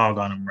dog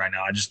on them right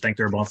now. I just think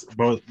they're both a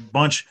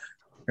bunch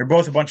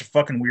of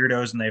fucking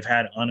weirdos, and they've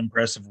had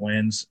unimpressive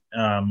wins.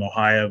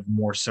 Mohayev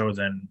more so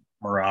than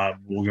Marab.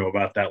 We'll go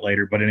about that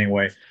later. But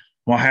anyway,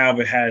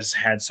 Mohayev has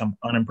had some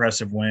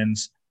unimpressive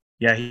wins.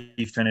 Yeah,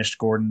 he finished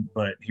Gordon,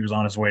 but he was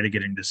on his way to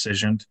getting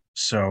decisioned.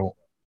 So,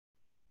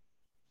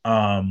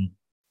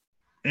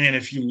 and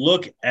if you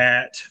look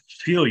at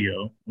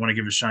Filio, I want to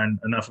give a shine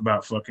enough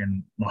about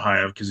fucking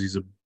Mohayev because he's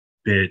a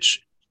bitch.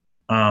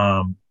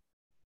 And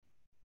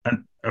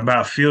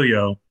about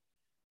Filio,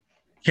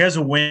 he has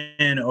a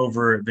win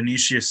over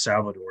Vinicius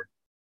Salvador.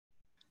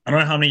 I don't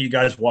know how many of you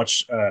guys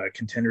watch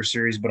Contender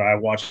Series, but I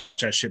watch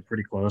that shit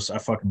pretty close. I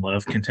fucking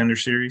love Contender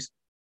Series.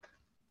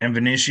 And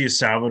Vinicius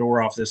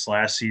Salvador off this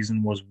last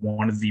season was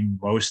one of the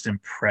most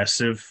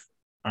impressive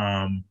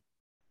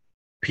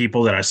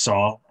people that I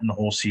saw in the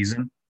whole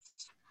season.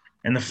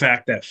 And the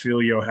fact that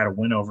Filio had a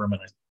win over him,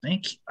 and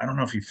I don't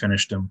know if he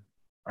finished him.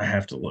 I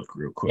have to look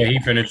real quick. Yeah, he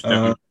finished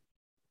him.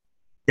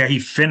 Yeah, he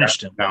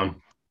finished him.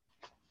 Down.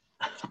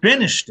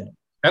 Finished him.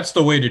 That's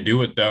the way to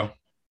do it, though.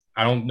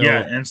 I don't know.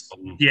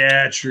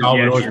 Yeah, true.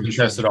 Salvador's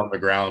contested on the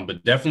ground,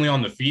 but definitely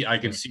on the feet, I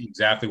can see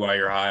exactly why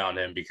you're high on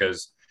him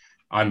because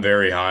I'm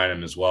very high on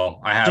him as well.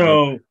 I have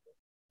him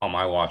on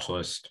my watch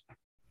list.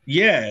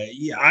 Yeah.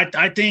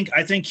 I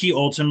think he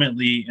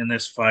ultimately in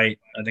this fight,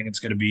 I think it's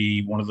going to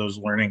be one of those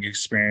learning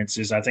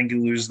experiences. I think he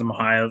loses to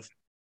Mohayev.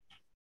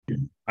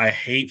 I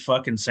hate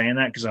fucking saying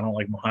that because I don't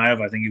like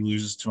Mohayev. I think he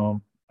loses to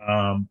him.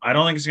 I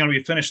don't think it's going to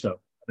be a finish though.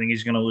 I think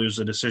he's going to lose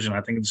a decision.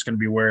 I think it's going to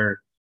be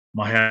where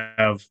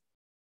Mohayev,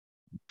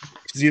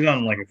 because he's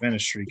on like a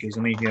finish streak,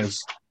 isn't he? He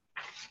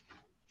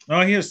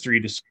has 3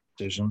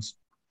 decisions.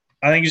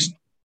 I think it's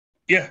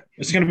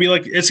going to be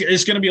like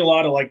it's going to be a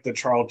lot of like the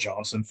Charles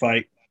Johnson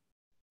fight.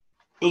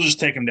 He'll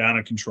just take him down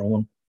and control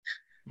him.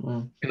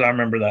 Because I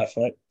remember that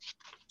fight.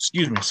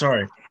 Excuse me,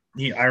 sorry.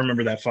 I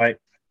remember that fight.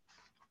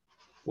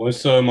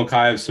 What's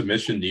Makayev's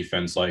submission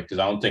defense like? Because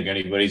I don't think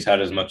anybody's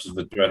had as much of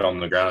the threat on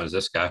the ground as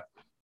this guy.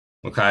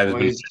 Makayev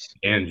has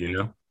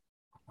been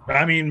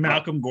I mean,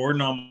 Malcolm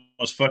Gordon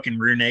almost fucking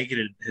rear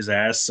naked his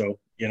ass, so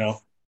I don't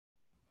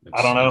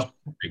know.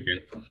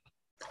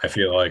 I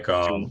feel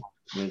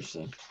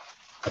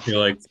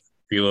like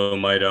Philo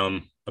might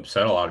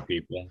upset a lot of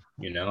people.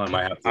 I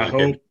might have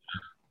to.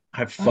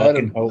 I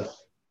fucking hope.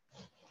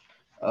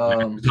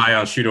 High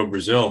on Shudo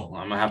Brazil.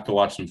 I'm gonna have to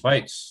watch some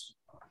fights.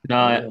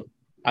 No,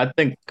 I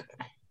think,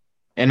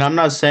 and I'm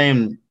not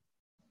saying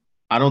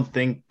I don't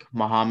think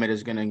Muhammad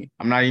is gonna.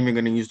 I'm not even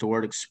gonna use the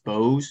word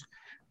expose.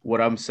 What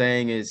I'm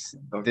saying is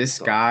this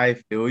guy,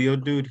 Filio,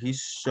 dude,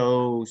 he's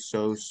so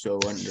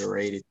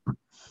underrated.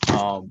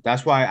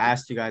 That's why I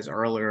asked you guys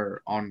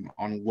earlier on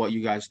what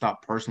you guys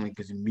thought personally,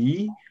 because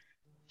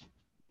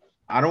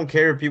I don't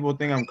care if people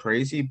think I'm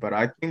crazy, but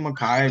I think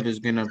Makayev is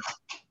going to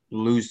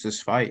lose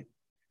this fight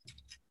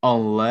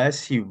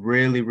unless he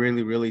really,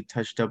 really, really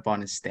touched up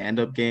on his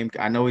stand-up game.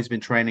 I know he's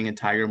been training in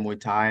Tiger Muay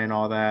Thai and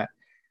all that,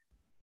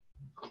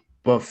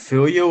 but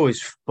Filio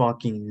is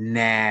fucking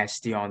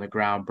nasty on the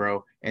ground,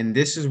 bro. And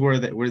this is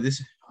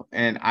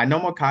and I know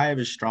Makayev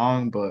is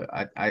strong, but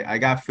I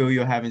got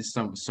Filio having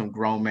some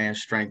grown man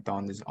strength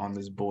on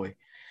this boy.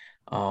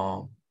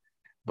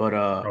 But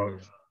Oh,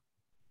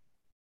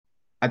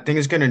 I think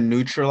it's going to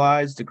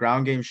neutralize. The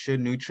ground game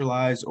should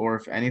neutralize, or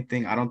if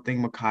anything, I don't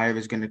think Mikhaev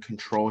is going to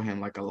control him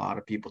like a lot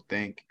of people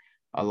think.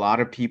 A lot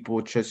of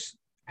people just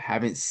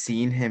haven't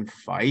seen him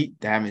fight.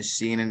 They haven't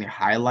seen any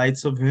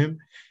highlights of him.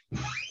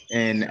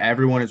 And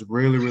everyone is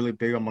really, really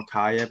big on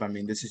Mikhaev. I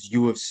mean, this is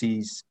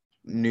UFC's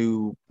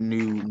new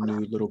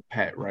little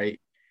pet, right?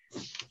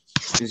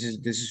 This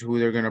is who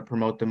they're going to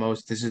promote the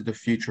most. This is the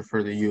future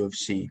for the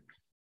UFC.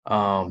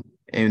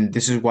 And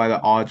this is why the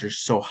odds are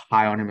so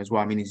high on him as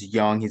well. I mean, he's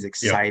young, he's yeah.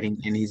 exciting,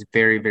 and he's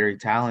very, very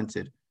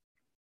talented.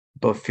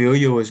 But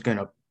Filio is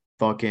gonna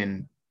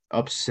fucking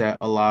upset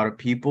a lot of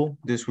people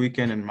this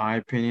weekend, in my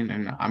opinion.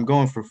 And I'm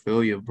going for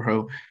Filio,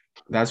 bro.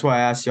 That's why I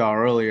asked y'all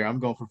earlier. I'm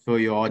going for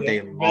Filio all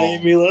day long.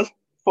 Baby, let's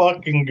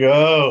fucking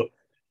go.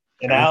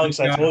 And Yeah.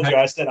 Alex, I told you,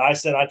 I said, I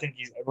think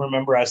he's.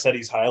 Remember, I said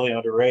he's highly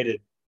underrated.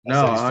 I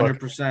No, said he's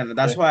fucking. 100%.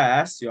 That's why I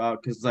asked y'all,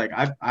 because like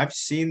I've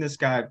seen this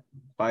guy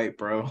fight,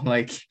 bro.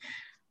 Like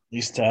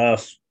He's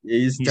tough.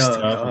 he's He's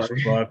tough, tough as dog.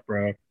 fuck,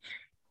 bro.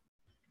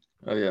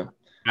 Oh yeah.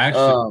 I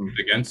actually Um,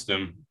 picked against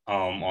him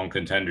on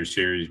Contender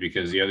Series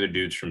because the other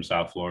dudes from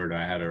South Florida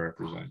I had to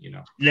represent,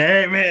 Yeah,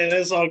 man,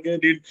 that's all good,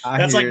 dude.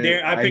 That's like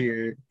Darren. I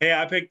hear it. Hey,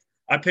 I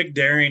picked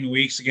Darian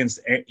Weeks against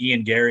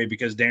Ian Gary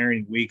because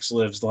Darian Weeks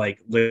lives like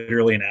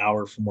literally an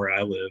hour from where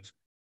I live.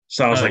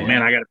 So I was Oh, like, yeah.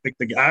 man, I gotta pick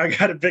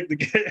the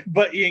guy.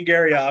 But Ian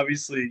Gary,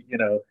 obviously,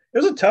 it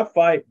was a tough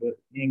fight, but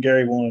Ian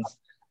Gary won.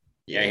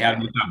 Yeah, he had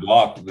me with that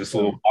block. This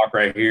little block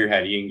right here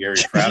had Ian Gary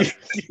frazzled.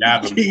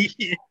 Jab him.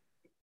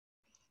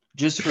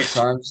 just for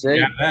time's sake,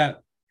 Yeah,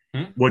 that.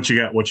 What you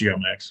got? What you got,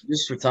 Max?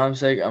 just for time's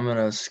sake, I'm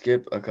gonna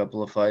skip a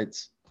couple of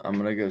fights. I'm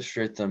gonna go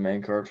straight to the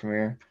main card from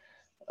here.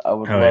 I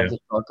would Hell love yeah. to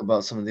talk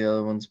about some of the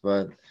other ones,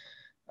 but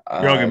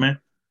You're all good, man.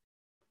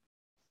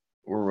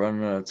 we're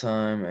running out of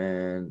time,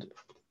 and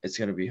it's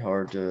gonna be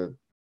hard to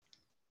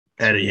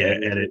Edit. Yeah.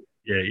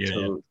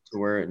 to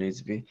where it needs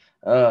to be.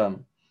 So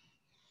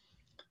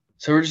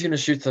we're just gonna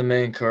shoot the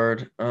main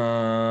card.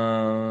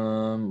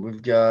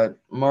 We've got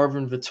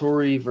Marvin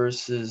Vittori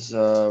versus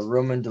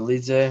Roman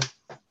Dolidze.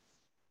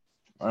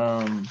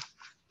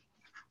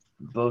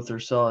 Both are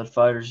solid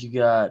fighters. You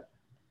got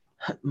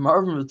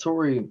Marvin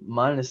Vittori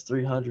minus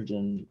 300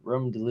 and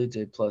Roman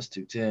Dolidze plus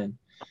 210.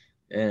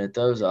 And at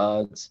those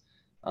odds,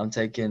 I'm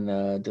taking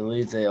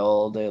Dolidze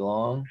all day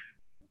long.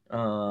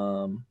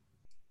 I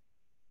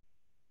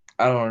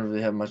don't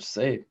really have much to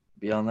say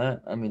beyond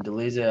that. I mean,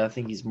 Dolidze, I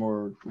think he's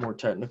more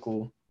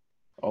technical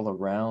all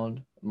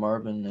around.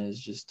 Marvin is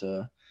just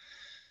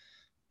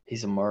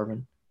he's a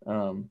Marvin.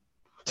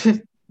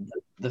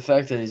 The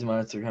fact that he's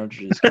minus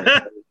 300 is kind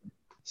of crazy.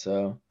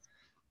 So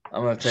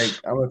I'm gonna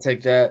take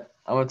that.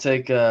 I'm gonna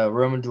take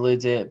Roman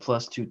Dolidze at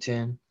plus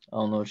 210. I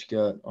don't know what you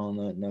got on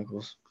that,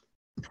 Knuckles.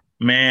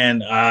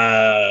 Man,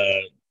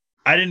 I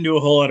didn't do a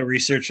whole lot of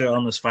research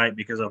on this fight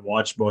because I've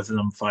watched both of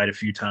them fight a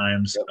few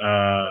times.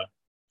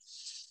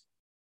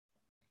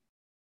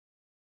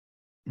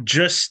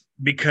 Just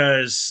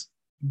because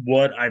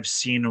what I've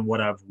seen and what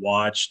I've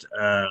watched,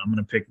 I'm going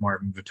to pick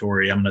Marvin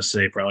Vittori. I'm going to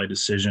say probably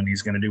decision.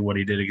 He's going to do what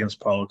he did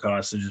against Paulo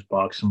Costa, just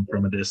box him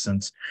from a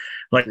distance.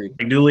 Like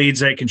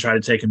Dolidze can try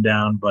to take him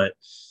down, but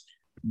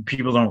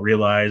people don't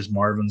realize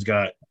Marvin's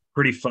got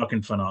pretty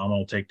fucking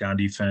phenomenal takedown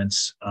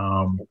defense.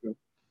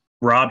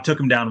 Rob took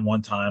him down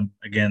one time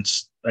again,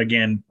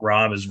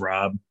 Rob is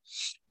Rob.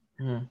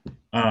 Or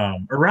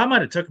Rob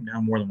might have took him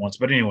down more than once,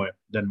 but anyway,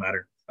 doesn't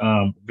matter.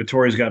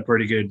 Vittori's got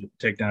pretty good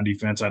takedown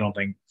defense. I don't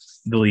think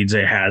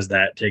Dolidze has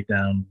that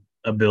takedown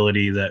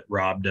ability that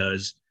Rob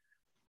does.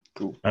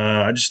 Cool.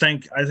 I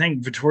think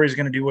Vittori's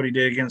going to do what he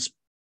did against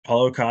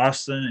Paulo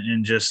Costa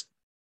and just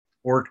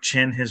work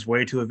chin his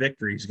way to a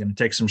victory. He's going to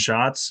take some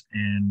shots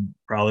and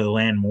probably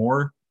land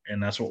more,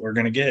 and that's what we're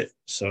going to get.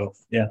 So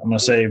yeah, I'm going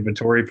to say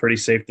Vittori pretty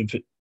safe.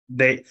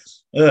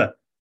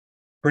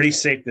 Pretty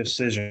safe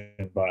decision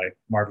by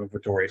Marvin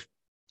Vittori.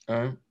 All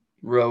right,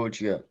 Ro, what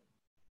you got?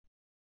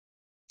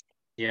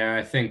 Yeah,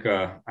 I think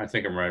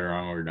I'm right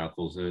around where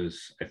Knuckles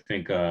is. I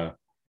think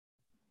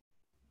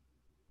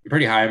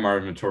pretty high on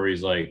Marvin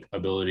Vittori's like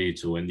ability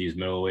to win these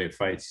middleweight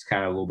fights. He's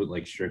kind of a little bit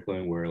like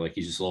Strickland, where like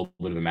he's just a little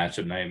bit of a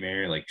matchup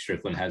nightmare. Like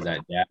Strickland has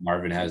that gap,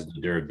 Marvin has the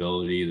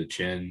durability, the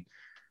chin,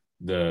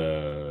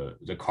 the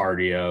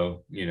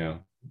cardio. Yeah,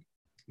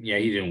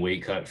 he didn't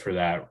weight cut for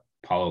that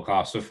Paulo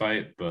Costa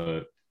fight,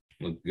 but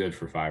looked good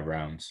for 5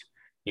 rounds.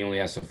 He only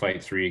has to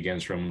fight 3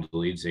 against Roman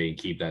Dolidze and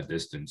keep that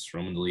distance.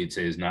 Roman Dolidze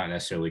is not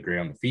necessarily great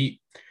on the feet.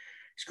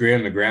 He's great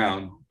on the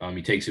ground.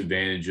 He takes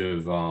advantage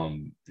of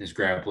his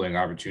grappling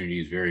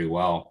opportunities very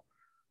well.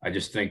 I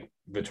just think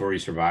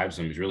Vittori survives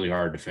him. He's really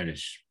hard to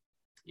finish,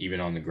 even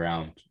on the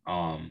ground.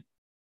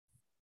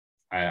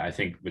 I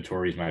think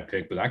Vittori's my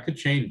pick, but that could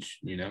change.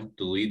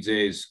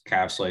 Dolidze's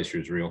calf slicer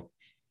is real.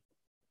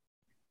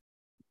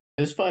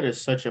 This fight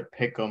is such a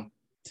pick'em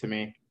to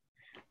me.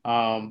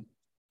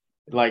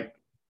 Like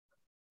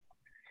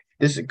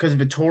this because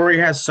Vittori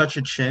has such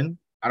a chin.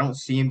 I don't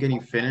see him getting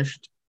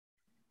finished.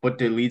 But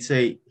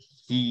Dolidze,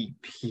 he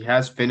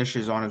has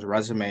finishes on his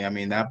resume. I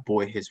mean, that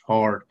boy hits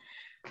hard.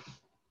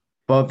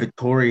 but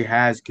Vittori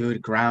has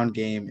good ground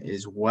game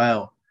as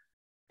well.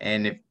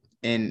 And if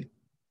in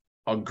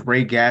a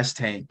great gas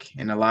tank,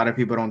 and a lot of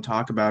people don't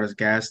talk about his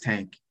gas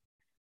tank.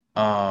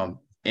 And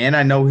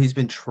I know he's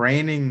been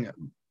training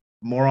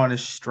more on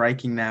his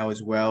striking now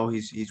as well.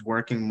 He's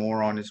working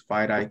more on his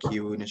fight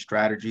IQ and his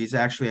strategy. He's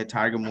actually at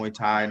Tiger Muay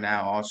Thai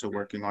now, also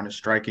working on his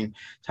striking.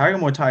 Tiger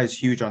Muay Thai is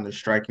huge on the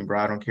striking, bro.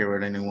 I don't care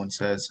what anyone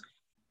says.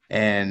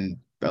 And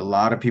a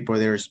lot of people are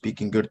there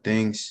speaking good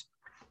things.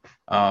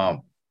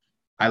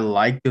 I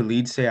like the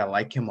lead say. I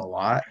like him a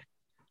lot.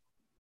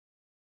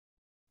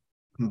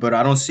 But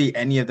I don't see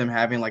any of them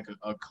having like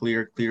a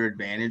clear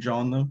advantage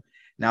on them.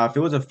 Now, if it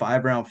was a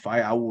 5-round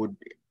fight, I would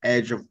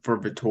edge for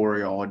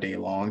Vittoria all day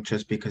long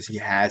just because he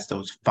has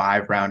those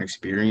 5-round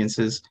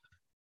experiences.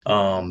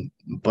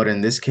 But in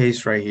this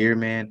case right here,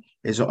 man,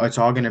 it's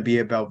all gonna be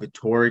about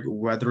Vittoria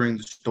weathering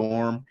the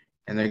storm,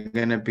 and they're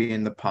gonna be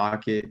in the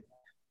pocket.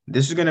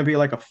 This is gonna be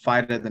like a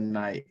fight of the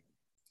night,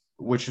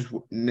 which is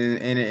and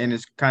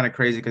it's kind of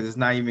crazy because it's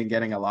not even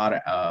getting a lot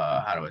of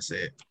how do I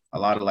say it? A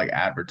lot of like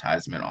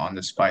advertisement on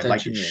this fight,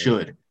 like it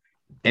should.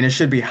 And it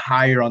should be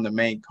higher on the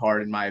main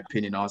card, in my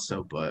opinion,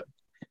 also. But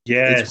it's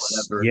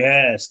Yes, whatever.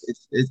 yes.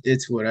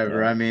 It's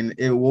whatever. Yeah. I mean,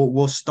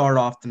 we'll start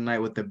off the night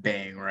with a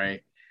bang,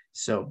 right?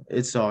 So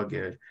it's all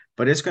good.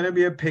 But it's gonna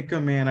be a pick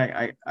 'em, man.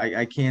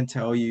 I can't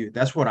tell you.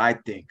 That's what I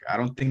think. I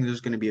don't think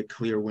there's gonna be a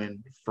clear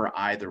win for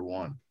either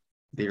one.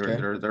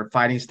 Their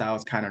fighting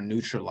styles kind of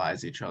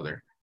neutralize each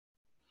other.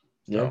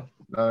 Yeah. So All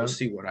we'll right.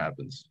 see what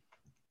happens.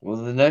 Well,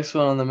 the next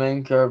one on the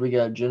main card, we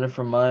got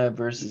Jennifer Maia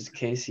versus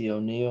Casey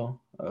O'Neill.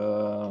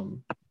 I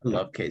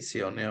love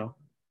Casey O'Neill.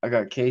 I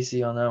got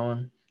Casey on that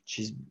one.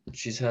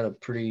 She's had a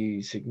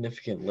pretty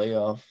significant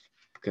layoff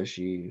because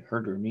she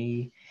hurt her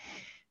knee,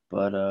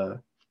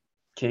 but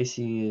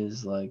Casey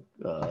is like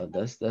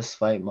that's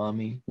fight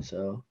mommy.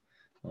 So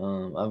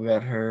I've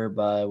got her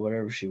by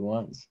whatever she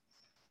wants.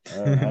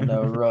 I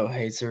know Ro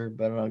hates her,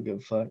 but I don't give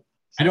a fuck.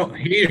 I don't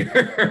hate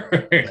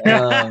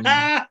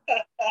her.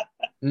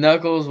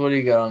 Knuckles, what do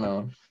you got on that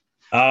one?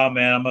 Oh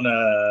man, I'm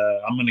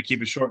gonna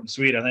keep it short and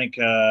sweet. I think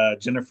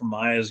Jennifer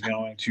Maia is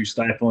going to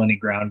stifle any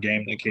ground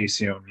game that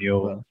Casey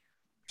O'Neill Well,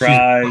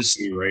 tries.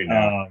 you right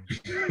now.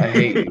 I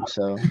hate you,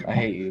 so I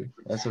hate you.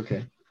 That's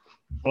okay.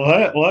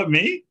 What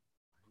me?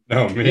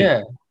 No, me.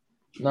 Yeah.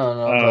 No, I'm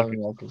Oh,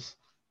 talking Knuckles.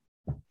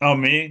 Oh,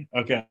 me?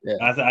 Okay. Yeah.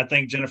 I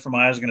think Jennifer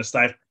Maia is going to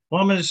stifle.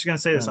 Well, I'm just going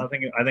to say this. Uh-huh.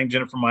 I think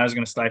Jennifer Maia is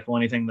going to stifle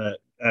anything that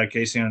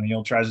Casey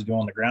O'Neill tries to do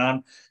on the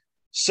ground.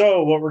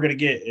 So what we're going to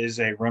get is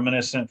a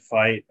reminiscent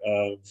fight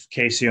of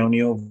Casey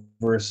O'Neill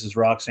versus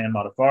Roxanne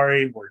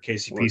Modafferi, where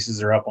Casey pieces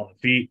her up on the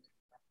feet.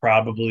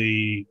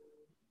 Probably,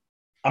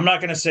 I'm not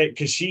going to say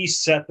because she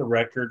set the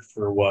record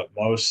for what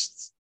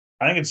most.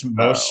 I think it's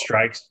most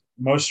strikes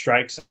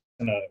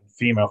in a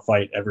female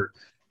fight ever.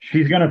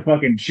 She's gonna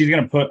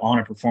put on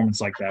a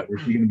performance like that where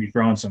she's gonna be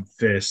throwing some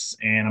fists,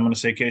 and I'm gonna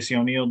say Casey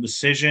O'Neill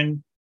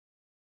decision.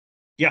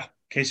 Yeah,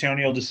 Casey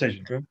O'Neill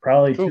decision. Okay.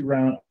 Probably Cool. 2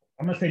 rounds.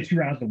 I'm gonna say 2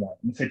 rounds to 1.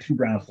 I'm gonna say 2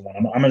 rounds to 1.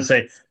 I'm gonna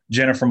say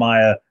Jennifer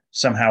Maia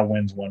somehow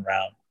wins 1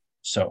 round.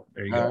 So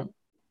there you go. Right.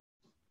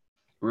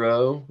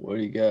 Ro, what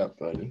do you got,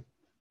 buddy?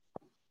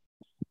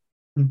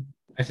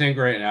 I think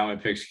right now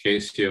it picks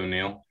Casey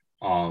O'Neill.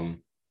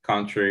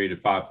 Contrary to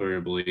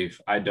popular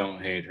belief, I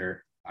don't hate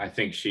her. I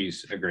think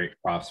she's a great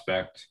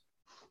prospect.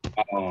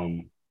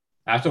 I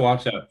have to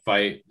watch that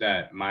fight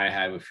that Maya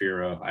had with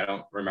Firo. I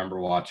don't remember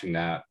watching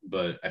that,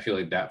 but I feel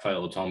like that fight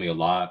will tell me a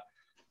lot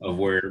of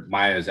where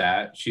Maya's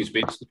at. She's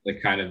basically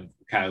kind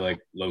of like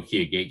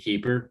low-key a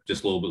gatekeeper,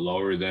 just a little bit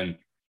lower than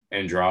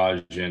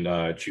Andrade and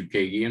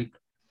Chukagian.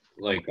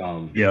 Like,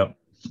 Yep.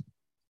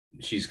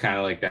 she's kind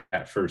of like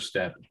that first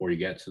step before you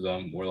get to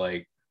them. We're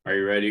like, are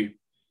you ready?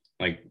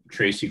 Like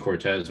Tracy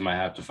Cortez might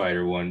have to fight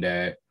her one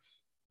day.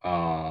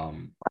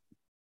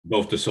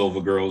 Both the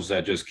Silva girls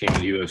that just came to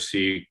the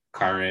UFC,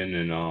 Karen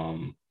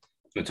and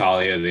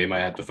Natalia, they might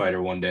have to fight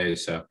her one day.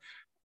 So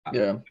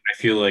Yeah. I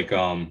feel like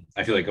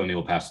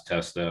O'Neal passed the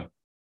test though.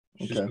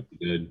 She's Okay.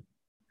 good.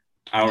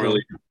 I don't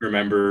really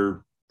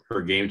remember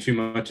her game too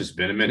much. It's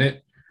been a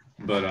minute,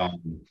 but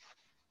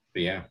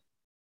yeah,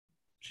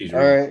 she's All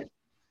really right.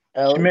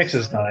 Alex? She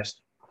mixes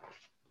nice.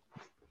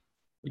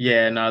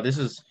 Yeah, no, this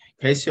is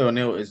Casey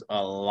O'Neill is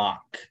a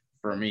lock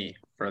for me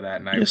for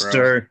that night, Yes, bro.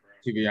 sir.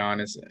 To be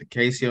honest,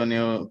 Casey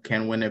O'Neill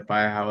can win it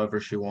by however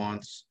she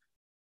wants,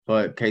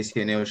 but Casey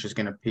O'Neill is just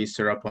gonna piece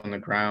her up on the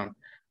ground.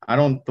 I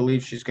don't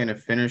believe she's gonna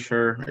finish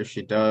her. If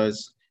she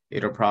does,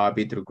 it'll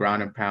probably be through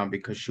ground and pound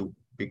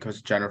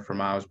because Jennifer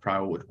Miles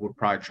probably would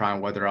probably try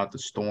and weather out the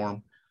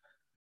storm.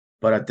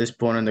 But at this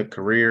point in the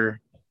career,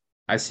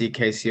 I see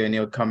Casey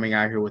O'Neill coming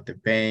out here with a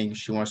bang.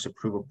 She wants to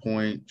prove a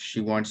point.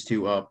 She wants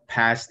to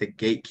pass the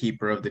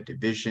gatekeeper of the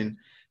division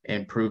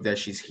and prove that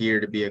she's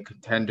here to be a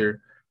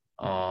contender.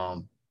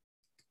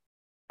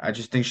 I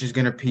just think she's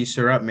going to piece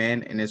her up,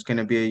 man, and it's going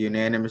to be a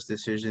unanimous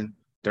decision,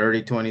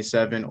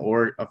 30-27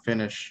 or a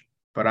finish.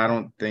 But I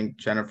don't think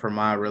Jennifer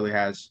Maia really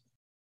has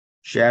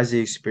 – she has the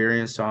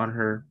experience on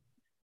her.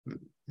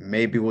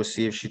 Maybe we'll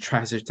see if she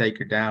tries to take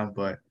her down,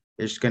 but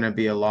it's gonna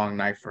be a long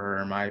night for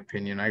her, in my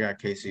opinion. I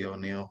got Casey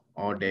O'Neill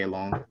all day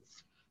long.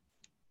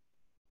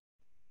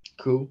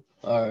 Cool.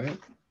 All right.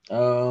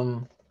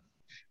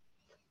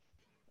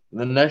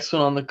 The next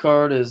one on the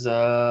card is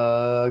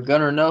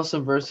Gunnar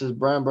Nelson versus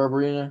Brian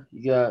Barberina.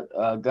 You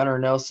got Gunnar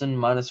Nelson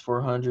minus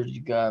 400.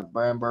 You got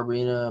Brian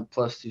Barberina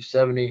plus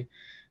 270.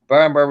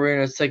 Brian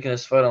Barberina is taking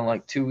his fight on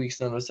like 2 weeks'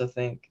 notice, I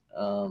think.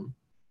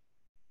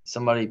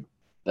 Somebody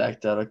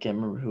backed out. I can't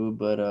remember who,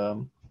 but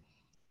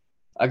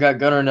I got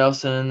Gunnar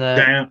Nelson in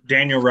that.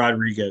 Daniel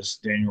Rodriguez.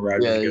 Daniel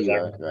Rodriguez. Yeah, I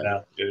remember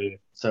right. that.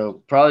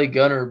 So probably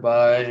Gunnar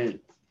by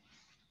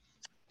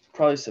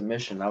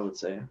submission, I would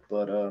say.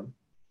 But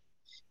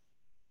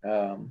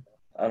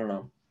I don't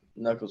know.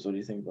 Knuckles, what do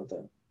you think about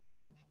that?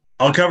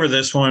 I'll cover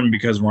this one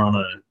because we're on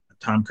a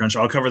time crunch.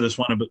 I'll cover this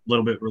one a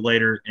little bit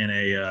later in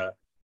a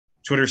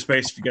Twitter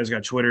space. If you guys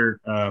got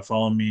Twitter,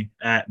 follow me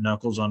at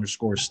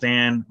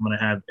Knuckles_Stan. I'm gonna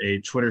have a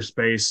Twitter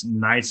space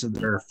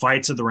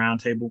fights at the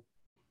round table.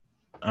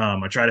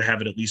 I try to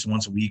have it at least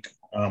once a week.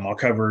 I'll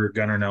cover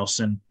Gunnar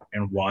Nelson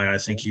and why I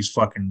think he's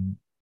fucking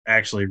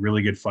actually a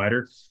really good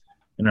fighter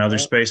in another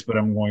space. But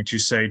I'm going to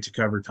say, to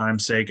cover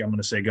time's sake, I'm going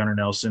to say Gunnar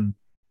Nelson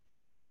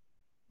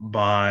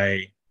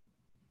by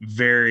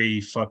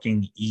very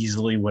fucking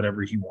easily,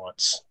 whatever he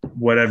wants,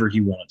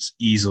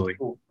 easily.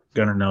 Cool.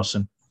 Gunnar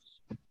Nelson.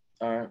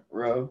 All right,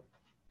 Ro.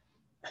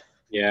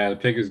 Yeah, the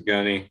pick is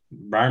Gunny.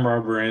 Brian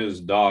Barberina is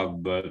a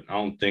dog, but I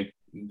don't think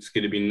it's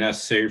going to be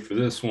necessary for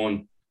this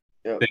one.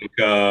 Yep. I think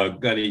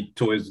Gunny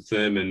toys with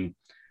him and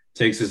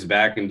takes us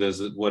back and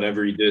does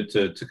whatever he did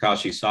to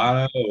Takashi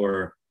Sada,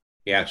 or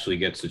he actually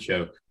gets the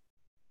choke.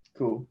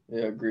 Cool.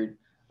 Yeah, agreed.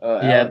 Yeah,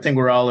 Alex? I think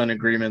we're all in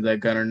agreement that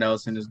Gunnar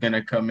Nelson is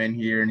gonna come in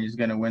here and he's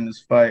gonna win this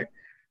fight.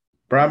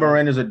 Brian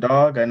Barberina is a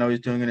dog. I know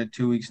he's doing it in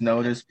 2 weeks'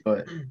 notice,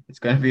 but it's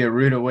gonna be a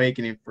rude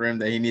awakening for him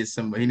that he needs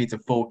a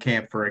full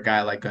camp for a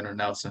guy like Gunnar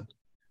Nelson.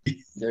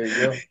 There you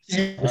go.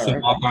 It's All a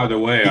right. lock either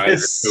way.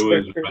 Yes, Either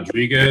it was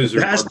Rodriguez or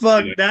That's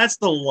Barberina. that's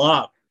the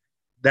lock.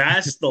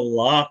 That's the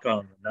lock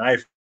on the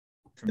knife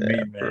for me,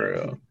 man. For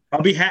real.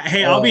 I'll be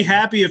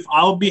happy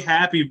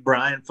if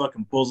Brian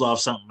fucking pulls off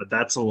something, but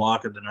that's the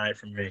lock of the night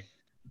for me.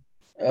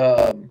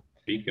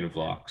 Speaking of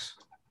locks.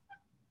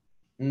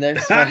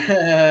 Next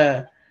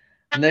fight.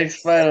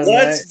 Next fight of the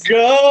Let's night.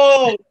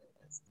 go.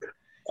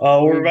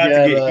 Oh, we're We about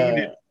got, to get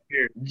heated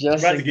here.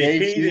 Justin to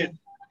get Gaethje heated.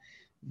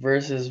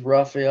 versus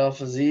Rafael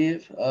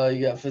Fiziev.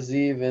 You got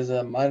Fiziev as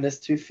a minus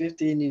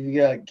 250, and you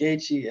got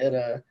Gaethje at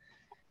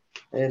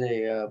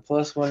a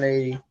plus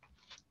 180.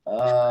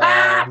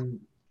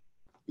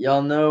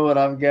 Y'all know what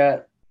I've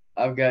got.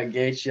 I've got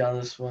Gaethje on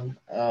this one.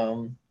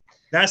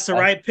 That's the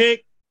right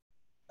pick.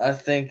 I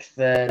think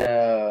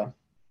that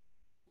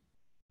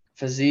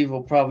Fiziev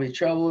will probably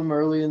trouble him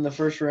early in the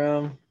first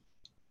round,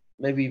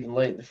 maybe even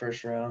late in the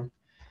first round.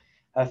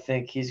 I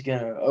think he's going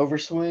to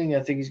overswing.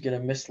 I think he's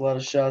going to miss a lot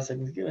of shots. I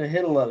think he's going to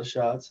hit a lot of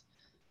shots,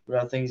 but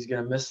I think he's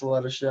going to miss a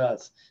lot of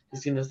shots.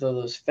 He's going to throw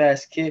those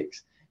fast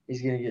kicks.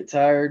 He's going to get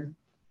tired,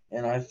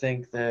 and I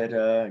think that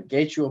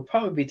Gaethje will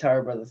probably be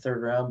tired by the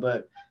third round,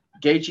 but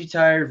Gaethje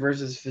tired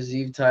versus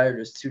Fiziev tired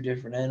is two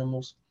different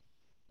animals.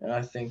 And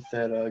I think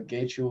that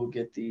Gaethje will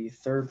get the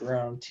third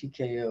round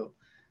TKO,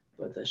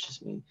 but that's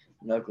just me.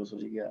 Knuckles, what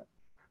do you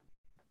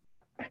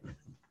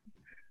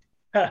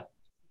got?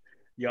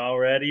 Y'all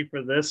ready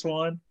for this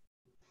one?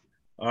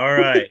 All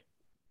right.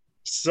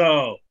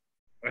 So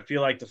I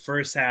feel like the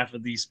first half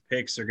of these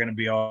picks are going to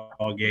be all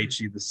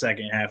Gaethje. The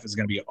second half is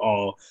going to be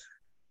all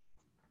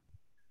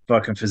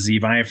fucking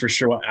Fiziev. I ain't for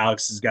sure what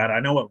Alex has got. I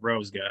know what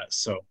Rose got.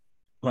 So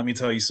let me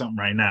tell you something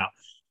right now.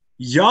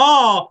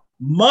 Y'all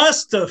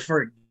must have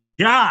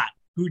forgot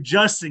who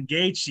Justin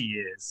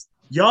Gaethje is.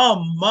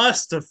 Y'all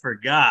must have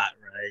forgot,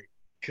 right?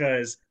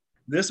 Because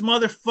this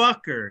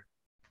motherfucker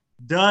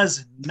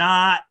does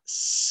not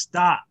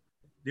stop.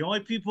 The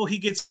only people he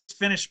gets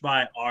finished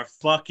by are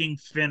fucking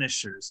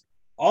finishers.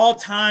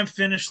 All-time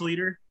finish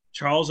leader,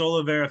 Charles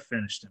Oliveira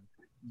finished him.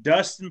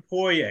 Dustin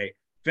Poirier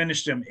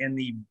finished him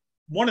in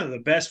one of the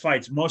best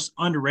fights, most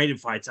underrated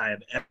fights I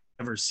have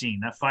ever seen.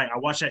 That fight, I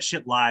watched that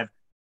shit live.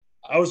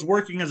 I was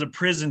working as a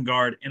prison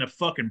guard in a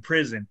fucking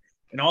prison,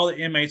 and all the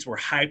inmates were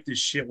hyped as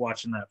shit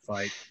watching that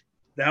fight.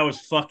 That was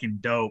fucking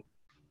dope.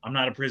 I'm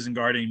not a prison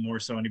guard anymore,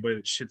 so anybody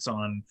that shits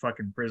on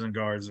fucking prison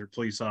guards or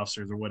police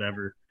officers or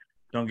whatever,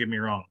 don't get me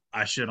wrong.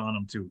 I shit on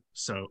them too.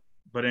 So,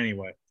 but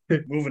anyway,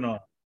 moving on.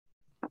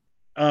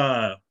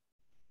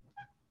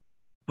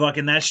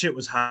 Fucking that shit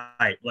was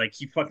hype. Like,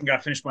 he fucking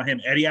got finished by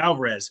him. Eddie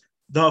Alvarez,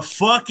 the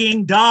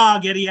fucking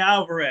dog, Eddie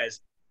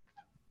Alvarez.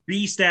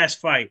 Beast-ass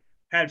fight.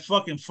 Had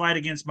fucking fight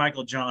against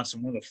Michael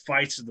Johnson, one of the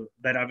fights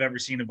that I've ever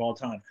seen of all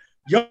time.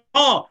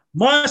 Y'all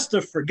must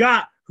have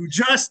forgot who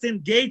Justin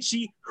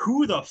Gaethje,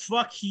 who the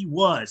fuck he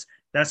was.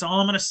 That's all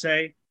I'm going to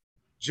say.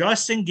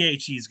 Justin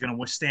Gaethje is going to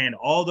withstand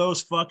all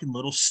those fucking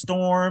little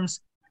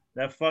storms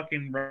that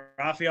fucking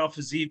Rafael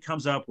Fiziev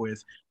comes up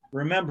with.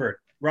 Remember,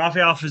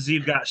 Rafael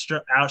Fiziev got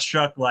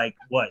outstruck like,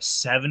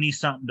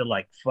 70-something to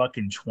like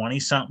fucking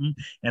 20-something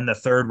in the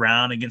third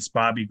round against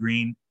Bobby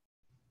Green,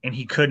 and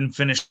he couldn't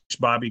finish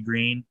Bobby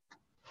Green.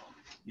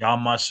 Y'all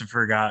must have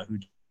forgot who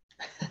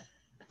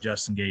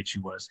Justin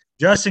Gaethje was.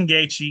 Justin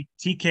Gaethje,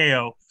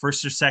 TKO,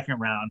 first or second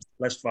round.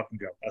 Let's fucking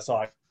go. That's all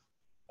I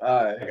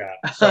All right.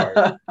 got. Sorry.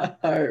 All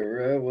right,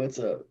 Red, what's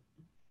up?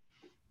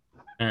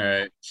 All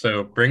right.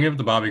 So bringing up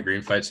the Bobby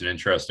Green fight's an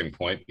interesting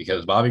point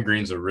because Bobby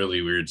Green's a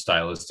really weird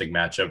stylistic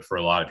matchup for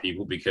a lot of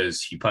people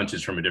because he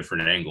punches from a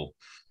different angle.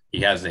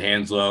 He has the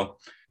hands low,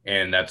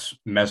 and that's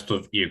messed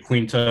with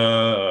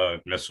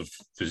Iaquinta, messed with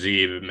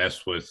Fiziev,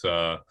 messed with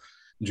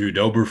Drew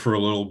Dober for a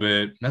little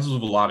bit. Messes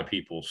with a lot of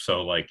people.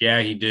 So, like,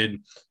 yeah, he did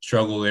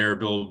struggle there a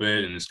little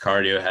bit, and his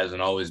cardio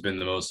hasn't always been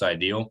the most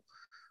ideal.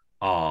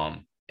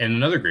 And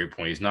another great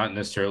point, he's not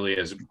necessarily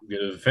as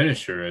good of a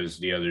finisher as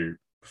the other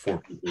 4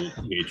 people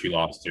Gaethje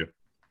lost to.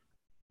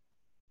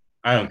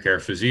 I don't care.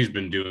 Fiziev's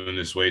been doing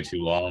this way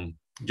too long.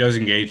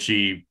 Justin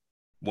Gaethje,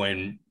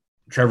 when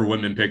Trevor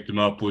Whitman picked him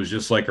up, was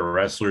just like a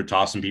wrestler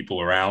tossing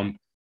people around.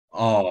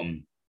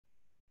 Fiziev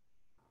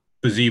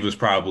was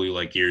probably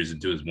like years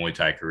into his Muay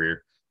Thai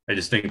career. I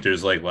just think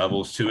there's like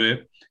levels to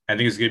it. I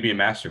think it's going to be a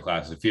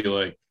masterclass. I feel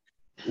like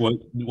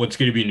what's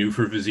going to be new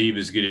for Fiziev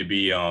is going to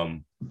be,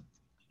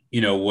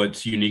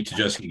 what's unique to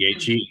Justin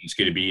Gaethje. It's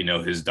going to be,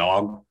 his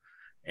dog.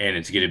 And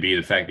it's going to be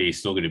the fact that he's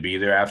still going to be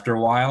there after a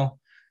while.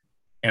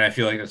 And I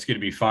feel like that's going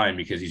to be fine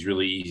because he's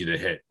really easy to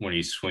hit when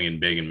he's swinging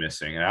big and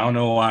missing. And I don't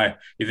know why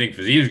you think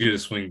Fiziev's going to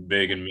swing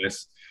big and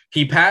miss.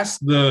 He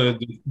passed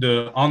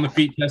the on the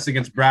feet test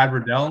against Brad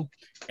Riddell,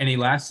 and he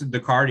lasted the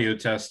cardio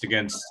test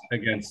against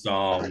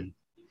RDA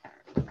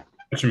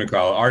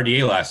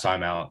last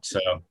time out. So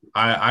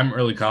I'm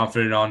really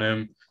confident on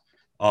him.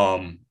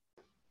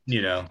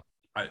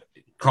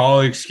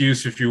 Call an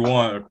excuse if you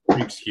want, or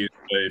excuse,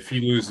 but if he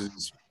loses,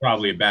 it's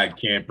probably a bad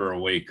camp or a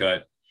weight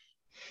cut.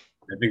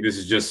 I think this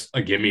is just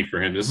a gimme for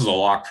him. This is a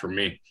lock for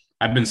me.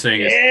 I've been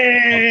saying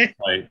it's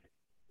like,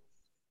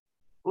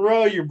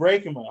 Bro, you're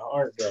breaking my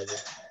heart, brother.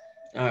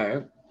 All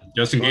right.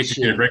 Justin Gaethje is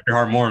gonna break your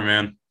heart more,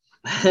 man.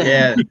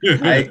 Yeah,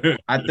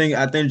 I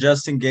think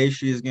Justin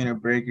Gaethje is gonna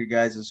break your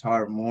guys'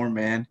 heart more,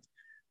 man.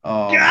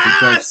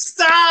 Because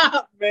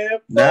Stop, man.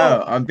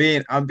 no, I'm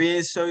being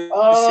so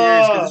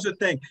serious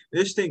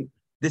because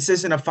this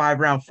isn't a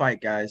 5-round fight,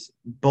 guys.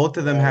 Both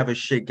of them have a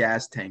shit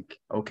gas tank.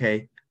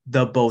 Okay,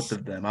 the both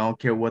of them. I don't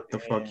care what the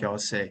fuck y'all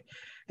say.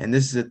 And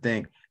this is the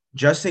thing.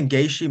 Justin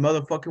Gaethje,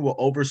 motherfucker, will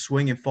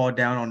overswing and fall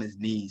down on his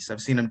knees.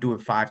 I've seen him do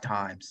it 5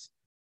 times.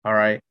 All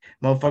right,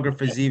 motherfucker,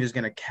 Fiziev is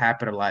gonna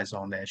capitalize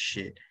on that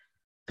shit.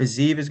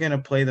 Fiziev is gonna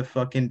play the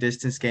fucking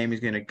distance game.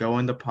 He's gonna go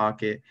in the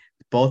pocket.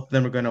 Both of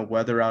them are gonna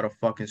weather out a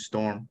fucking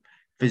storm.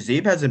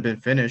 Fiziev hasn't been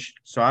finished,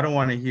 so I don't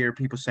want to hear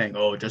people saying,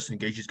 "Oh, Justin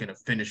Gaethje is gonna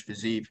finish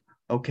Fiziev."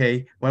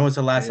 Okay, when was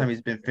the last time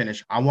he's been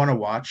finished? I want to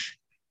watch.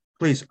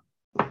 Please,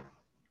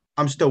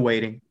 I'm still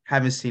waiting.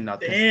 Haven't seen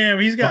nothing. Damn,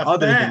 he's got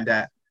But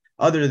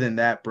other than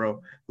that,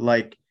 bro,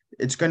 like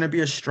it's gonna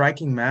be a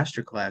striking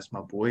masterclass,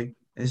 my boy.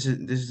 This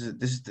is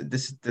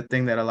the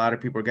thing that a lot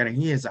of people are getting.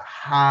 He is a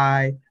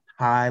high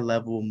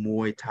level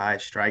Muay Thai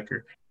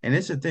striker. And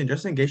it's the thing,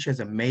 Justin Gaethje has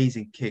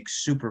amazing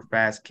kicks, super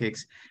fast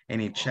kicks,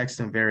 and he checks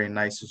them very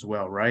nice as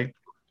well, right?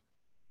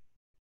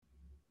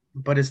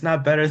 But it's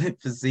not better than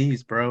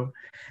Fiziev's, bro.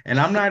 And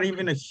I'm not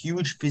even a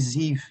huge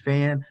Fiziev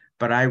fan,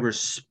 but I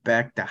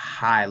respect the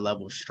high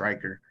level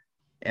striker.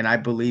 And I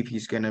believe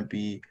he's gonna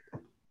be.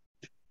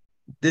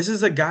 This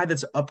is a guy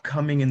that's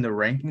upcoming in the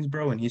rankings,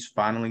 bro, and he's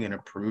finally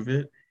gonna prove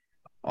it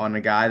on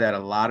a guy that a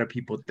lot of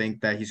people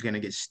think that he's gonna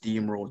get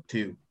steamrolled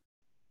too.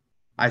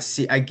 I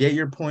get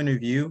your point of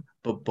view,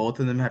 but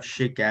both of them have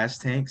shit gas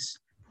tanks.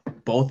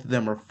 Both of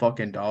them are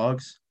fucking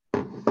dogs.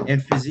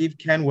 And Fiziev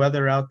can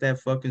weather out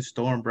that fucking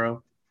storm,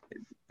 bro.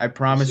 I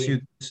promise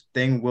you this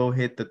thing will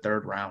hit the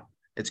 3rd round.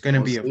 It's going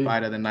to be a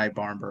fight of the night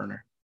barn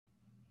burner.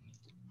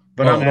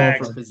 But I'm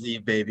going for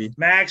Fiziev, baby.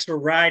 Max, we're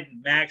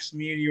riding. Max,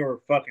 me and you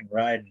are fucking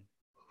riding.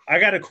 I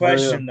got a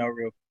question, though,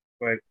 real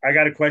quick. I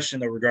got a question,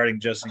 though,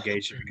 regarding Justin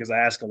Gaethje, because I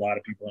ask a lot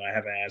of people, and I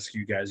haven't asked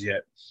you guys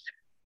yet.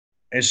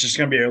 It's just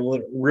going to be a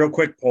real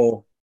quick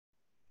poll.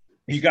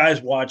 You guys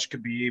watch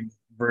Khabib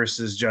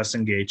versus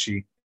Justin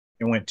Gaethje.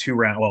 It went 2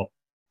 rounds. Well,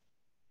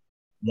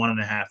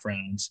 1.5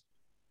 rounds.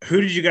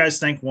 Who did you guys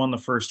think won the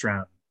first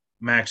round?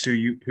 Max,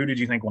 who did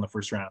you think won the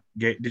first round?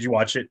 Did you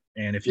watch it?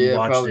 And if you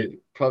watched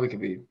probably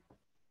Khabib.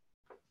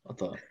 I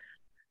thought.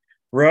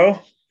 Ro,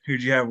 who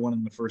did you have won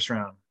in the first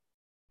round?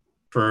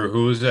 For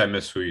who was that? I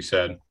missed who you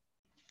said.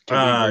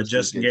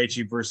 Justin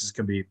Gaethje versus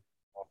Khabib.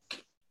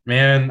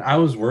 Man, I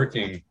was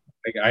working.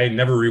 I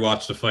never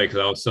rewatched the fight because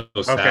I was so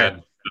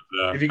sad.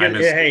 If you get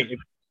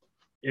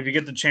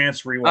the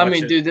chance, rewatch it. I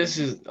mean, dude, this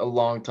is a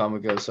long time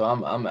ago, so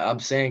I'm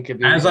saying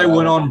Khabib. As I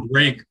went on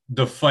break,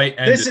 the fight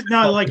ended. This is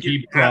not like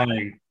keep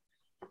crying.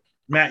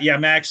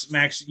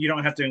 Max, you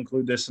don't have to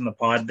include this in the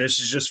pod. This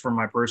is just for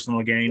my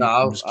personal gain. No,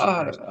 I'll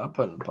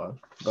put it in the pod.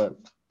 But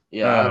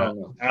yeah, I don't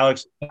know.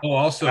 Alex. Oh,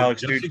 also, Alex,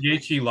 Justin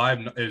Gaethje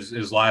live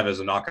is live as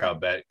a knockout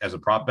bet, as a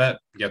prop bet.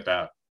 Get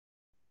that.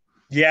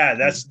 Yeah,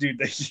 that's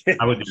dude.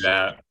 I would do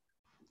that.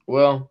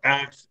 Well,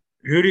 Alex,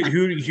 who did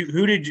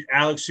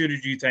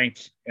you think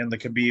in the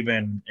Khabib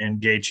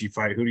and Gaethje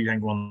fight? Who do you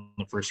think won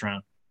the first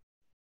round?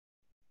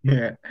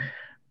 Yeah.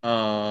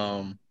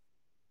 Um,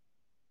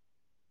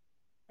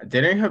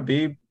 didn't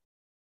Habib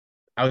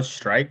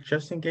outstrike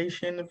Justin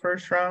Gaethje in the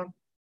first round?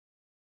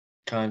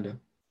 Kinda.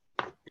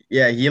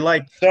 Yeah,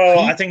 So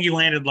I he think he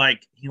landed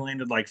like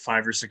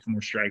 5 or 6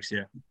 more strikes.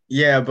 Yeah.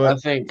 yeah, I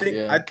but think,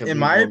 yeah, in Khabib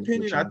my won the first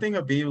opinion, I round. think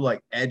Habib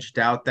like edged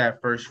out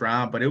that first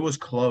round, but it was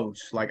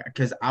close. Like,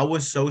 because I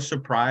was so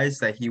surprised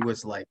that he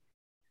was like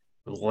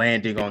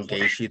landing on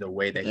Gaethje the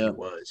way that he Yeah.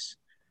 was.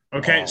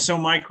 Okay. So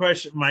my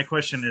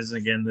question is,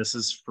 again, this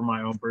is for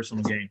my own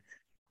personal gain.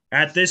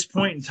 At this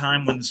point in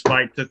time when this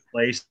fight took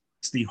place,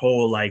 the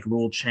whole like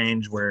rule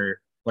change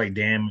where like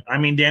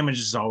damage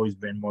has always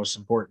been most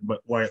important, but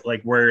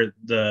where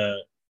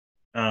the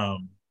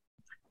um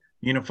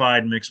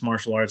unified mixed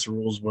martial arts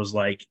rules was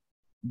like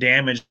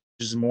damage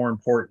is more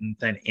important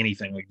than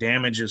anything. Like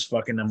damage is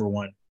fucking number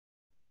one.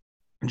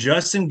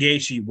 Justin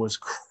Gaethje was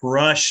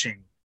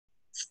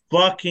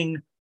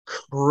fucking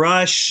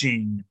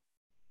crushing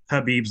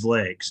Khabib's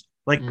legs.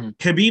 Like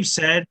Khabib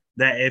said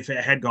that if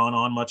it had gone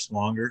on much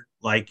longer,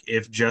 like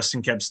if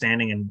Justin kept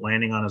standing and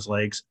landing on his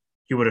legs,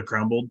 he would have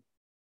crumbled.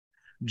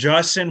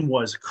 Justin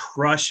was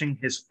crushing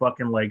his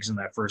fucking legs in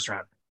that first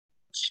round,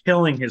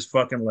 killing his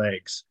fucking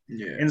legs.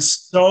 Yeah. And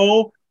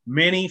so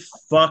many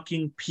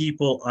fucking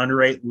people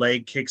underrate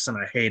leg kicks, and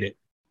I hate it.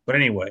 But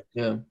anyway,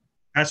 Yeah.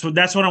 that's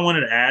what I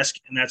wanted to ask,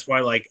 and that's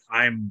why like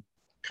I'm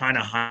kind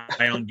of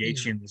high on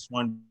Gaethje in this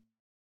one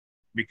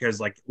because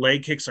like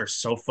leg kicks are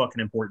so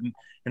fucking important,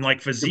 and like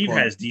Fiziev point.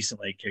 has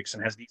decent leg kicks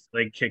and has decent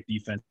leg kick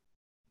defense,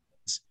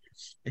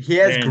 He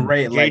has and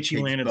great leg Gaethje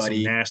kicks, landed some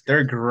buddy. nasty. They're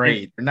And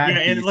great. They're yeah,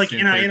 not and like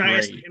decent. They're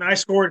great.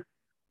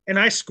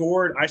 I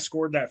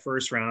scored that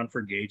first round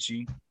for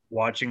Gaethje.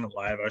 Watching it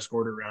live, I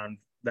scored around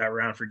that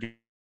round for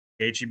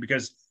Gaethje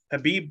because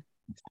Habib,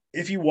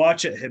 if you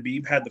watch it,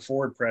 Habib had the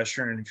forward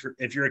pressure, and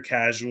if you're a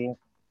casual,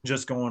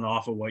 just going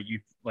off of what you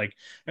like,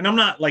 and I'm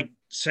not like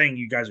saying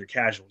you guys are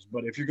casuals,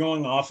 but if you're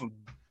going off of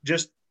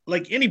just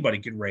like anybody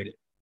could rate it,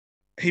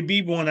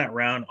 Habib won that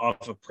round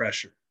off of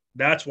pressure.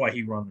 That's why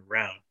he won the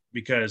round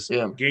because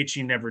Yeah.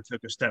 Gaethje never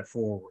took a step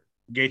forward.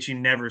 Gaethje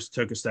never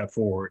took a step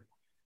forward.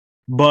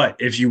 But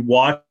if you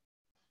watch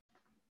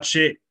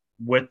it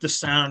with the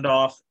sound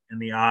off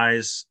and the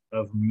eyes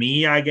of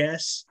me, I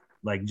guess,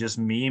 like just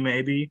me,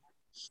 maybe,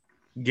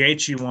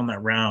 Gaethje won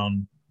that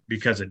round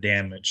because of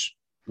damage.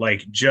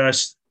 Like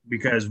just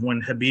because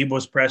when Habib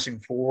was pressing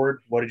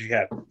forward, what did you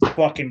have?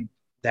 Fucking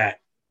that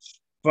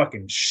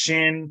fucking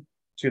shin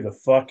to the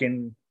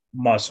fucking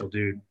muscle,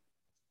 dude,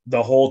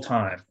 the whole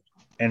time.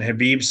 And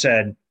Habib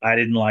said, I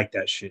didn't like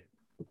that shit.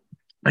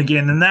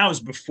 Again, and that was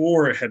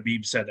before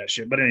Habib said that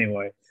shit. But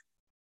anyway,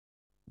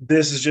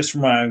 this is just for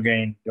my own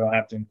gain. Don't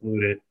have to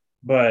include it.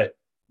 But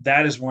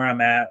that is where I'm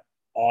at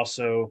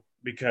also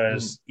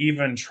because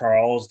even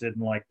Charles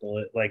didn't like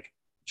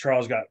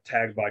Charles got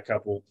tagged by a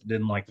couple,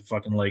 didn't like the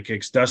fucking leg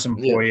kicks. Dustin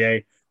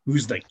Poirier,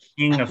 who's the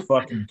king of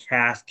fucking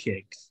calf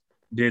kicks,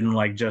 didn't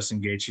like Justin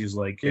Gaethje's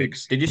leg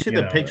kicks. Did you see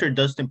the picture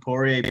Dustin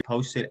Poirier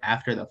posted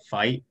after the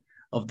fight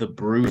of the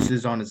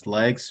bruises on his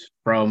legs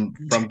from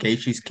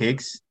Gaethje's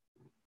kicks?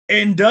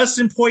 And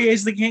Dustin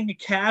Poirier's the king of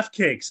calf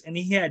kicks, and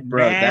he had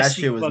Bro,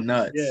 nasty that shit was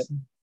nuts. Shit.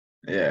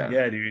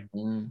 Yeah, dude.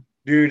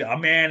 Dude,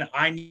 man,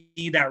 I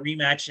need that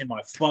rematch in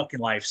my fucking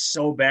life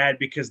so bad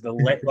because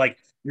like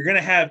you're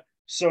gonna have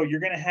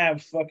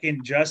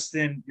fucking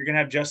Justin. You're gonna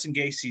have Justin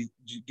Gaethje.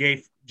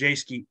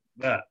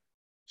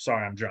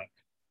 Sorry, I'm drunk.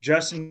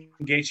 Justin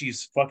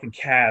Gaethje's fucking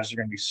calves are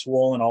gonna be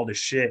swollen all this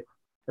shit,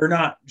 or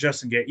not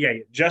Justin Gaethje. Yeah,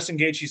 Justin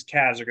Gaethje's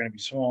calves are gonna be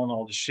swollen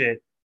all this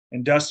shit,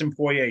 and Dustin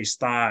Poirier's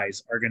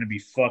thighs are gonna be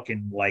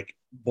fucking like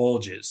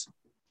bulges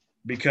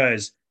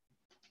because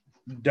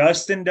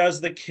Dustin does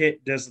the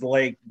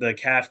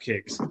calf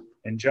kicks,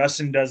 and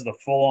Justin does the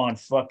full on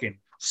fucking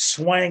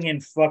swinging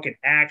fucking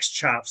axe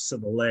chops to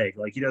the leg,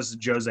 like he does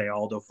the Jose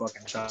Aldo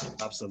fucking chops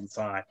to the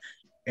thigh.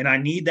 And I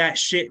need that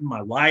shit in my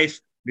life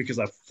because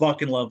I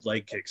fucking love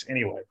leg kicks.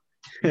 Anyway,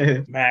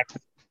 Mac,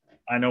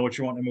 I know what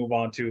you want to move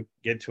on to.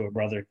 Get to it,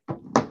 brother.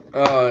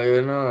 Oh,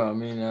 you know, I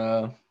mean,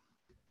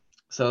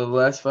 so the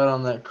last fight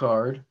on that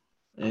card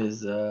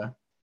is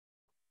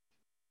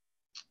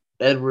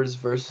Edwards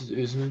versus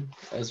Usman,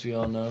 as we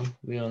all know.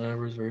 Leon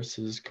Edwards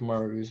versus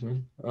Kamaru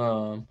Usman.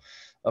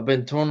 I've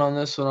been torn on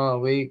this one all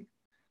week.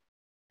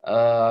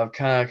 I've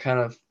kind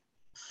of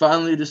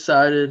finally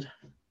decided.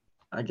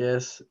 I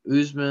guess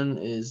Usman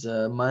is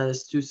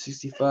minus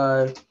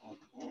 265.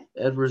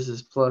 Edwards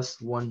is plus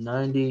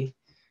 190.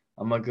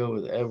 I'm gonna go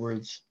with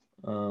Edwards.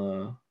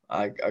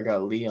 I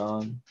got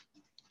Leon.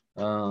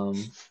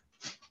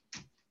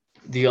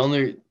 The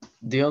only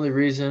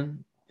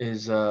reason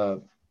is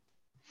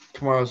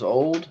Kamaru's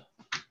old.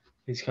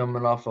 He's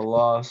coming off a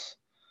loss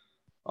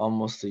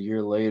almost a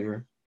year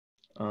later.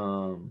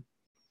 And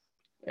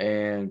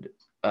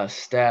a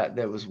stat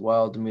that was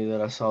wild to me that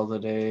I saw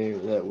today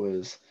that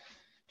was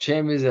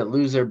champions that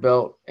lose their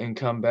belt and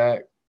come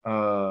back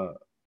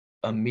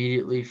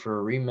immediately for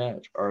a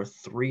rematch are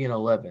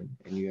 3-11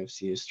 in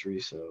UFC history.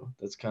 So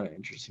that's kind of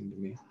interesting to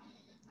me.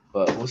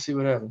 But we'll see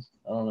what happens.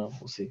 I don't know.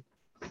 We'll see.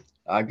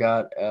 I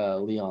got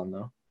Leon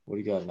though. What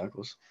do you got,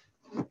 Knuckles?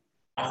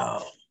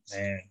 Oh,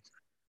 man.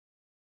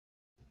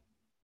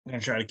 I'm going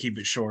to try to keep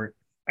it short.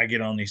 I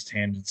get on these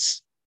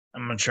tangents.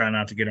 I'm going to try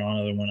not to get on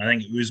another one. I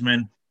think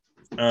Usman,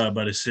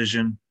 by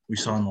decision, we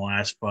saw in the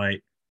last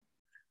fight.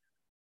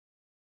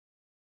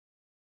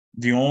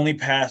 The only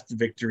path to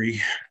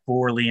victory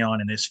for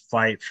Leon in this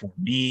fight for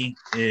me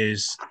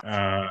is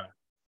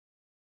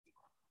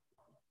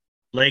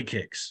leg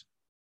kicks.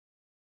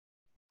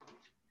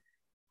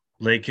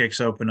 Leg kicks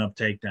open up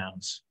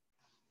takedowns.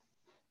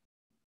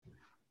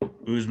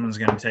 Usman's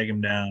going to take him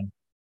down.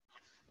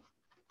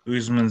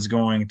 Usman's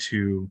going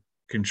to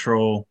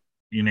control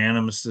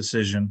unanimous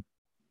decision.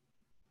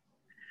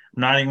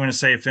 I'm not even going to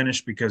say a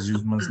finish because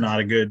Usman's not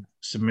a good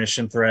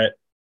submission threat.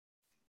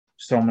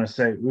 So I'm going to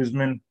say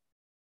Usman,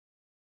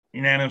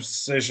 unanimous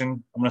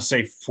decision. I'm going to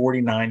say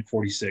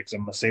 49-46. I'm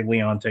going to say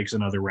Leon takes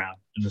another round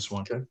in this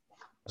one. Okay.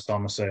 That's all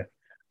I'm going to say.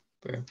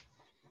 Fair.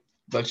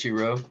 But you,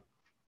 Ro?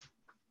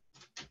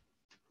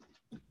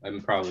 I'm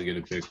probably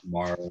gonna pick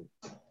Kamaru.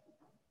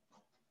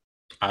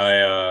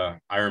 I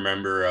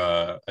remember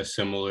a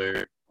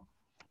similar,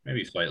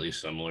 maybe slightly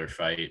similar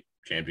fight,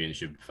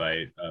 championship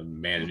fight,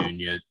 Amanda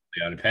Nunez,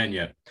 Leona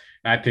Pena.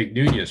 And I picked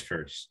Nunez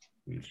first.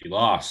 She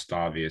lost,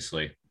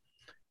 obviously.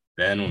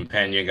 Then when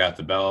Pena got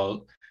the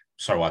belt,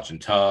 started watching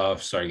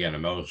Tough, started getting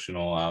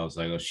emotional. I was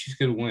like, oh, she's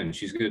gonna win.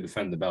 She's gonna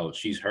defend the belt.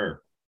 She's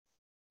her,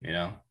 you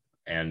know.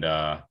 And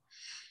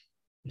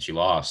she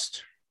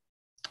lost.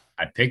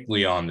 I picked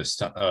Leon this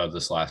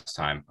last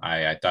time.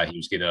 I thought he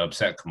was going to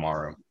upset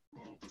Kamaru.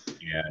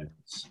 And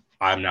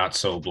I'm not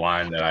so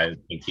blind that I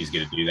think he's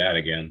going to do that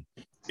again.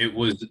 It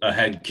was a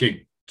head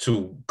kick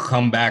to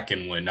come back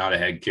and win, not a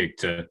head kick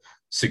to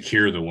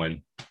secure the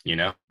win, you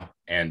know?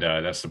 And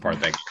that's the part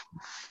that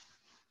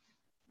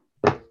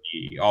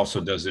he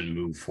also doesn't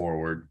move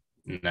forward.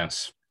 And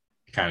that's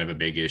kind of a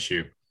big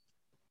issue.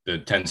 The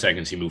 10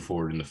 seconds he moved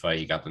forward in the fight,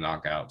 he got the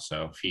knockout.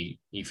 So if he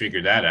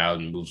figured that out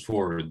and moves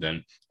forward,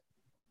 then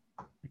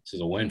this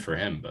is a win for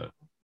him, but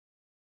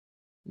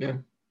Yeah.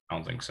 I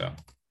don't think so.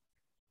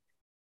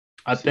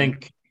 I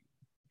think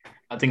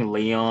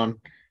Leon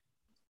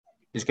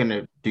is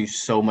gonna do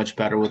so much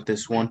better with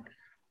this one.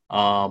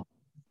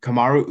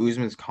 Kamaru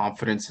Usman's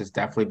confidence has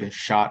definitely been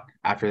shot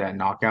after that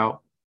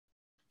knockout.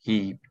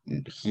 He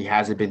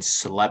hasn't been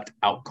slept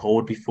out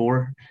cold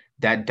before.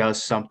 That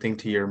does something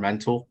to your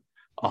mental,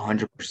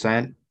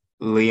 100%.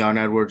 Leon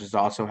Edwards is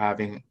also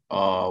having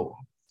a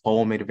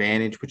home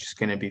advantage, which is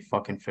gonna be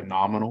fucking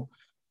phenomenal.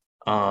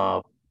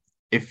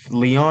 If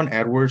Leon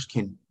Edwards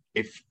can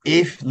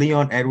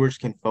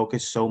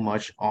focus so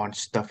much on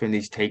stuffing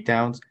these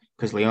takedowns,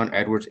 because Leon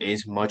Edwards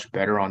is much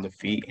better on the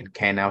feet and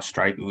can now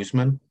strike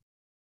Usman,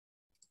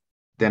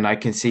 then I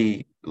can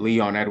see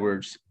Leon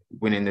Edwards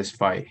winning this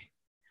fight.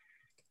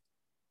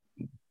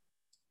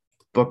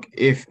 But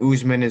if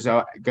Usman is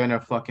gonna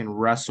fucking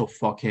wrestle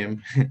fuck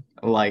him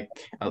like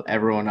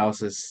everyone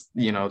else is,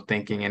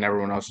 thinking and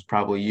everyone else is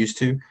probably used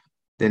to,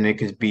 then it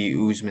could be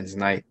Usman's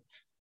night.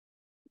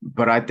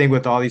 But I think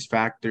with all these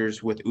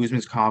factors, with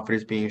Usman's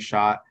confidence being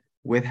shot,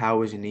 with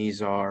how his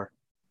knees are,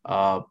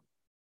 I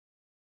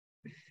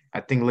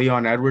think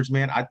Leon Edwards,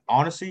 man,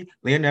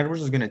 Leon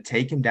Edwards is going to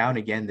take him down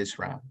again this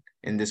round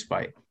in this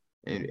fight.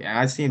 And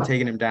I see him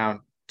taking him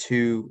down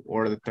 2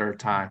 or the 3rd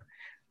time.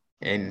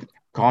 And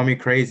call me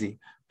crazy,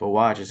 but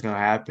watch, it's going to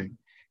happen.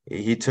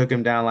 He took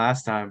him down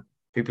last time.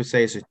 People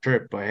say it's a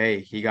trip, but hey,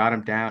 he got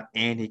him down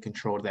and he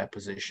controlled that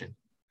position.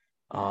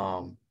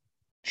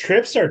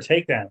 Trips are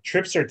takedowns.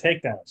 Trips are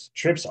takedowns.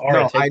 Trips are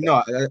No,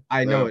 takedowns.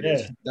 I know it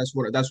is. Yeah.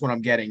 That's what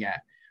I'm getting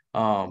at.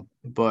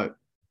 But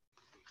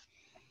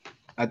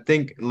I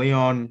think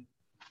Leon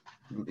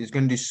is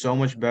going to do so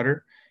much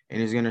better,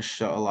 and he's going to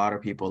shut a lot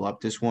of people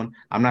up this one.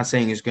 I'm not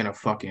saying he's going to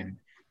fucking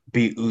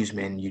beat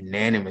Usman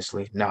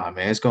unanimously. Nah,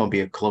 man, it's going to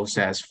be a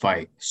close-ass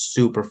fight.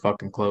 Super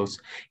fucking close.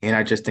 And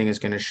I just think it's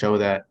going to show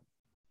that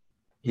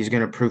he's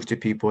going to prove to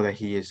people that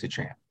he is the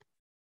champ.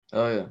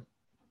 Oh, yeah.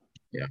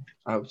 Yeah.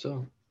 I hope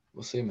so.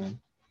 We'll see, man.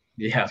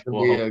 Yeah. It's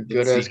going to be a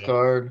good-ass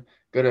card,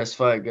 good-ass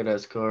fight,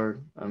 good-ass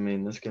card. I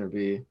mean, it's going to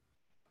be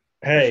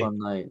a fun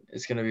night.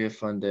 It's going to be a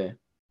fun day.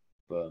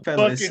 But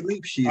Fell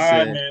asleep, she all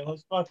said. right, man.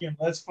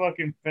 Let's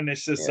fucking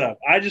finish this up.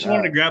 I just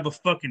wanted to grab a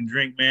fucking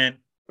drink, man.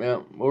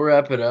 Yeah, we'll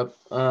wrap it up.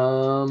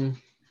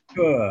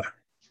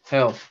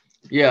 Hell,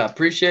 yeah,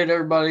 appreciate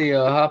everybody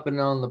hopping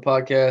on the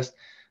podcast.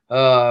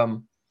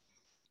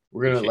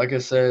 We're gonna, like I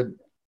said,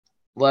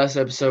 last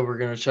episode, we're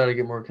gonna try to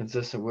get more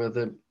consistent with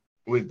it.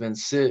 We've been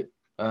sick.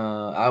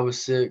 I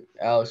was sick.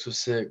 Alex was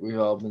sick. We've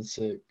all been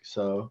sick.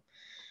 So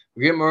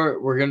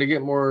we're gonna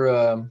get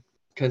more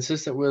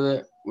consistent with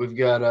it. We've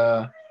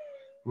got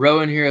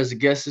Rowan here as a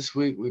guest this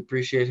week. We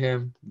appreciate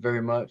him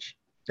very much.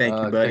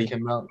 Thank you, buddy. Check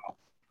him out.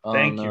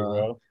 Thank you,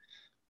 bro.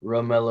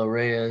 Romelo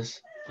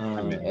Reyes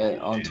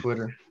on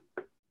Twitter.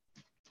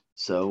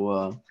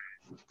 So,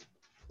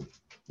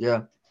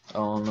 yeah, I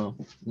don't know.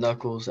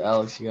 Knuckles,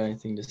 Alex, you got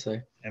anything to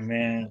say? And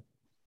man,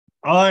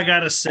 all I got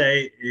to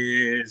say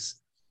is,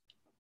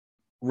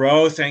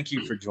 Ro, thank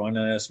you for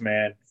joining us,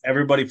 man.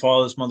 Everybody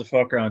follow this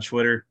motherfucker on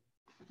Twitter.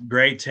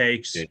 Great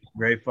takes.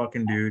 Great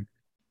fucking dude.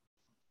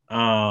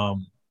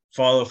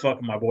 Follow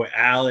fucking my boy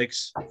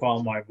Alex.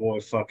 Follow my boy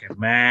fucking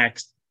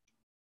Max.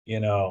 You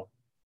know,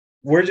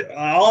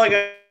 all I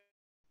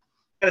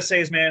gotta say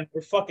is, man,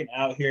 we're fucking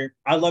out here.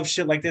 I love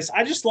shit like this.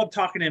 I just love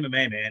talking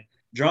MMA, man.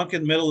 Drunk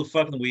in the middle of the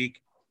fucking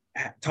week,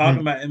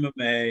 talking about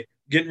MMA,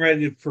 getting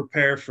ready to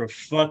prepare for a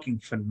fucking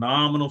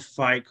phenomenal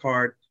fight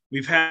card.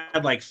 We've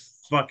had like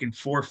fucking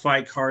 4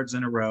 fight cards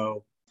in a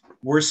row.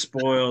 We're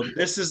spoiled.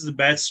 This is the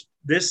best.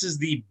 This is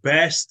the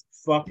best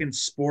fucking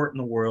sport in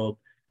the world,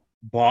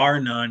 bar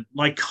none.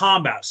 Like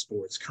combat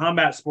sports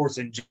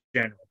in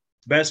general.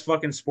 Best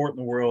fucking sport in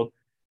the world.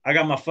 I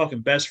got my fucking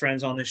best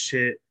friends on this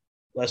shit.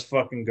 Let's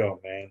fucking go,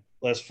 man.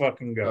 Let's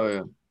fucking go. Oh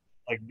yeah.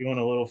 Like doing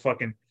a little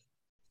fucking.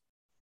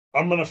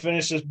 I'm gonna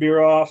finish this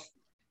beer off.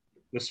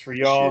 This for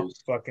y'all.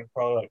 Cheers. Fucking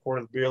probably like a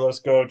quarter of the beer. Let's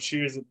go.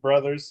 Cheers,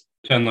 brothers.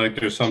 Pretend like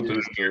there's something.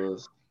 Cheers to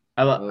us.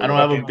 I don't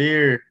have a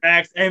beer.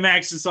 Max, hey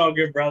Max, it's all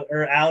good, brother.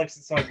 Or Alex,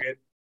 it's all good.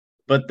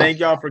 But thank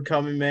y'all for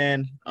coming,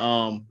 man.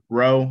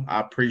 Ro, I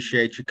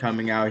appreciate you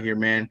coming out here,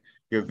 man.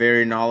 You're a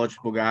very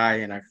knowledgeable guy,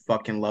 and I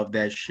fucking love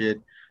that shit.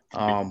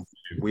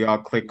 We all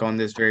click on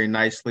this very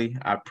nicely.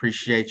 I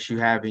appreciate you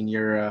having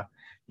your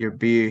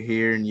beer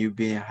here and you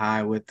being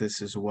high with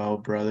us as well,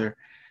 brother.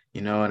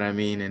 You know what I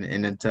mean?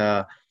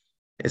 And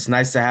it's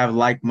nice to have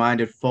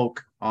like-minded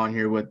folk on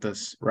here with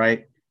us,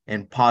 right?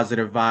 And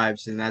positive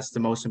vibes, and that's the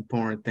most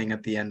important thing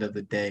at the end of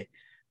the day.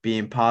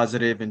 Being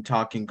positive and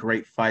talking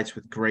great fights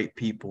with great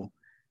people.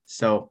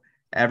 So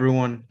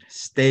everyone,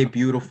 stay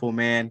beautiful,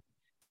 man.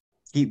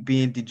 Keep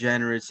being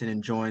degenerates and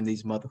enjoying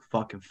these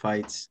motherfucking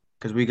fights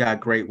because we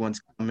got great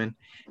ones coming,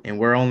 and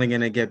we're only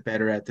gonna get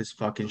better at this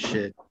fucking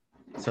shit.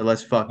 So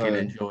let's fucking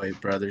enjoy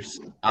it,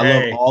 brothers. I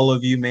love all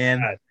of you, man.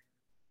 God.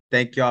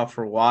 Thank y'all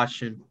for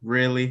watching.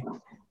 Really,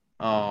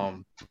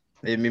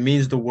 it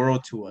means the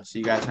world to us.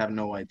 You guys have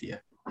no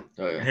idea.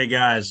 Oh yeah. Hey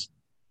guys,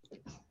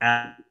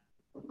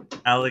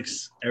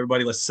 Alex,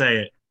 everybody, let's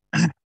say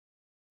it.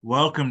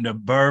 Welcome to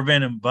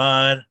Bourbon and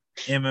Bud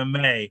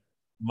MMA,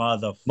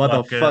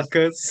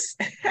 Motherfuckers.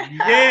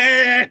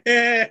 Yeah,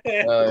 yeah.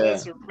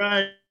 that's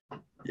right.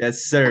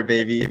 Yes, sir,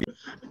 baby.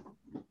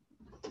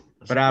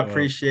 But I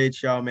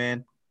appreciate y'all,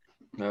 man.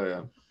 Oh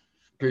yeah.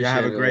 Y'all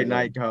have a Appreciate great it,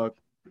 night, dog.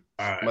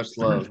 All right. Much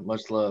love.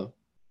 Much love.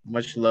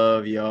 Much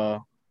love,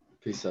 y'all.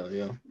 Peace out,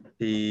 yo.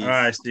 Peace. All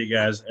right, see you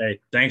guys. Hey,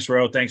 thanks,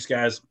 Ro. Thanks,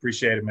 guys.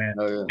 Appreciate it, man.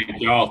 Oh yeah.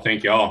 Thank y'all.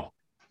 Thank y'all.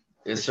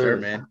 Yes, For sir, sure,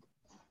 man.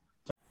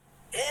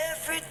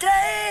 Every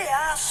day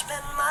I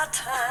spend my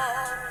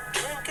time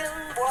drinking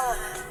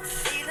wine,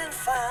 feeling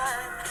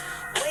fine,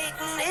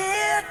 waiting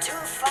here to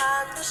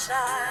find the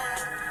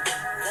sign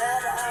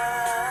that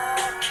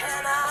I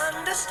can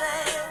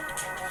understand.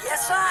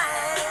 Yes, I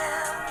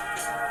am.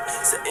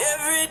 So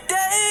every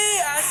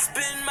day I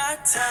spend my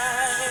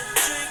time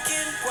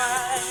drinking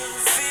wine,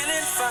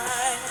 feeling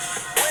fine,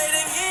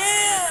 waiting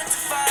here to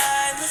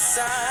find the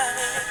sign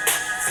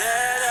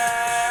that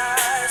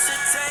I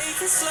should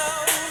take it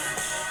slow.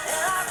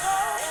 And I